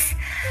implants.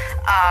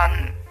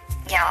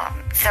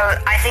 So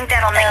I think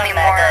that'll make me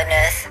more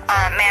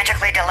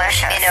magically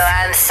delicious.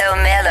 I'm so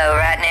mellow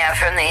right now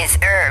from these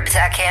herbs,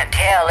 I can't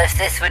tell if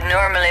this would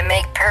normally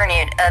make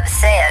Perniet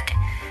upset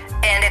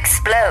and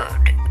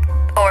explode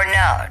or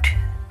not.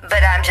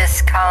 But I'm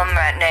just calm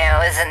right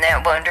now, isn't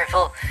that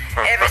wonderful?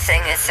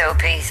 Everything is so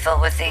peaceful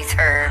with these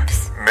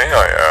herbs. May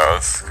I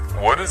ask,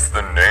 what is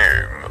the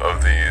name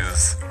of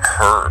these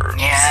herbs?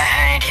 Yeah,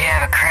 honey, do you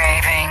have a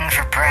craving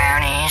for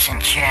grass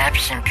and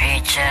chips and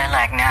pizza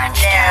like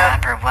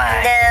non-stop or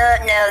what?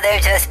 No, they're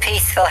just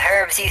peaceful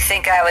herbs. You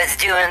think I was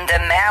doing the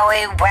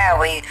Maui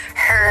Wowie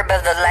herb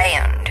of the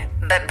land.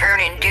 But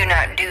Pernin do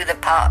not do the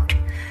pot.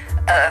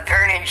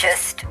 Pernin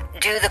just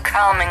do the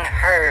calming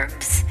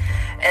herbs.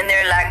 And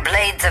they're like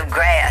blades of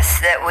grass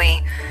that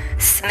we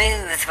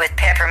smooth with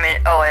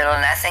peppermint oil,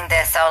 and I think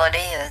that's all it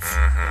is.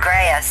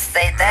 Grass.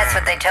 That's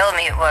what they told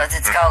me it was.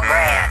 It's called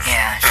grass.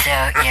 Yeah,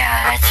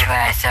 that's what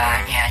I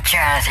thought. Yeah,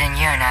 Jonathan,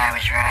 you and I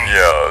was right.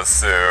 Yeah,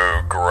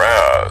 so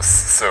grass.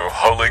 So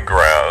holy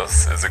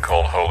grass. Is it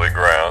called holy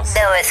grass?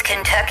 No, it's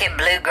Kentucky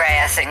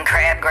bluegrass and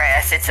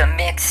crabgrass. It's a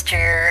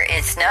mixture.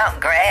 It's not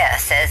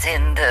grass, as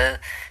in the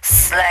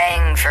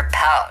slang for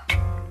pot.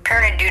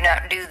 Perna do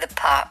not do the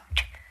pot.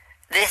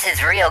 This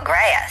is real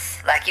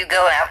grass, like you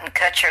go out and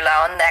cut your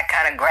lawn, that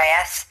kind of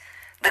grass.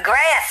 The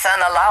grass on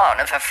the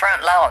lawn of a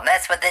front lawn,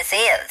 that's what this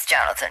is,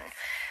 Jonathan.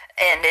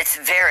 And it's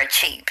very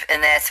cheap,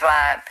 and that's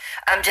why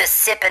I'm just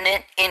sipping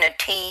it in a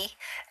tea,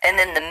 and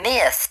then the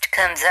mist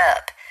comes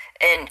up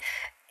and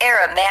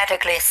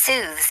aromatically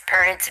soothes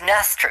Pernod's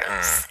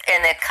nostrils,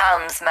 and it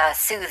calms my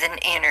soothing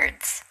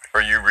innards.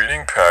 Are you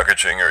reading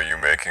packaging or are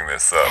you making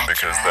this up?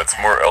 Because that's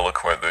more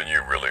eloquent than you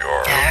really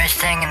are. I was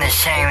thinking the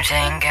same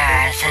thing,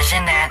 guys.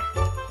 Isn't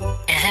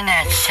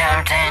that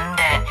something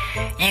that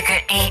you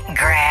could eat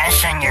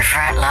grass on your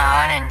front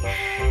lawn and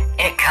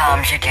it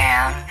calms you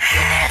down?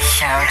 Isn't that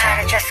something?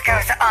 It just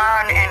goes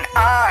on and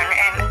on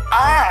and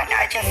on.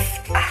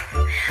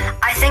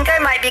 I think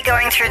I might be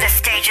going through the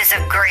stages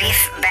of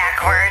grief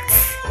backwards,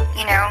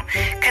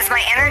 because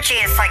my energy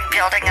is like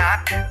building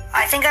up.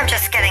 I think I'm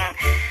just getting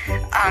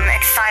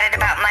excited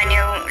about my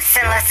new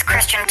sinless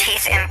Christian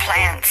teeth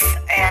implants,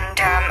 and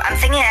I'm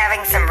thinking of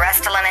having some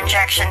Restylane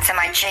injections in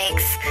my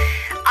cheeks.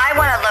 I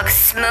want to look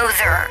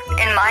smoother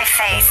in my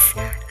face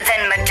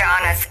than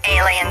Madonna's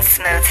alien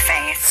smooth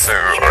face. So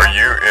are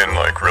you in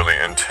like really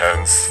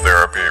intense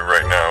therapy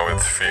right now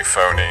with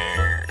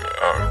Fifoni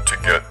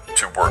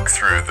to work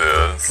through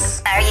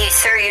this? Are you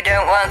sure you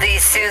don't want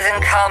these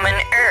soothing calming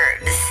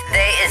herbs?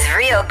 They is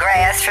real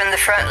grass from the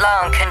front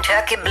lawn,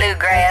 Kentucky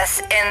bluegrass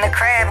and the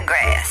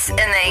crabgrass,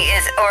 and they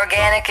is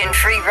organic and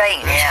free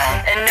range,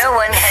 and no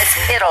one has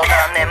piddled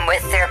on them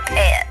with their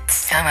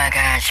pets. Oh my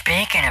God,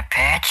 speaking of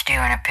pets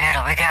doing a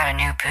piddle, we got a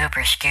new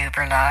pooper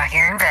scooper law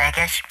here in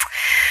Vegas.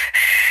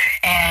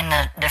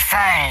 And the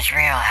fine is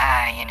real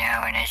high,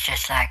 and it's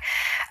just like,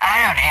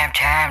 I don't have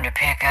time to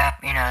pick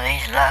up,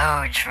 these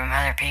loads from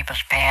other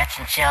people's pets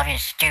and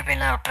Sylvia's stupid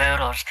little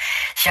poodles.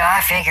 So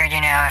I figured,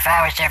 if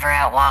I was ever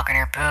out walking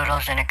her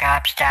poodles and a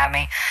cop stopped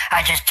me,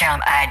 I'd just tell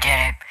him I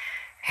did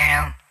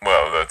it,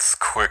 Well, that's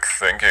quick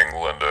thinking,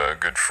 Linda.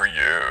 Good for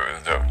you.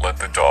 Don't let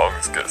the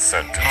dogs get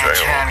sent to jail.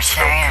 That's what I'm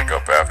saying.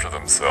 Don't pick up after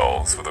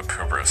themselves with a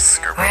pooper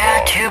scooper Well,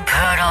 law. 2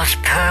 poodles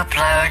poop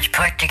loads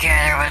put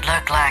together would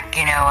look like,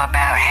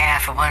 about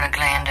half of one of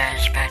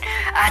Glenda's, but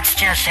I'd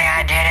still say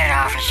I did it,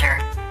 officer.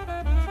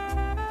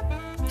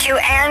 To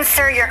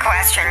answer your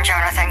question,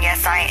 Jonathan,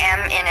 yes, I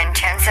am in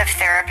intensive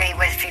therapy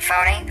with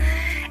Fifoni,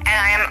 and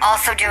I am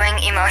also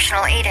doing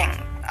emotional eating.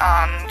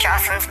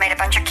 Jocelyn's made a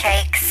bunch of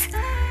cakes,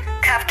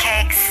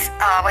 cupcakes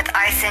with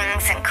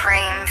icings and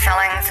cream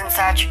fillings and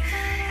such.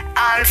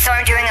 So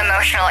I'm doing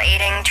emotional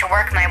eating to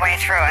work my way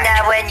through it.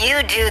 Now, when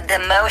you do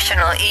the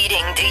emotional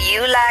eating, do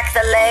you like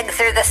the legs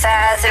or the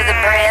thighs or the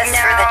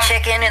breasts or the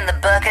chicken and the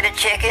bucket of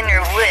chicken,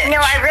 or which? No,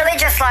 I really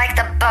just like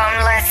the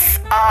boneless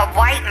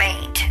white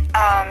meat.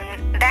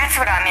 That's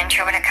what I'm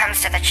into when it comes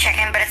to the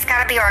chicken, but it's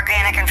got to be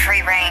organic and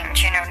free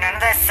range, none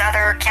of this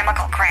other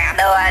chemical crap.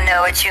 No, I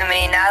know what you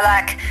mean. I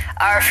like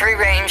our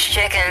free-range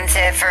chickens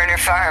at Ferner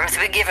Farms.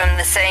 We give them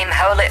the same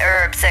holy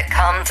herbs that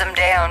calms them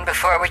down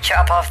before we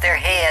chop off their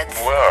heads.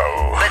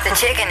 Whoa. But the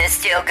chicken is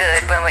still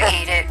good when we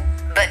eat it,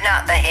 but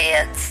not the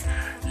heads.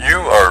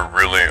 You are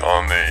really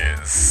on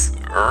these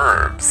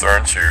herbs,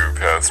 aren't you,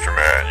 Pastor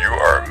Man? You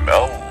are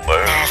mellow.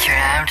 That's what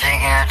I'm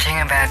thinking. I'm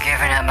thinking about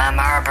giving up my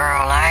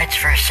Marlboro Lights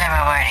for some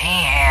of what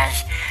he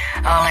has.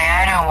 Only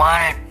I don't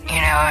want it,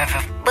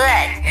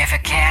 if a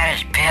cat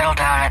is piddled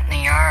on it in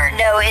the yard.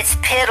 No, it's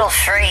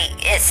piddle-free.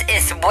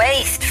 It's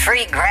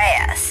waste-free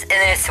grass, and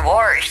it's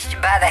washed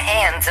by the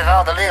hands of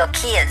all the little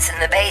kids in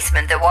the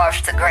basement that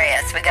wash the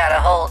grass. We got a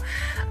whole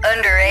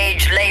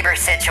underage labor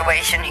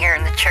situation here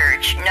in the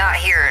church. Not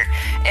here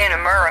in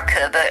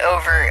America, but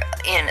over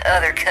in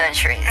other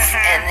countries.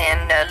 And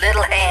then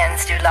little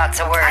hands do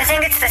lots of work. I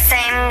think it's the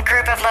same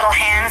group of little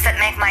hands that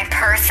make my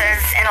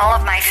purses and all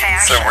of my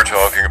fashions. So we're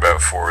talking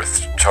about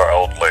forced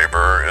child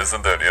labor.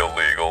 Isn't that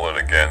illegal and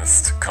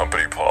against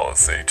company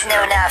policy, too?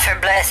 No, not for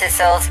Blessed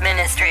Souls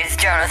Ministries,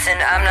 Jonathan.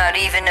 I'm not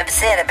even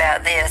upset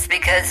about this,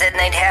 because then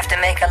they'd have to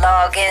make a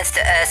law against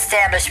the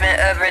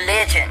establishment of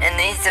religion. And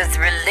these are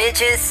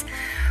religious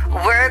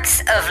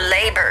works of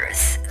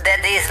labors that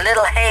these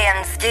little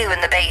hands do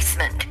in the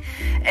basement.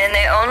 And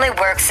they only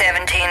work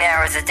 17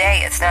 hours a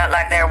day. It's not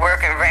like they're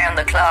working round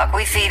the clock.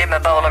 We feed them a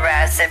bowl of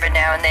rice every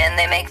now and then.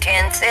 They make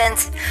 10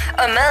 cents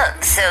a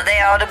month, so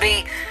they ought to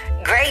be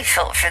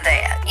grateful for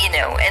that,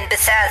 and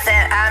besides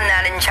that, I'm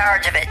not in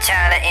charge of it.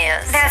 China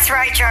is. That's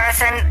right,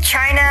 Jonathan.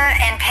 China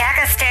and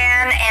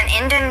Pakistan and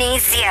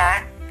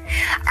Indonesia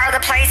are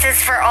the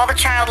places for all the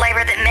child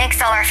labor that makes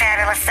all our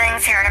fabulous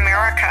things here in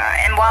America.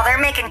 And while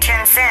they're making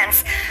 10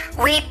 cents,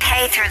 we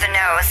pay through the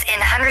nose in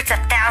hundreds of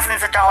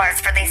thousands of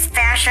dollars for these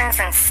fashions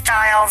and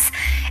styles,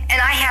 and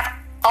I have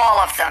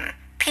all of them.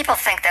 People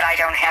think that I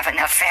don't have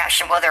enough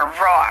fashion. Well, they're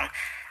wrong.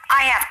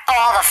 I have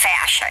all the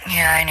fashion.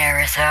 Yeah, I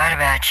never thought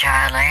about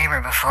child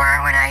labor before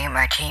when I eat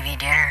my TV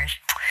dinners.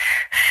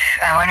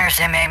 I wonder if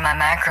they made my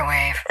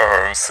microwave.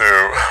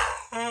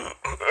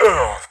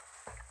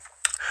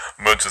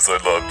 Much as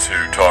I'd love to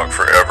talk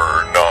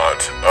forever,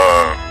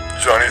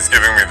 Johnny's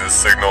giving me this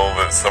signal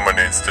that someone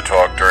needs to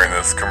talk during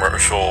this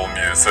commercial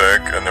music,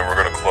 and then we're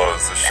gonna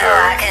close the show.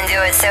 I can do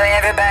it, so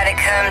everybody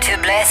come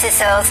to Blessed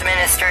Souls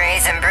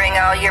Ministries and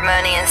bring all your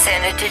money and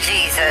send it to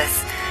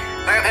Jesus.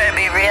 We're gonna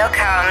be real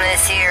calm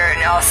this year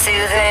and all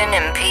soothing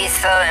and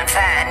peaceful and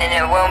fine, and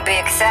it won't be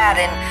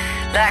exciting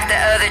like the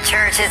other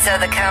churches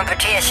of the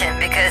competition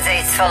because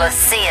they's full of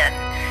sin.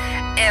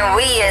 And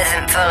we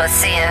isn't full of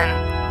sin.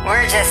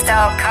 We're just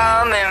all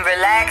calm and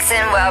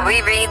relaxing while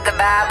we read the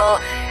Bible,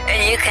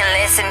 and you can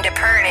listen to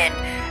Pernod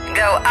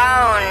go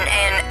on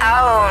and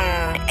on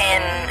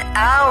and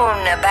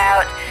on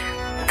about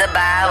the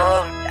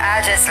Bible.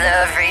 I just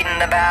love reading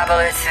the Bible.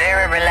 It's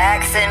very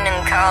relaxing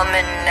and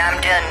calming. I'm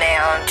done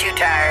now. I'm too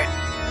tired.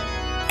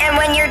 And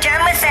when you're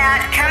done with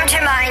that, come to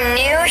my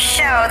new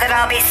show that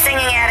I'll be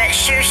singing at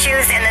Shoo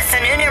Shoo's in the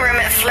Sununu Room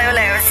at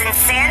Flulu's in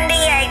San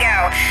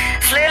Diego.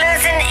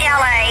 Flulu's in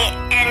LA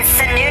and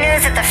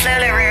Sununu's at the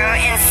Flulu Room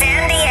in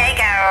San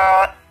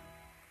Diego.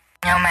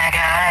 Oh my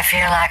God, I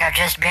feel like I've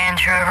just been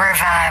through a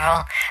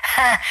revival.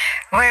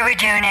 What do we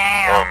do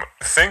now?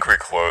 I think we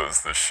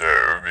close the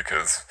show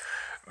because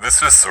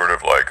this was sort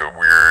of like a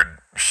weird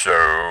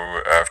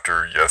show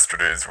after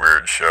yesterday's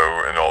weird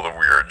show and all the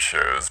weird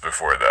shows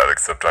before that,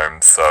 except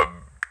I'm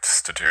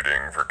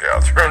substituting for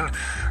Catherine.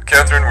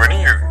 Catherine, when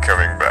are you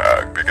coming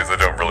back? Because I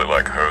don't really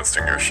like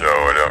hosting your show.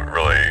 I don't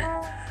really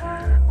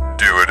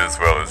do it as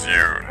well as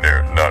you.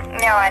 Not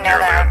I know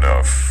nearly that.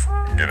 enough,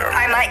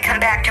 I might come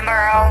back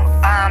tomorrow.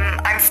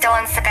 I'm still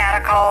in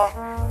sabbatical.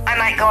 I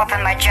might go up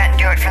on my jet and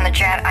do it from the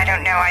jet. I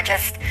don't know.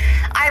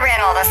 I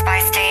ran all this by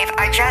Steve.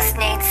 I just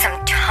need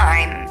some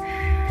time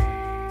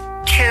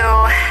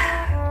to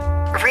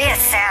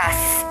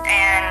reassess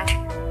and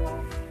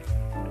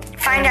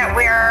find out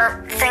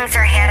where things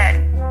are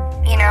headed,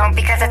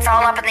 because it's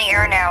all up in the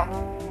air now.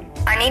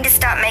 I need to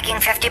stop making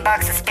 $50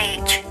 a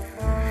speech.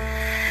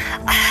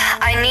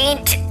 I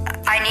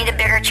need a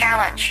bigger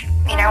challenge.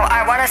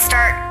 I want to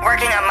start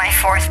working on my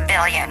 4th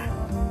billion.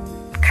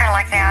 Kind of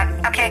like that.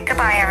 Okay,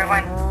 goodbye,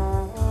 everyone.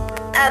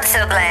 I'm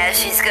so glad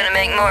she's gonna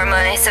make more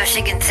money so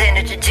she can send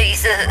it to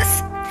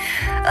Jesus.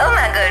 Oh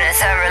my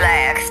goodness, I'm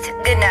relaxed.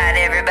 Good night,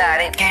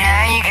 everybody. Good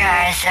night, you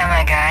guys. Oh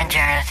my God,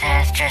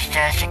 Jonathan, it's just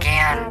us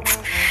again.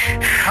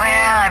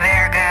 Well, I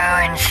better go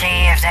and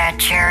see if that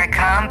cherry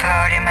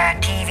compote in my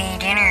TV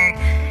dinner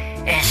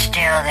is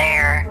still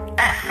there.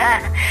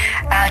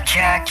 I'll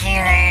talk to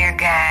you later,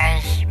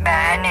 guys.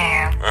 Bye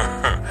now.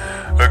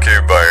 Okay,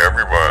 bye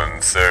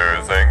everyone. So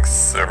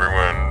thanks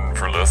everyone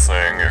for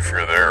listening if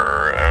you're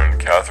there, and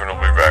Catherine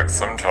will be back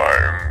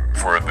sometime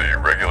for the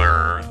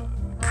regular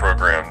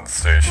program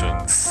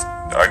stations.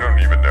 I don't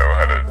even know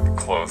how to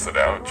close it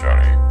out,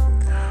 Johnny.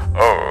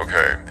 Oh,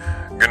 okay.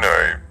 Good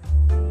night.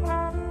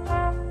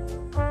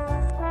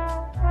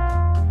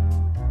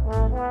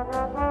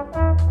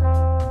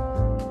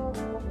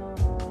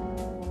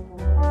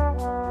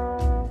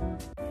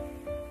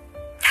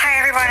 Hi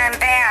everyone, I'm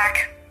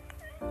back.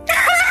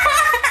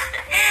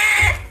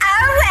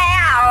 Oh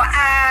wow.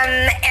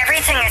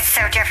 Everything is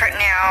so different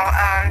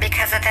now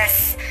because of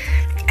this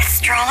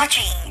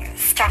astrology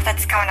stuff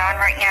that's going on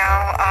right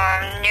now.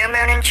 New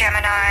moon in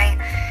Gemini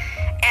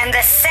and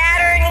the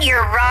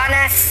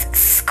Saturn-Uranus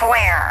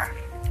square.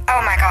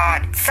 Oh my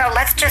God. So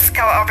let's just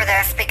go over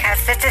this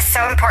because this is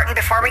so important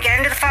before we get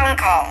into the phone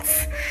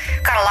calls.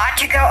 Got a lot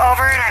to go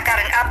over, and I've got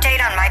an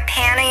update on my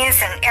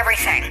panties and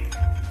everything.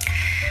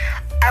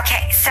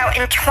 Okay, so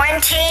in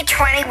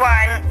 2021,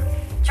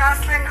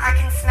 Jocelyn, I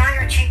can smell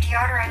your cheap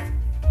deodorant.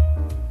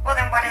 Well,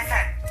 then what is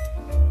it?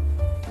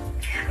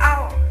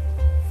 Oh,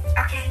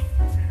 okay.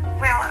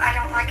 Well, I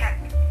don't like it,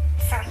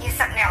 so use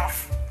something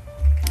else.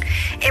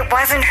 It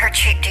wasn't her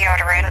cheap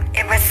deodorant.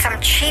 It was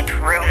some cheap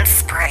room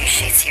spray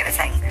she's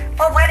using.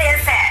 Well, what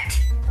is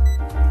it?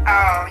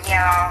 Oh,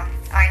 yeah,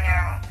 I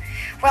know.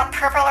 Well,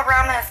 Purple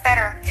Aroma is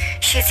better.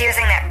 She's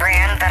using that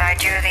brand that I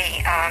do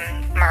the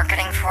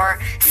marketing for,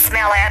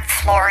 Smell-It,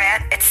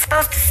 Floret. It's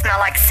supposed to smell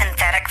like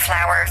synthetic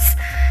flowers,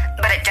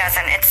 but it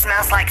doesn't. It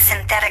smells like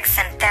synthetic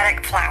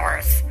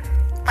flowers.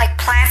 Like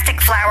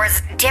plastic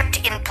flowers dipped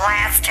in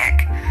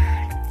plastic.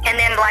 And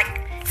then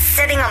like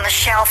sitting on the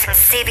shelf in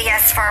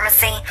CVS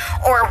Pharmacy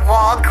or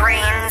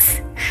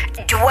Walgreens,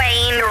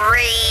 Dwayne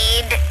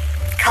Reed,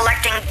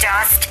 collecting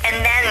dust,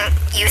 and then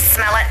you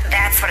smell it.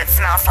 That's what it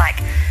smells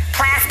like.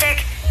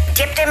 Plastic,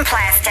 dipped in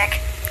plastic,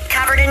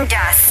 covered in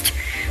dust,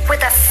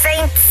 with a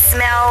faint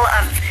smell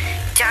of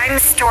dime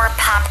store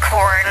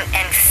popcorn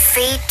and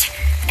feet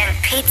and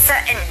pizza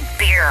and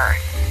beer.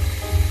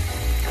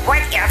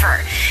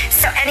 Whatever.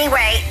 So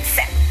anyway,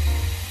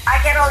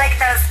 I gotta lick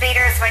those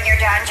beaters when you're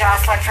done,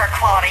 Jocelyn, for a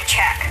quality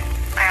check.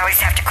 I always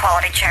have to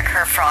quality check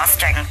her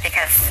frosting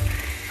because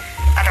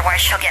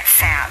otherwise she'll get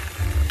fat.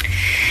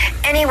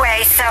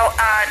 Anyway, so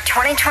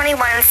 2021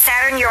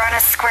 Saturn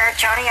Uranus square.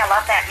 Johnny, I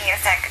love that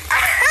music.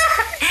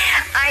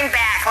 I'm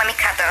back. Let me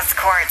cut those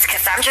cords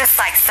because I'm just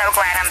like so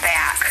glad I'm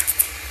back.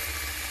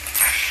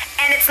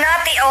 And it's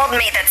not the old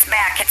me that's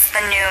back, it's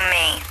the new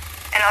me.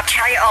 And I'll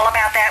tell you all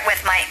about that with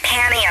my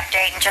panty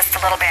update in just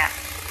a little bit.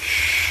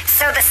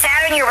 So the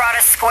Saturn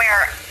Uranus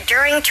square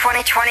during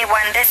 2021,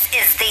 this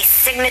is the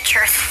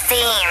signature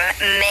theme,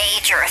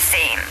 major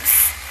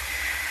themes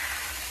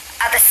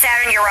of the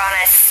Saturn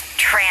Uranus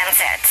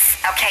transits.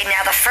 Okay,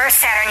 now the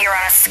first Saturn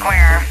Uranus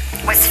square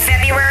was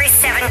February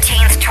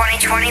 17th,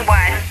 2021.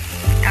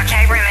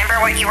 Okay, remember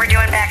what you were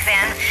doing back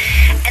then?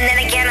 And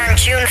then again on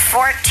June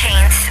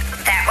 14th,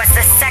 that was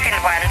the second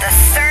one. The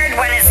third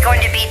one is going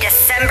to be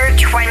December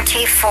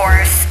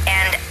 24th,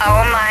 and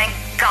oh my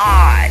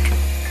God,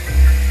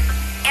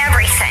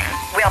 everything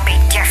will be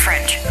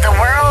different. The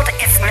world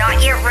is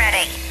not yet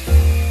ready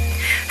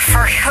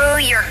for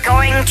who you're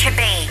going to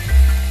be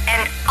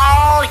and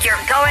all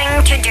you're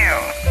going to do.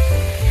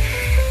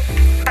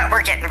 But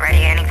we're getting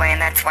ready anyway,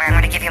 and that's why I'm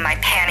going to give you my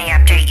panty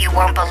update. You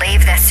won't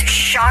believe this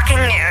shocking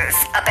news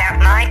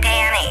about my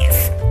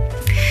panties.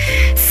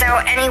 So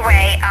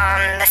anyway,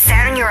 the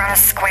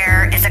Saturn-Uranus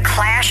square is a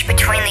clash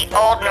between the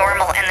old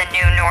normal and the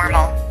new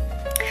normal.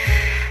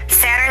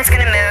 Saturn's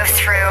going to move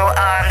through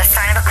the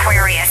sign of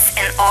Aquarius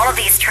in all of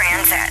these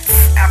transits,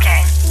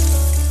 okay?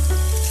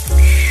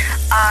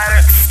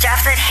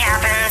 Stuff that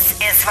happens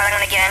is what I'm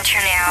going to get into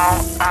now.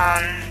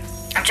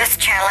 I'm just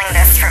channeling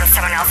this from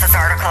someone else's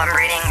article I'm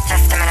reading.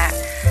 Just a minute.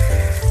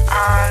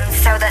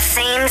 So the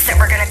themes that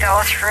we're going to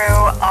go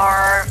through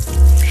are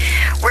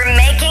we're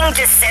making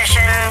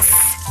decisions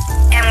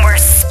and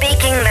we're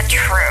speaking the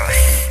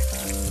truth.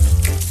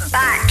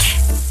 But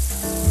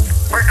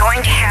we're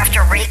going to have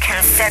to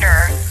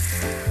reconsider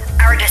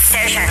our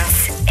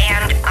decisions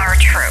and our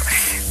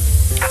truth.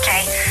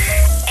 Okay?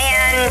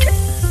 And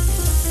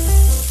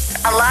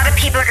a lot of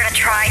people are going to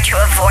try to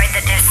avoid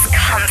the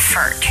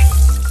discomfort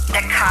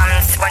that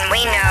comes when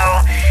we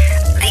know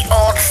the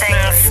old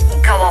things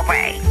go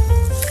away.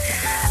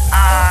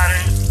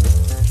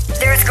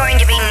 There's going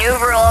to be new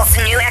rules,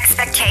 new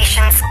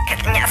expectations.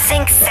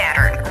 Think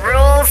Saturn.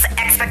 Rules,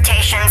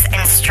 expectations,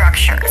 and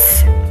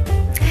structures.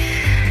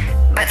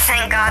 But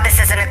thank God this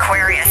is an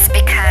Aquarius,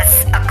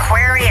 because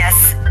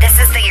Aquarius, this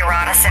is the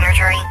Uranus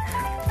energy.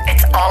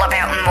 It's all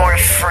about more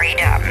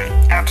freedom,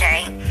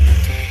 okay?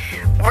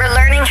 We're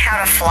learning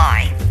how to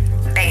fly,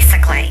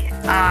 basically.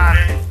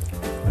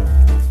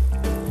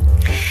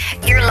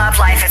 Your love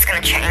life is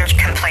going to change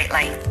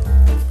completely.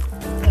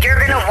 You're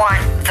going to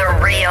want the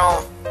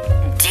real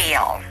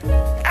deal,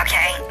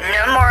 okay?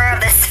 No more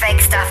of this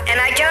fake stuff. And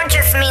I don't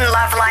just mean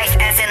love life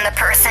as in the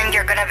person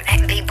you're going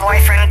to be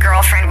boyfriend,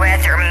 girlfriend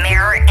with, or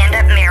end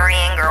up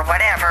marrying, or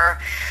whatever.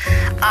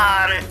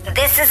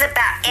 This is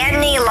about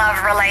any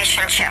love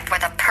relationship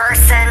with a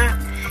person.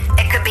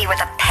 It could be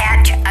with a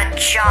pet, a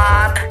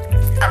job,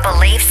 a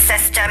belief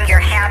system, your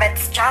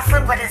habits.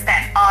 Jocelyn, what is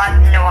that odd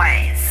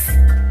noise?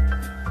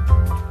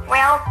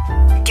 Well,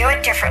 do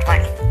it differently.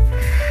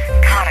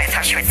 God, I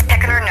thought she was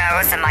picking her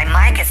nose and my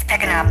mic is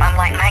picking up. I'm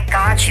like, my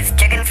God, she's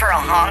digging for a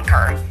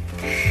honker.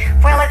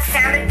 Well, it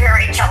sounded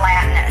very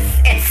gelatinous.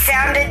 It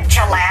sounded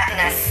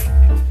gelatinous,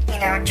 you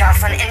know,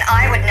 Jocelyn, and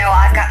I would know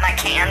I've got my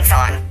cans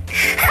on.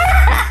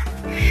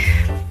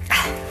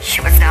 She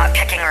was not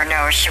picking her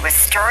nose. She was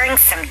stirring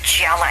some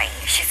jelly.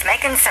 She's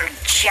making some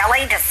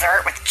jelly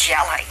dessert with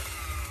jelly.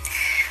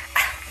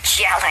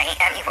 Jelly,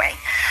 anyway.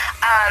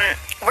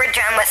 We're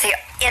done with the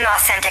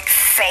inauthentic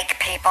fake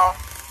people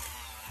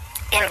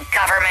in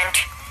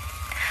government,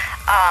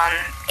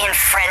 in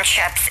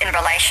friendships, in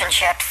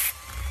relationships,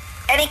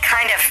 any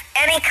kind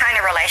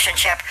of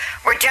relationship.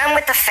 We're done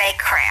with the fake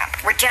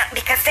crap. We're done,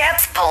 because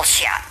that's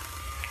bullshit.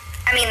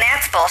 I mean,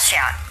 that's bullshit.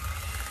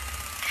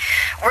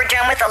 We're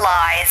done with the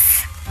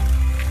lies.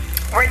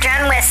 We're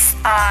done with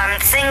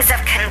things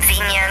of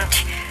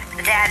convenient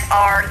that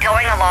are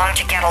going along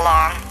to get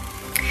along.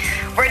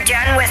 We're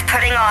done with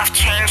putting off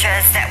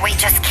changes that we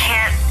just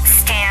can't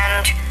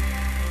stand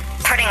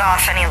putting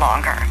off any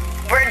longer.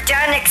 We're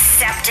done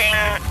accepting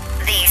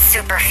the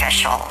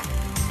superficial,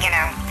 you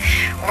know.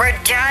 We're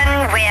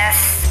done with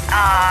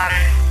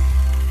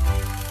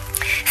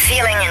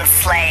feeling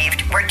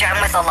enslaved. We're done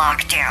with the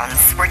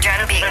lockdowns. We're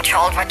done being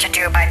told what to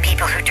do by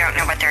people who don't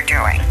know what they're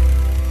doing.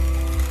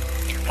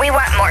 We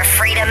want more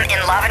freedom in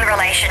love and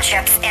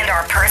relationships and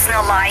our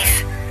personal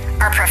life,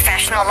 our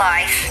professional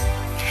life.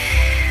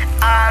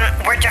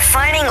 We're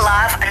defining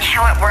love and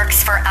how it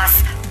works for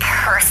us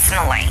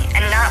personally,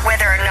 and not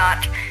whether or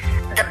not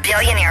the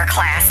billionaire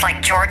class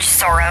like George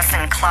Soros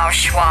and Klaus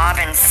Schwab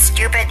and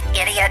stupid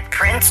idiot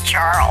Prince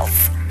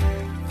Charles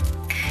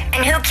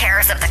And who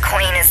cares if the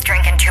queen is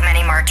drinking too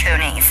many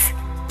martinis?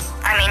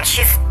 I mean,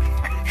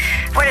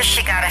 what has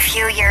she got, a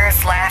few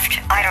years left?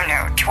 I don't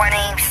know, 20,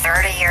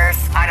 30 years?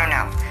 I don't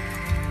know.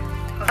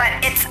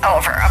 But it's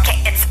over, okay?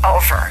 It's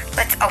over.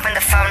 Let's open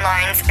the phone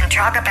lines and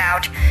talk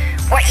about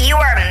what you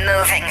are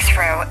moving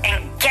through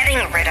and getting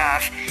rid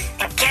of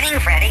and getting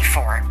ready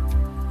for.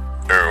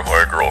 Oh,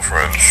 hi,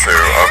 girlfriend. So,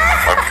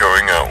 I'm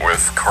going out with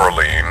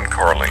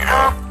Carlina.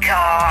 Oh,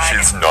 God.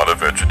 She's not a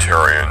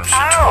vegetarian. She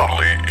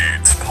totally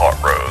eats pot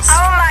roast.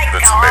 Oh, my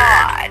that's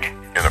God. made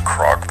in a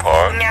crock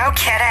pot. No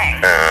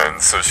kidding.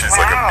 And so she's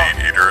like a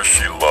meat eater.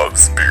 She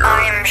loves beer.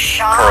 I'm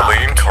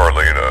shocked.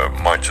 Carlina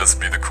might just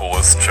be the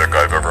coolest chick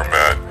I've ever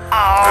met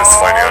this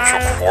Oh.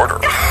 financial quarter,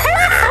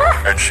 you know?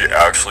 And she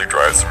actually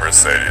drives a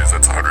Mercedes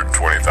that's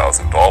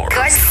 $120,000.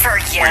 Good for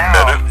you. We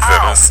met at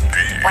Venice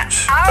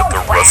Beach at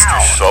the Rusty wow.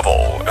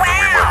 Shovel, and then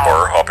we went Wow.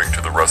 bar hopping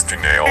to the Rusty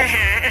Nail,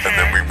 and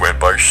then we went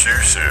by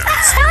Shoes. We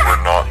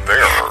were not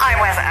there, I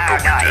was,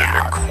 but we did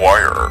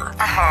inquire,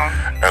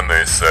 and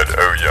they said,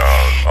 oh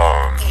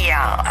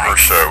yeah, her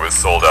show was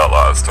sold out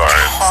last time,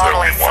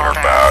 Totally so we want her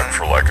sold back out.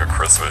 for like a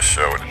Christmas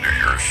show and a New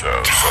Year's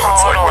show. So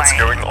it's like, what's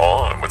Totally. going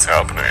on? What's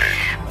happening?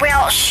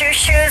 Well,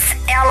 Shoes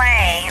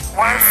LA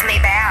wants me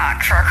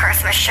back for a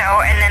Christmas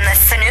show, and then the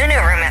Sununu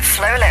Room at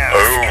Flulu's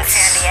in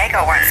San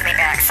Diego wants me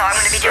back. So I'm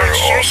going to be So doing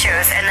awesome.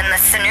 Shoes and then the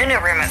Sununu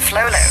Room at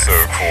Flulu's. So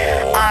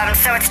cool.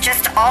 So it's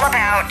just all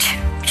about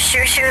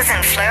Shoes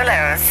and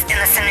Flulu's in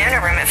the Sununu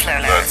Room at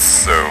Flulu's. That's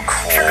so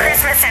cool. For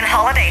Christmas and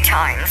holiday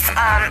times,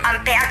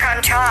 I'm back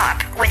on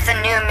top with the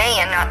new me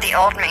and not the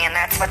old me, and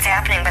that's what's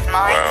happening with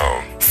my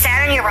Wow.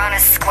 Saturn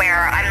Uranus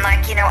square. I'm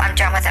like, I'm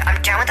done with it.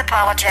 I'm done with the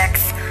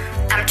politics.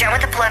 I'm done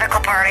with the political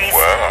parties.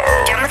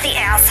 Wow. Done with the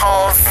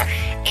assholes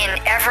in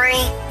every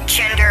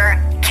gender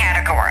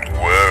category.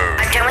 Whoa.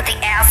 I'm done with the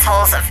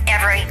assholes of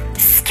every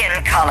skin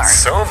color.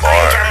 So am I'm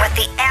I. done with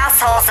the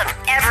assholes of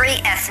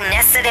every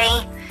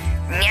ethnicity,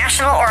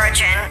 national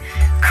origin,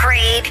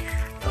 creed,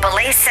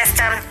 belief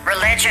system,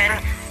 religion,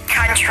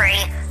 country.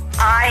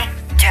 I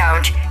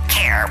don't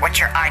care what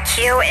your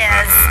IQ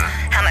is,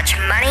 how much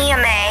money you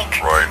make,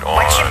 Right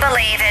what you on.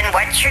 believe in,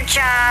 what your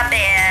job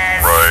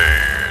is,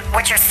 Right.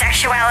 what your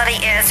sexuality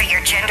is, or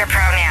your gender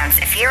pronouns.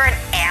 If you're an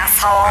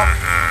asshole,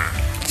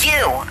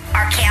 you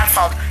are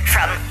canceled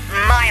from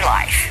my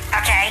life,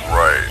 okay?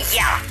 Right.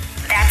 Yeah,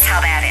 that's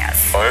how that is.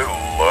 I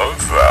love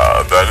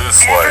that. That is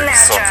Isn't like that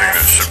something that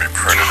just should be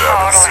printed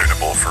out and totally-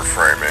 suitable for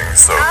framing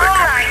so they Oh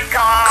can my be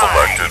God.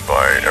 collected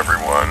by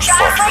everyone,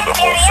 fun for the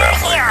whole get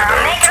in family, here. you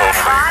know, Make a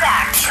totally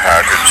product.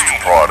 packaged God.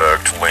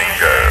 product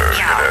lingo,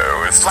 Yeah. you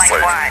know, it's just Like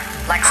what?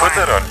 Like put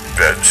what? that on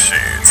bed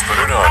sheets, put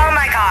it on, Oh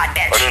my God,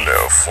 I bitch. don't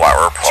know,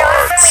 flower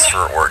pots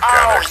for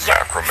organic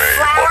yeah. macrame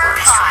Flower lovers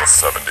from the pots.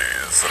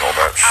 70s and all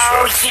that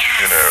Oh, shit,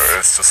 yes. you know,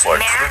 it's just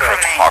like, put it on a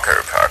Macrame. taco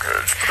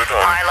package, put it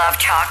on, I love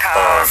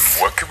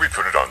tacos. what could we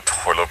put it on?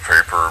 Toilet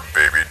paper,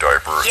 baby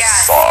diapers,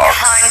 Yes, socks.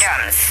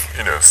 condoms.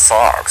 You know,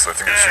 socks. I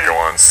think it should go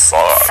on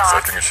socks. I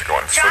Socks. think it should go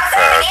on foot Jocelyn,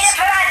 we need to pads,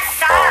 put on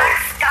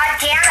socks. God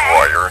damn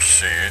it. dryer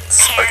sheets.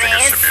 I think it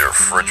Panties. should be a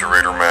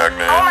refrigerator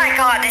magnet. Oh my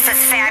God, this is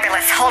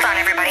fabulous. Hold on,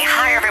 everybody.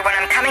 Hi, everyone.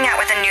 I'm coming out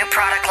with a new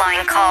product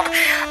line called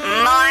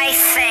My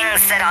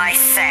Things That I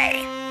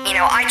Say. You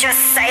know, I just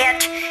say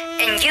it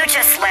and you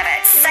just live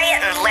it. Say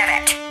it and live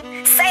it.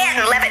 Say it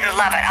and live it and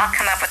love it. I'll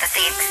come up with the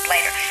things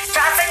later.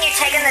 Jocelyn, you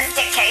taking this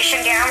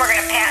dictation down? We're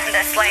going to patent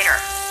this later.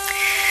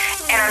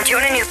 And I'm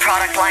doing a new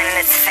product line and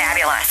it's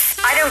fabulous.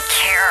 I don't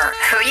care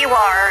who you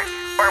are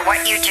or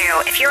what you do.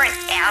 If you're an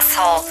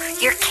asshole,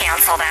 you're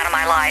canceled out of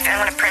my life. I'm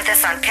going to print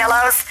this on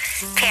pillows,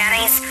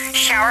 panties,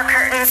 shower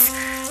curtains,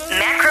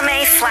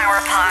 macrame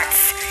flower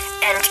pots,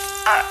 and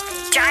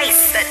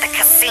dice that the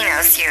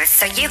casinos use,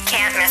 so you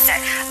can't miss it.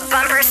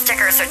 Bumper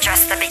stickers are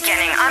just the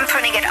beginning. I'm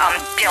putting it on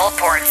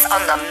billboards on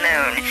the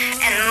moon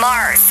and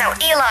Mars, so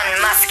Elon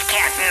Musk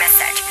can't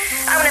miss it.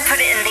 I'm going to put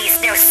it in these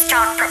new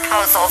stock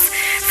proposals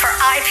for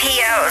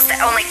IPOs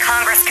that only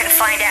Congress can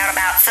find out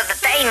about so that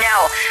they know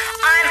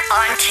I'm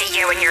onto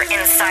you and your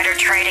insider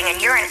trading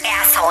and you're an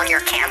asshole and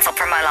you're canceled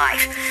from my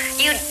life.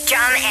 You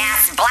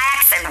dumb-ass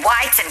blacks and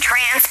whites and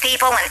trans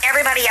people and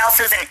everybody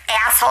else who's an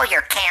asshole,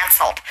 you're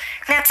canceled.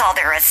 And that's all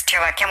there is to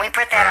it. Can we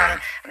put that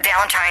on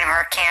Valentine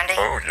heart candy?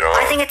 Oh, yeah.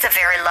 I think it's a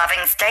very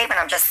loving statement.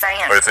 I'm just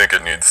saying. I think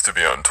it needs to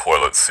be on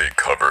toilet seat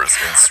covers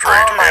in straight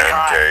Oh my and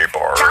God. gay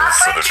bars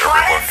so that Chocolate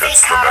everyone toilet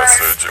gets seat the covers.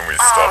 message and we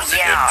stop the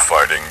yeah.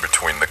 infighting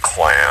between the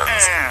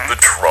clans, the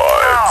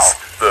tribes,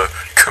 the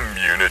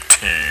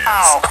communities.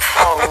 Oh,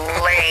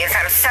 please.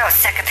 I'm so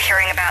sick of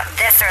hearing about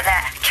this or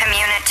that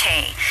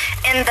community.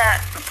 In the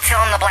fill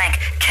in the blank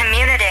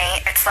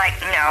community, it's like,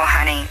 no,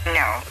 honey,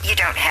 no. You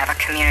don't have a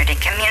community.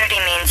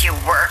 Community means you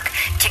work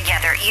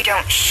together. You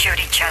don't shoot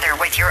each other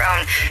with your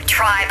own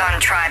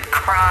tribe-on-tribe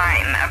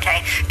crime,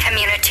 okay?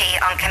 Community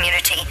on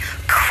community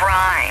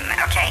crime,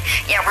 okay?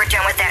 Yeah, we're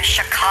done with that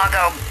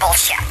Chicago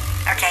bullshit.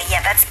 Okay,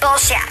 yeah, that's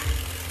bullshit.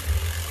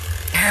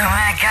 Oh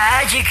my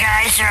God, you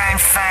guys are on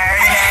fire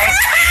tonight.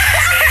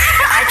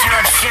 I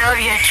told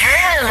Sylvia,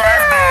 turn the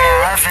love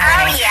boat off,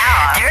 honey. Oh,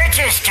 yeah. They're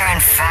just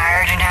on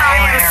fire tonight. I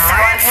am They're so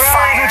on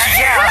fire. Oh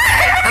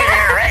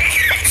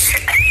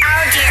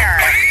dear.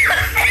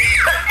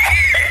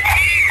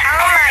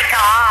 Oh my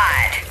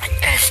God.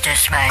 It's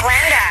just my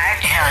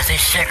Glenda. healthy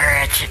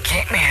cigarettes that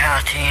keep me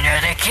healthy, you know.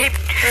 They keep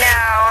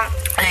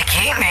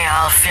me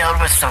all filled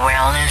with the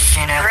wellness,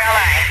 you know.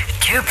 Really?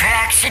 2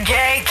 packs a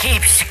day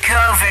keeps the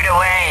COVID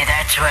away.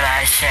 That's what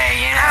I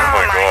say, you know.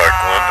 Oh my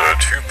God,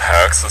 Glenda, 2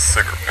 packs of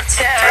cigarettes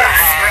a day.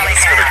 really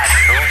It's gonna bad.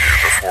 kill you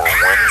before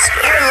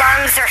Wednesday. Your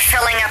lungs are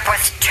filling up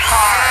with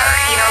tar.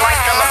 You know, like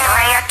the La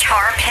Brea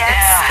tar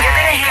pits. You're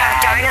gonna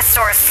have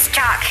dinosaurs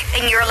stuck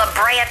in your La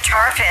Brea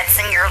tar pits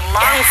in your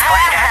lungs,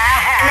 Glenda.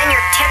 And then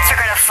your tits are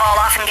gonna fall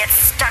off and get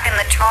stuck in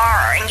the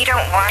tar. And you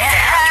don't want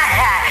that.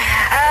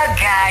 Oh,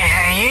 God,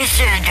 honey, you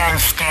should have done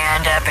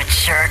stand-up at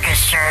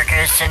Circus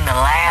in the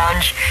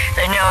lounge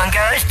that no one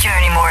goes to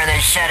anymore. They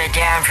shut it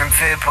down from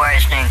food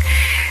poisoning.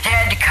 They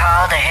had to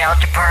call the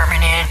health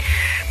department in.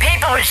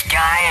 People was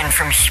dying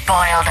from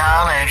spoiled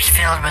olives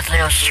filled with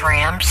little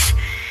shrimps.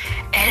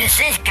 And it's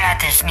just got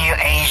this new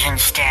Asian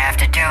staff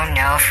that don't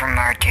know from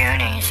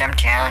Martuni's, I'm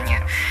telling you.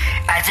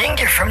 I think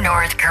they're from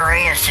North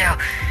Korea, so,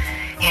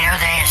 you know,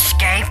 they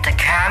escaped the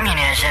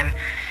communism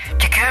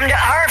to come to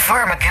our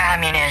form of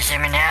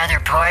communism, and now they're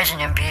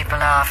poisoning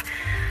people off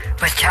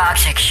with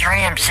toxic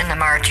shrimps in the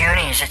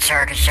Martuni's at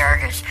Circus.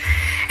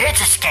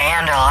 It's a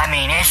scandal. I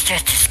mean, it's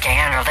just a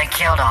scandal. They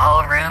killed a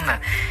whole room of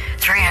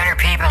 300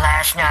 people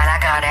last night. I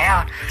got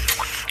out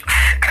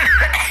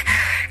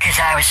because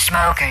I was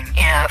smoking.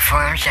 You know, it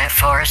forms that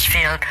force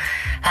field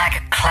like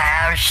a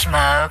cloud of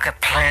smoke, a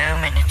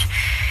plume, and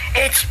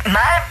it's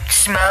my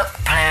smoke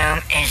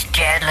plume is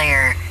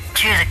deadlier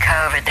to the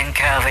COVID than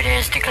COVID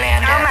is to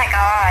Glenda. Oh my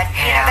God.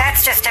 You know,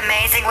 that's just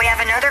amazing. We have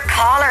another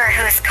caller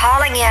who's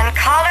calling in.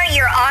 Caller,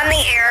 you're on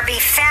the air. Be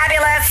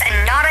fabulous and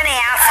not an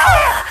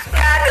asshole.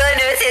 My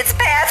goodness, it's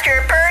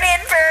Pastor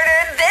Bernard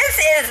Verner.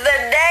 This is the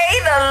day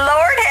the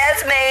Lord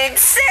has made.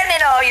 Send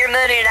in all your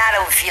money, and I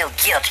don't feel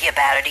guilty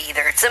about it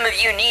either. Some of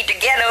you need to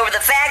get over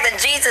the fact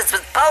that Jesus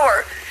was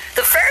poor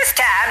the first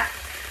time,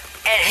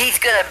 and he's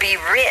gonna be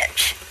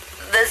rich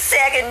the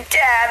second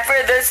time for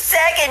the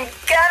second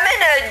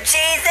coming of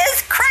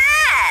Jesus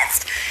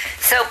Christ.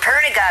 So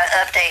Perny got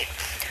an update.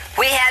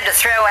 We had to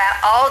throw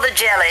out all the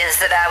jellies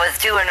that I was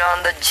doing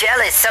on the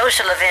jelly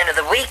social event of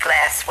the week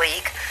last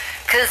week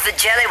because the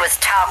jelly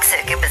was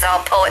toxic. It was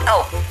all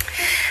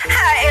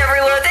hi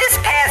everyone, this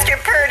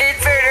Pastor Perny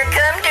Verner.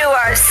 Come to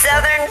our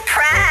Southern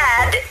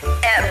Pride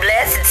at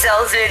Blessed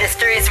Souls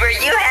Ministries, where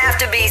you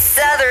have to be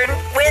Southern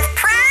with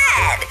pride.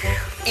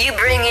 You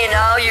bring in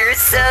all your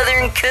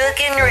Southern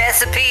cooking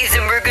recipes,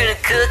 and we're gonna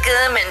cook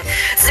them and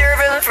serve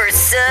them for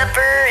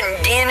supper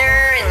and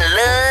dinner and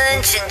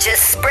lunch, and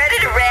just spread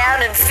it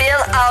around and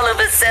fill all of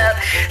us up.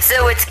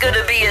 So it's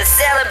gonna be a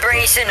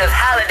celebration of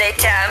holiday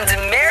times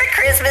and Merry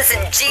Christmas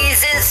and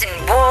Jesus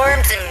and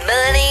warmth and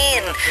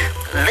money and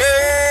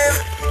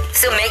love.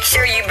 So make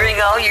sure you bring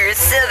all your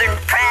Southern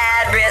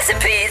Pride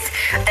recipes,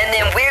 and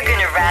then we're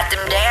gonna write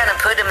them down and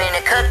put them in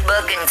a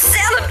cookbook and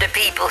sell them to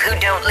people who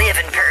don't live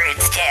in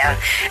Purrittstown.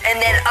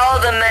 And then all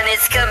the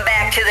monies come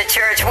back to the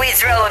church. We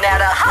throwing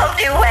out a whole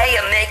new way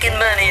of making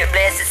money at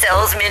Blessed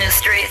Souls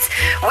Ministries.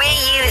 We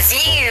use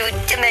you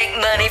to make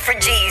money for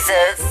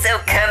Jesus. So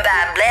come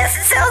by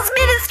Blessed Souls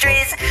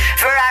Ministries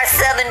for our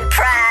Southern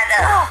Pride.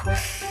 Oh,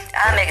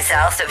 I'm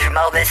exhausted from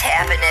all this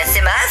happiness.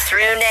 Am I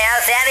through now?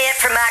 Is that it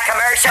for my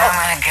commercial? Oh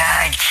my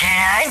God, can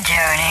I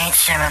donate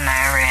some of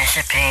my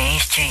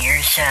recipes to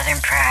your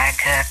Southern Pride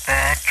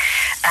cookbook?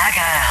 I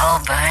got a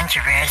whole bunch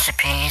of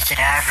recipes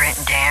that I've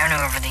written down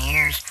over the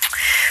years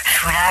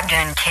when I've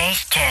done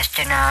taste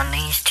testing on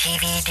these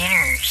TV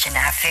dinners, and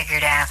I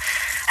figured out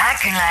I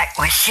can, like,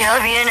 with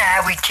Sylvia and I,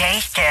 we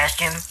taste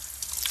test them,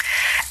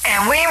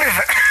 and we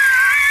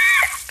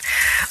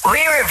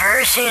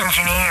reverse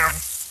engineer.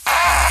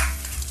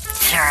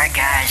 Sorry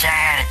guys, I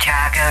had a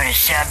taco and a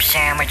sub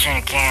sandwich and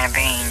a can of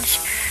beans.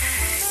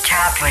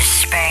 Topped with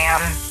Spam.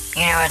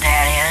 You know what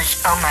that is?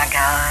 Oh my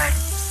God.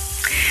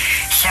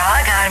 So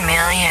I got a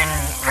million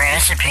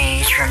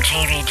recipes from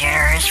TV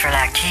dinners for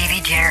like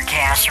TV dinner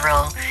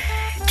casserole,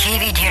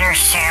 TV dinner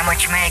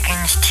sandwich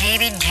makings,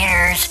 TV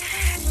dinners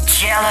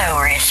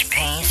Jello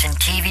recipes, and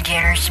TV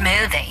dinner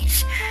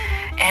smoothies.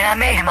 And I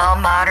made them all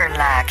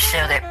modern-like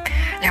so that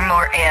they're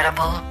more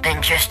edible than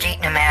just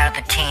eating them out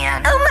of the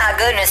tin. Oh my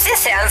goodness,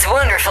 this sounds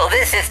wonderful.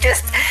 This is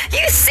just,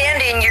 you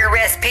send in your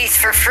recipes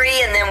for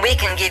free and then we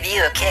can give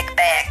you a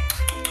kickback.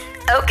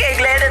 Okay,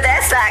 Glenda,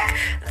 that's like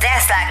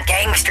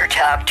gangster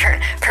talk.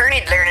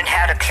 Perny's learning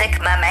how to click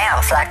my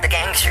mouth like the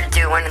gangsters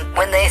do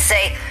when they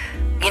say,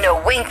 you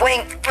know, wink,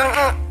 wink,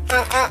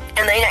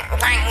 and they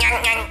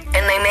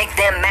make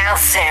them mouth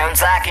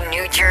sounds like in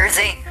New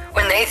Jersey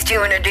when they's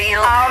doing a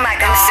deal. Oh my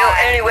God. And so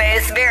anyway,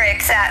 it's very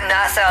exciting.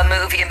 I saw a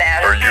movie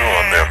about it. Are you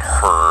on them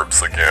herbs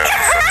again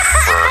from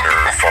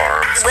Ferner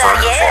Farms? Well,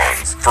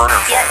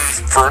 Ferner Farms.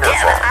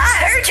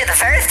 I heard you the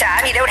first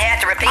time. You don't have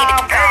to repeat it.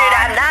 Oh, Heard it. God.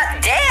 I'm not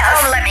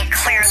deaf. Oh, let me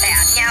clear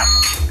that. Now,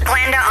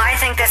 Glenda, I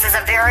think this is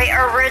a very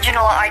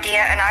original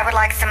idea, and I would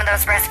like some of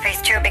those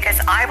recipes too,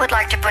 because I would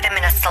like to put them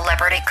in a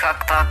celebrity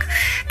cookbook,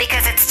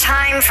 because it's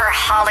time for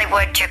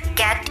Hollywood to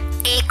get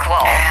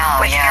equal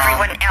with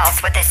everyone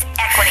else with this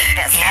equity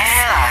business.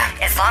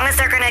 Yeah. As long as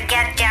they're going to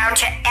get down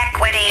to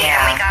equity,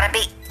 and we got to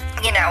be,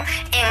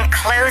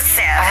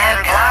 inclusive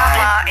and blah,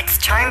 blah. It's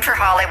time for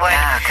Hollywood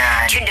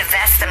to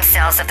divest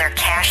themselves of their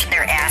cash and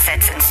their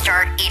assets and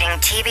start eating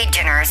TV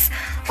dinners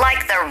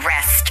like the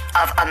rest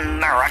of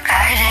America.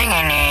 I think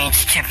it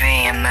needs to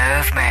be a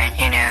movement,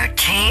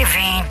 TV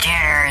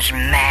dinners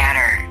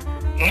matter.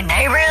 And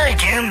they really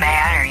do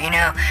matter,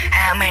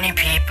 how many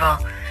people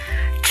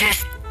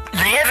just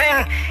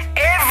living,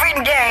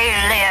 everyday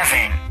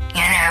living,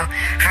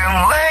 from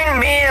one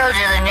meal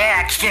to the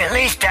next. At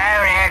least I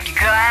don't have to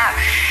go out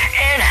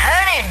and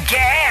hunt it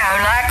down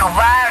like a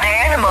wild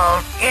animal,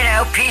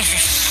 piece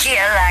of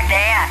shit like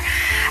that.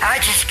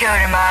 I just go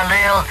to my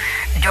little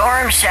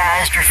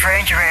dorm-sized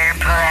refrigerator,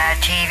 pull out a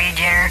TV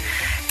dinner,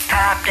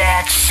 pop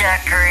that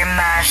sucker in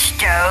my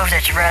stove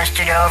that's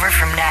rusted over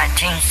from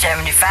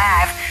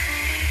 1975,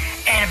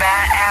 and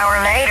about an hour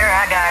later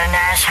I got a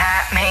nice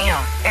hot meal.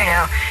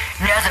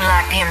 Nothing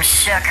like them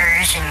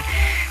suckers in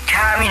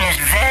communist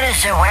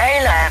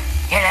Venezuela,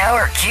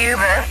 or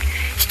Cuba,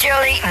 still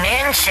eating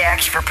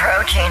insects for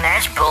protein.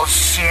 That's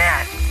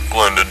bullshit.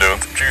 Glenda, do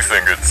you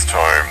think it's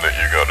time that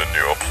you got a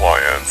new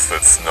appliance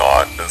that's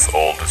not as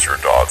old as your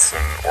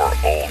Datsun or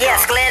older?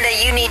 Yes, Glenda,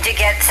 you need to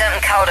get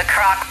something called a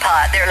crock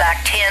pot. They're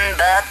like $10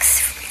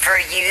 for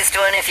a used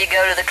one if you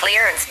go to the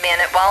clearance bin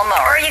at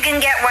Walmart. Or you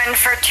can get one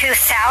for $2,000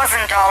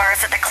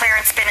 at the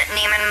clearance bin at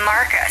Neiman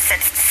Marcus.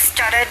 It's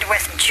studded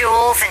with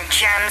jewels and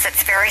gems.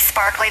 It's very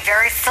sparkly,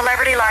 very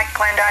celebrity-like,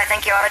 Glenda. I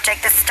think you ought to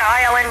take the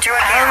style into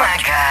account. Oh my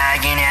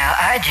God,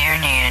 I do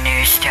need a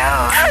new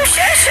stove. Oh,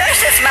 shush,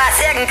 it's my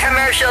second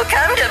commercial.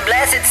 Come to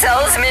Blessed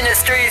Souls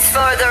Ministries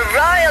for the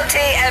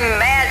royalty and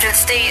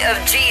majesty of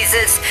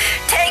Jesus,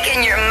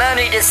 taking your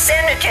money to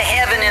send it to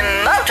heaven and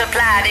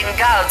multiply it in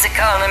God's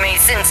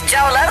economy. Since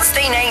Joel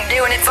Osteen ain't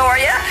doing it for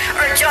you,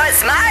 or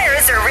Joyce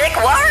Myers or Rick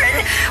Warren,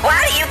 why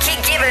do you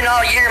keep giving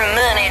all your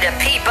money to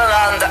people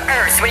on the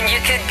earth when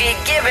you could be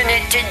giving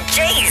it to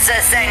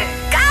Jesus and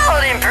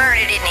God and burn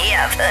it in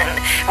heaven,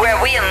 where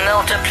we'll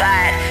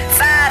multiply it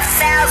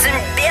 5,000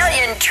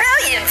 billion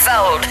trillion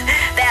fold?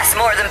 That's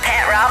more than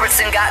Pat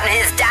Robertson got in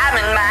his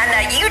diamond mine.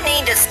 Now you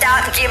need to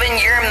stop giving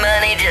your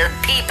money to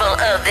people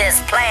of this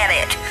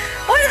planet.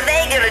 What are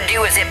they gonna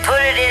do? Is it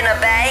put it in a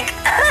bank?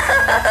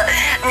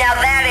 Now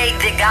that ain't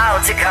the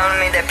God's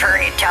economy that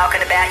Bernie's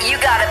talking about. You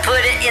gotta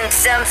put it in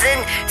something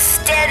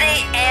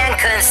steady and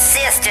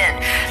consistent,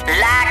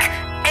 like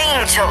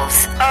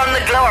angels on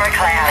the glory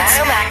clouds.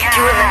 Oh my God.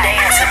 Doing the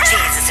dance of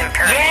Jesus and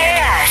Bernie.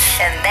 Yes.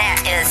 And that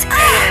is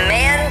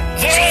amen.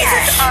 Yes.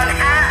 Jesus on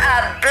high,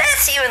 I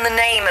bless you in the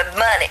name of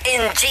money.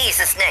 In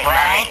Jesus' name. What?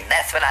 I mean,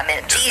 that's what I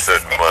meant. You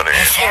Jesus' said name. money.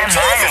 You said In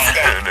Jesus'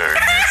 money. name. No,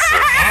 you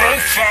said money. He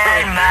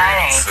said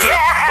money. You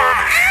said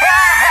money.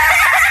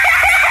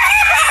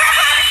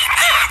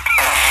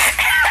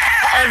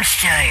 I'm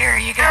still here,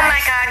 you guys. Oh my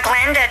God,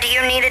 Glenda, do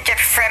you need a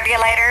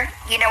defibrillator?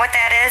 You know what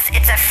that is?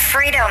 It's a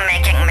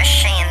Frito-making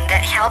machine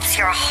that helps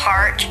your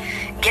heart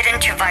get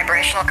into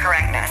vibrational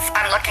correctness.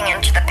 I'm looking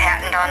into the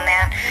patent on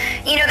that.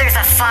 There's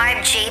a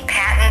 5G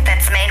patent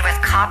that's made with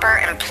copper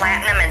and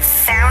platinum and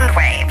sound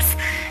waves.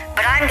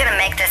 But I'm going to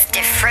make this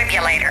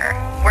defibrillator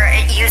where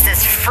it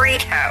uses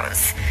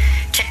Fritos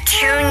to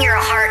tune your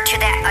heart to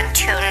that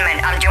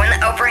attunement. I'm doing the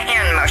Oprah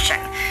hand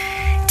motion.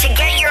 To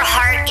get your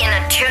heart in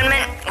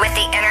attunement with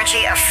the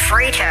energy of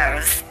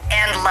Fritos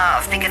and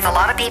love, because a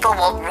lot of people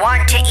will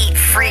want to eat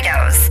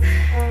Fritos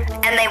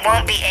and they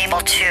won't be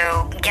able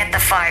to get the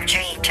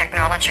 5G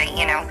technology,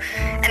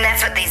 and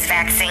that's what these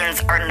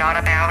vaccines are not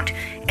about.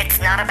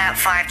 It's not about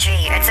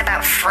 5G, it's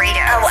about Fritos.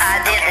 Oh,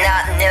 I did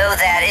not know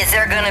that. Is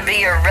there going to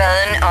be a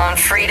run on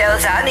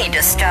Fritos? I need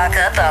to stock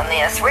up on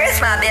this. Where's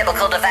my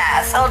biblical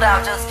device? Hold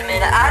on just a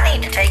minute. I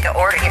need to take an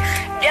order here.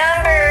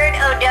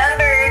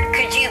 Dumbird,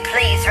 could you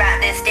please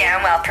write this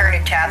down while Purdy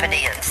type it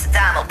in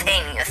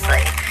simultaneously?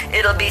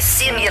 It'll be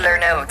singular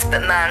notes,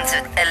 but mine's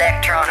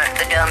electronic.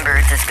 The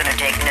Dumbird's is going to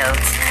take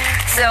notes.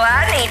 So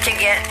I need to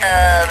get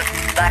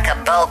like a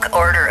bulk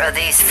order of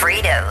these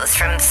Fritos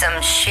from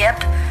some ship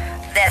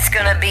that's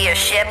gonna be a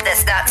ship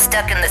that's not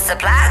stuck in the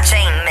supply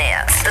chain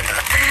mess.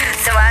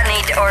 So I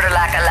need to order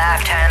like a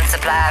lifetime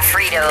supply of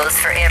Fritos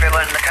for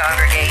everyone in the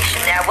congregation.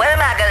 Now, what am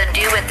I gonna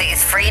do with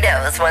these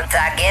Fritos once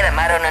I get them?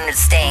 I don't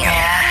understand.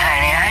 Yeah,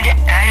 honey,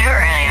 I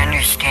don't really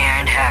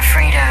understand how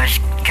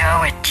Fritos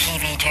go with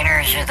TV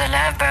dinners or the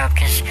Love Boat,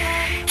 because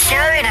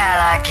Shelby and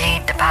I like to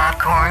eat the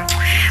popcorn.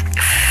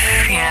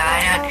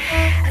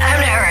 I'm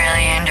not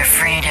really into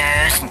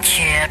Fritos and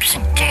chips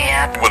and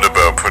dip. What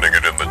about putting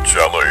it in the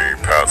jelly,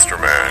 Pastor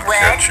Man? What?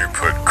 Can't you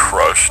put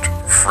crushed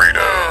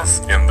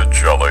Fritos in the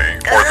jelly?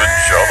 Or the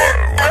Jello?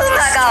 Oh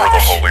my Or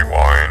the gosh. holy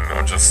wine?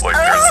 I'm just like,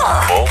 there's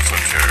a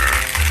multitude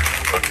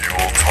of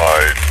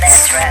Yuletide,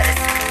 That's right.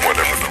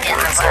 whatever the In the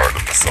words word. are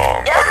to the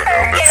song. I don't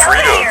know. But Get over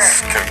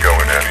Fritos can go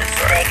in They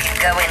anything. can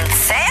go in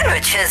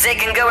sandwiches. They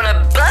can go in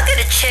a bucket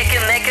of chicken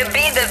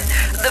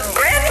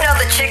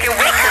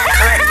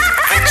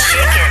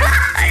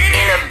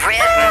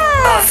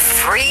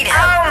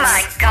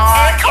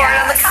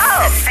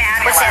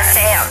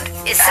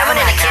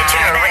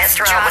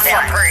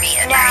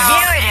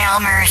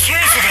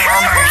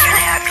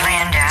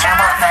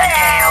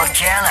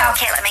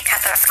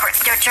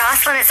house chores.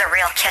 Jocelyn is a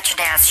real kitchen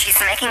ass. She's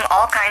making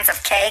all kinds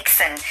of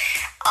cakes, and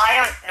I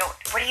don't know.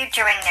 What are you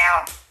doing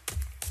now?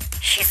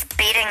 She's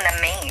beating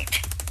the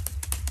meat.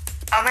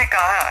 Oh my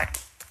God.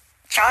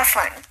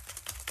 Jocelyn,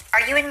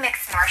 are you in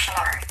mixed martial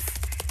arts?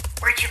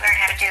 Where'd you learn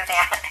how to do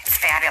that? It's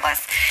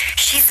fabulous.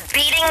 She's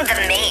beating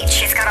the meat.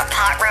 She's got a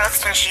pot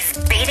roast and she's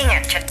beating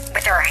it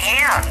with her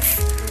hands.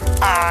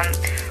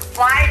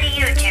 Why do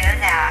you do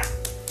that?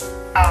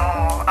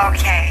 Oh,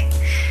 okay.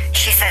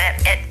 She said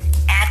it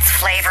adds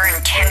flavor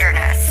and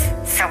tenderness.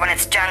 So when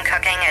it's done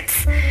cooking,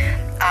 it's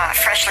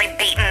freshly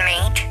beaten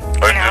meat.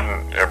 I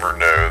didn't ever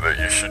know that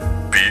you should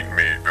beat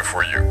meat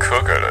before you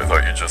cook it. I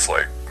thought you just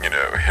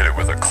hit it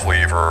with a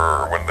cleaver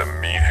or one of the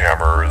meat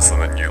hammers,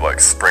 and then you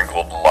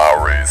sprinkled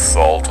Lowry's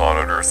salt on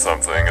it or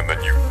something, and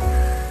then you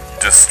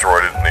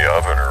destroyed it in the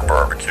oven or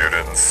barbecued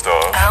it and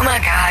stuff. Oh my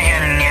God,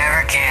 you'll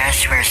never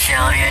guess where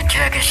Sylvia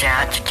took us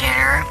out to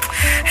dinner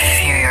a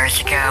few years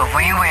ago.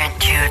 We went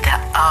to the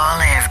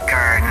Olive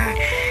Garden.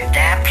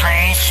 That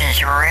place is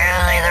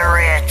really the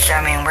Ritz.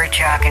 I mean, we're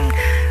talking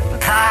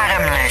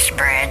bottomless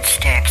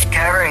breadsticks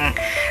covering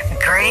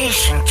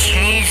grease and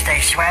cheese they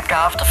swept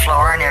off the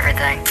floor and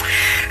everything.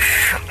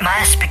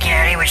 My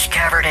spaghetti was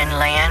covered in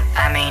lint.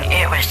 I mean,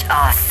 it was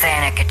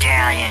authentic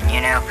Italian,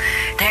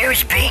 They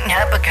was beating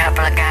up a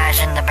couple of guys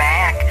in the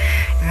back.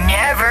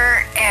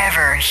 Never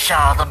ever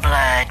saw the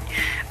blood,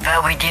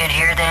 but we did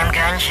hear them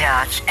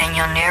gunshots, and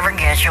you'll never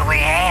guess what we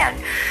had.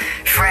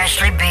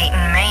 Freshly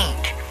beaten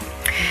meat.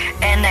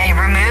 And they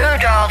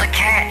removed all the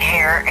cat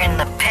hair in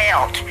the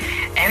pelt.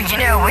 And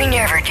we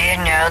never did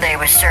know they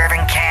was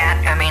serving cat.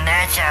 I mean,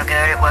 that's how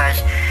good it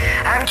was.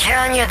 I'm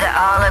telling you, the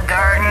Olive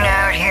Garden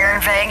out here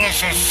in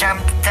Vegas is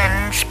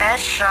something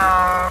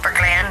special for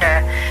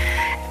Glenda.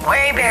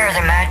 Way better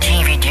than my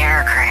TV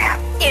dinner crap.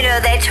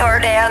 They tore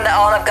down the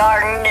Olive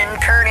Garden in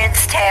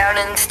Pernod's town.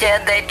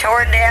 Instead, they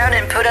tore it down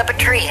and put up a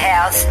tree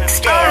house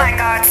instead. Oh my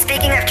God,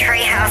 speaking of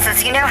tree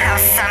houses, you know how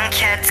some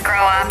kids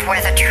grow up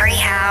with a tree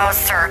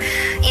house or,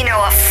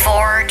 a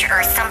fort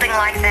or something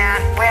like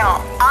that? Well,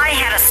 I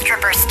had a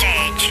stripper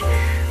stage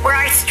where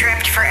I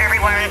stripped for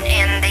everyone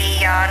in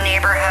the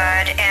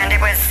neighborhood, and it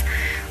was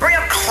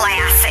real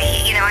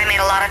classy. I made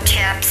a lot of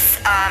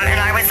tips, and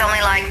I was only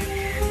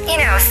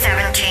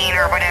 17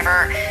 or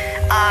whatever.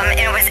 And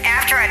it was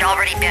after I'd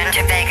already been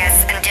to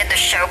Vegas and did the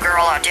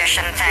showgirl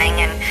audition thing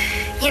and,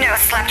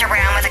 slept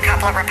around with a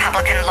couple of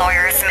Republican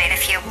lawyers, made a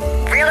few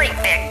really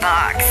big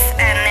bucks.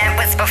 And that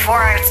was before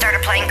I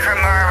started playing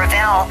Cremora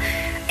Revel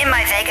in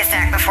my Vegas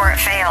act before it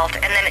failed.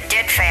 And then it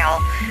did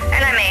fail. And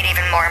I made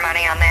even more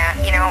money on that,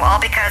 all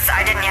because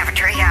I didn't have a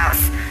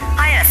treehouse.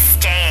 I had a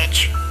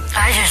stage.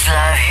 I just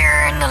love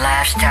hearing the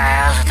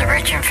lifestyles of the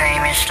rich and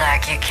famous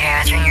like you,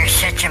 Catherine. You're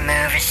such a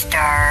movie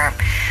star.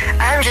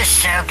 I'm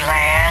just so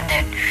glad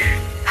that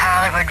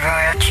Hollywood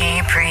royalty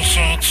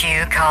appreciates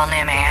you, calling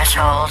them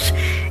assholes.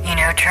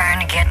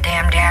 Trying to get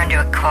them down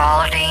to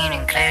equality and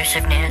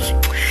inclusiveness.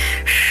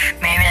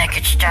 Maybe they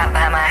could stop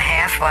by my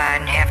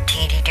half-wide and have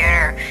TV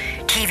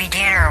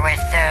dinner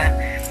with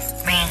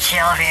me and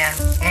Sylvia.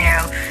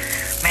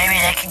 Maybe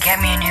they could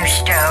get me a new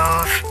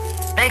stove.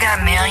 They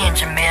got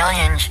millions and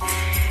millions,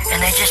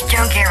 and they just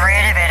don't get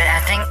rid of it.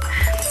 I think,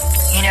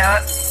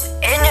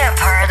 isn't that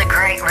part of the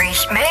Great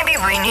Reset? Maybe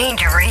we need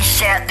to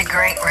reset the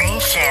Great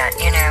Reset,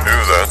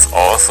 Ooh, that's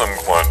awesome,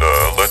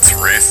 Glenda. Let's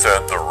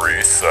reset the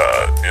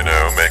reset,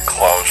 make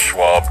Klaus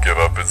Schwab give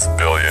up his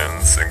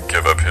billions and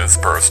give up his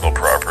personal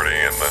property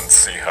and then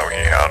see how he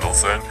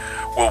handles it.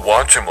 We'll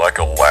watch him like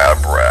a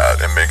lab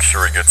rat and make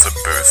sure he gets a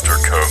booster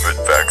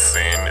COVID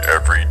vaccine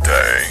every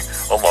day,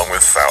 along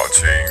with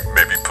Fauci.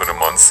 Maybe put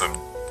him on some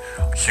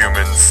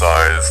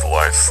human-sized,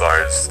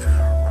 life-sized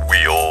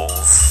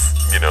wheels,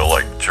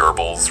 like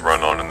gerbils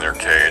run on in their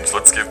cage.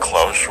 Let's give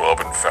Klaus Schwab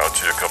and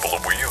Fauci a couple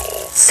of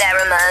wheels. That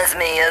reminds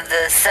me of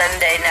the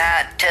Sunday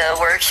night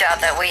workshop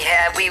that we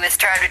had. We was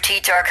trying to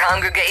teach our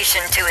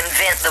congregation to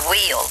invent the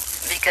wheel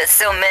because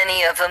so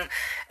many of them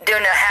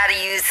don't know how to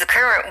use the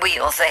current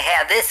wheels they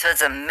have. This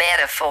was a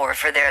metaphor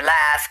for their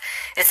life.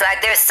 It's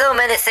like there's so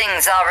many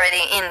things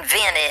already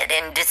invented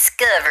and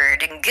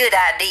discovered and good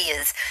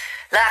ideas,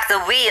 like the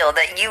wheel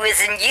that you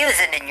isn't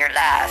using in your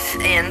life,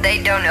 and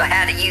they don't know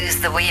how to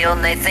use the wheel,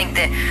 and they think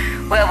that,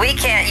 well, we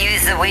can't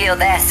use the wheel,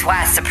 that's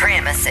white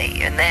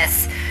supremacy, and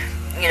that's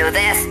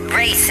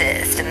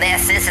racist, and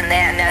that's this and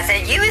that. And I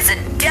said, you is a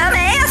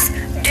dumbass,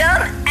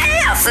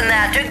 and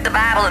I took the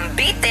Bible and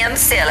beat them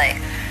silly.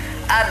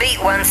 I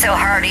beat one so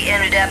hard he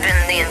ended up in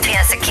the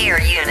intensive care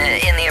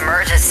unit in the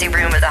emergency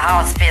room of the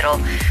hospital.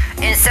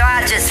 And so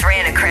I just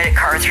ran a credit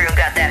card through and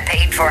got that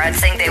paid for. I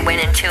think they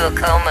went into a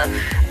coma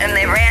and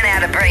they ran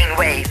out of brain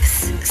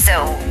waves.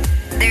 So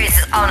there's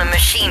on a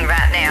machine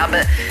right now,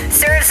 but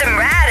serves them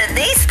right. And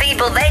these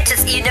people, they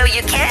just, you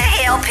can't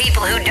help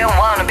people who don't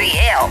want to be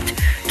helped.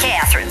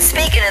 Catherine,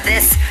 speaking of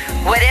this,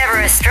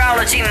 whatever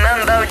astrology,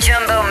 mumbo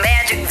jumbo,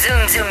 magic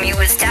zoom you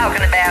was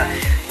talking about,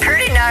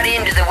 pretty not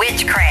into the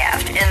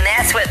witchcraft, and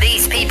that's what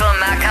these people in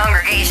my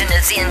congregation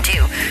is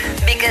into.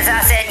 Because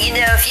I said,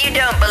 if you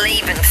don't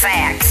believe in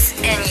facts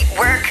and you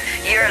work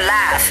your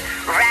life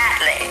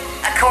rightly,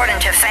 according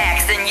to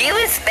facts, then you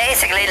is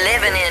basically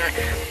living in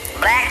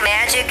black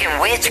magic and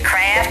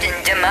witchcraft and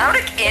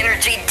demonic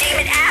energy.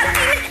 Demon out,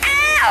 demon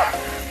out.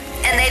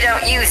 And they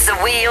don't use the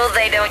wheel,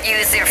 they don't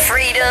use their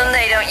freedom,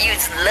 they don't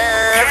use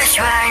love. That's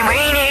why we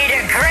need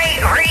a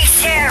great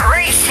reset,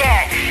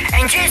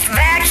 and just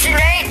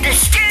vaccinate the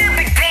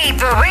stupid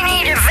people. We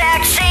need a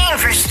vaccine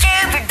for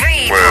stupid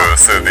people. Well,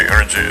 so the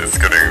energy is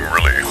getting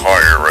really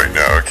high right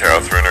now.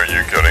 Catherine, are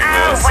you getting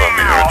this on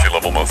the energy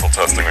level muscle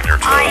testing on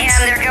your toes? I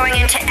am. They're going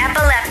into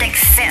epileptic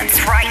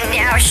fits right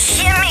now.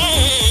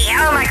 Shimmy!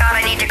 Oh my god,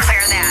 I need to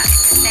clear that.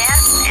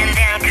 And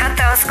then cut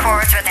those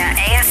cords with that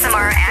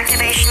ASMR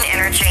activation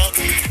energy.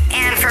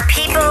 And for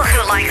people who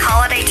like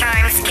holiday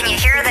times, can you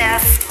hear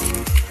this?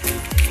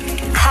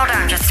 Hold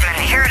on just a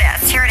minute. Here it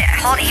is. Here it is.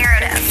 Hold it. Here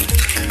it is.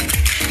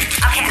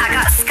 Okay, I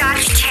got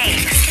scotch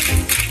tape.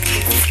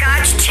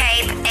 Scotch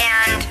tape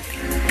and...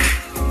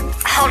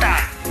 Hold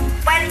on.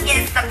 What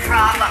is the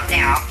problem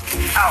now?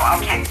 Oh,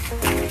 okay.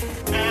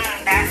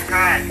 That's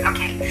good.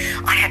 Okay.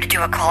 I had to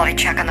do a quality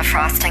check on the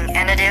frosting,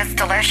 and it is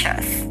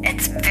delicious.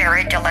 It's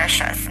very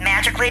delicious.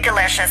 Magically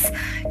delicious.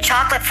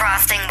 Chocolate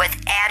frosting with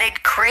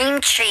added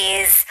cream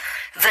cheese,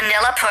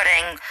 vanilla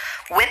pudding,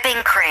 whipping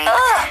cream,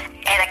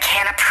 and a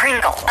can of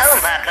Pringles. Oh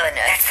my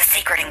goodness. That's the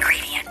secret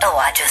ingredient. Oh,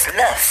 I just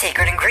love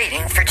secret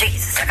ingredient for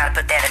Jesus. I gotta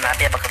put that in my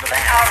biblical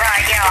device. All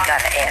right, yeah. I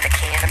gotta add a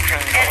can of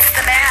Pringles. It's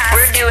the best.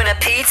 We're doing a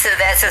pizza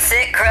that's a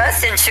thick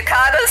crust in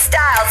Chicago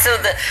style, so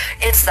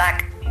it's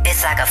like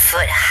a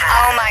foot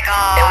high. Oh my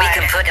god. And we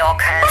can put all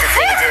kinds of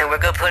things in. We're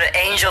gonna put an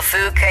angel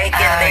food cake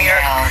in there,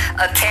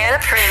 yeah. a can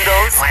of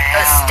Pringles,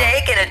 a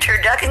steak, and a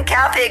turducken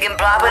cow pig, and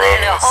plop it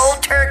in a whole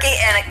turkey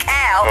and a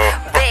cow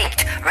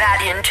baked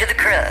right into the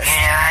crust. You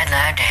know, I'd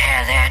love to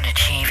have that in a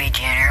TV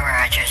dinner where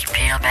I just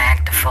peel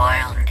back the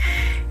foil and,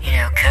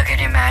 cook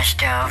it in my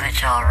stove. It's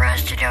all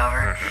rusted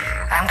over.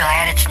 I'm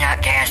glad it's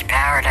not gas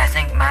powered. I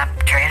think my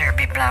trailer would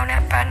be blown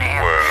up by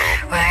now.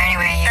 Well,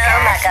 anyway, you guys.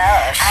 Oh my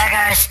gosh. I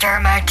gotta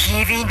start my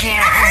TV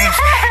dinners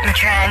and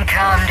try and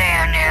calm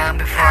down now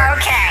before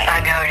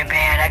I go to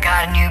bed. I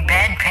got a new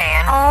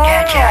bedpan.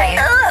 Did I tell you?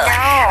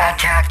 I'll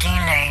talk to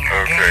you later.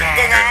 Okay. Good night.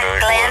 Good night,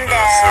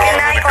 Glenda. So Good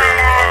I'm night,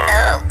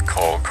 gonna go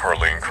call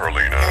Carlina.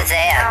 Who's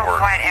that? Or,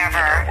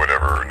 whatever.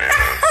 Whatever her name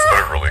is. I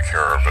don't really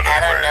care, but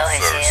I don't anyway, know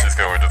who so she is. she's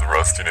going to the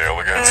Rusty Nail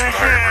again tonight.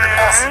 We're gonna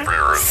have some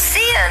beers.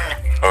 Sin.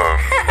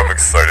 I'm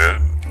excited.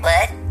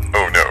 What?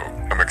 Oh no,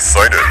 I'm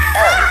excited.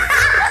 There we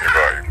go. Okay,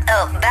 bye.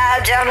 Oh,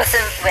 bye,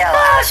 Jonathan. Well,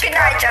 I should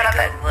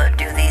Jonathan. We'll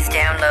do these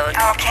downloads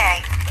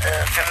Okay.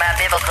 from my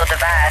biblical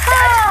device.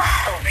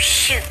 Oh,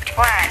 shoot.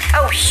 What?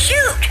 Oh,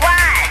 shoot.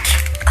 What?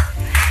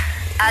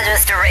 I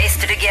just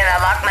erased it again. I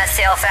locked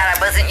myself out. I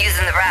wasn't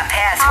using the right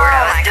password. Oh,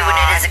 I was my doing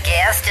God. it as a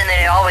guest, and then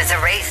it always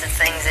erases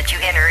things that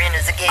you enter in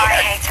as a guest. I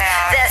hate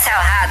that. That's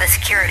how high the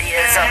security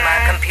is on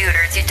my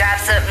computers. You type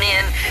something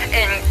in,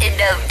 and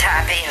it don't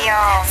type in.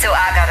 Yeah. So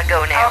I gotta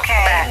go now.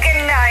 Okay. Bye.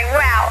 Good night.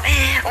 Wow.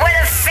 What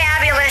a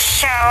fabulous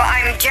show.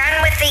 I'm done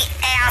with the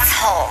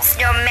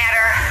assholes. No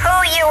matter who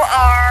you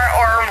are,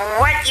 or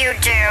what you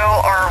do,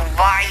 or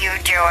why you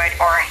do it,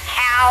 or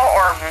how,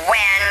 or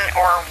when,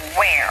 or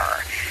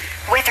where.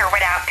 With or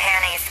without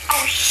panties.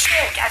 Oh,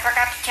 shoot. I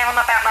forgot to tell them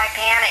about my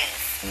panties.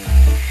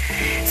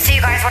 So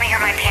you guys want to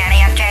hear my panties?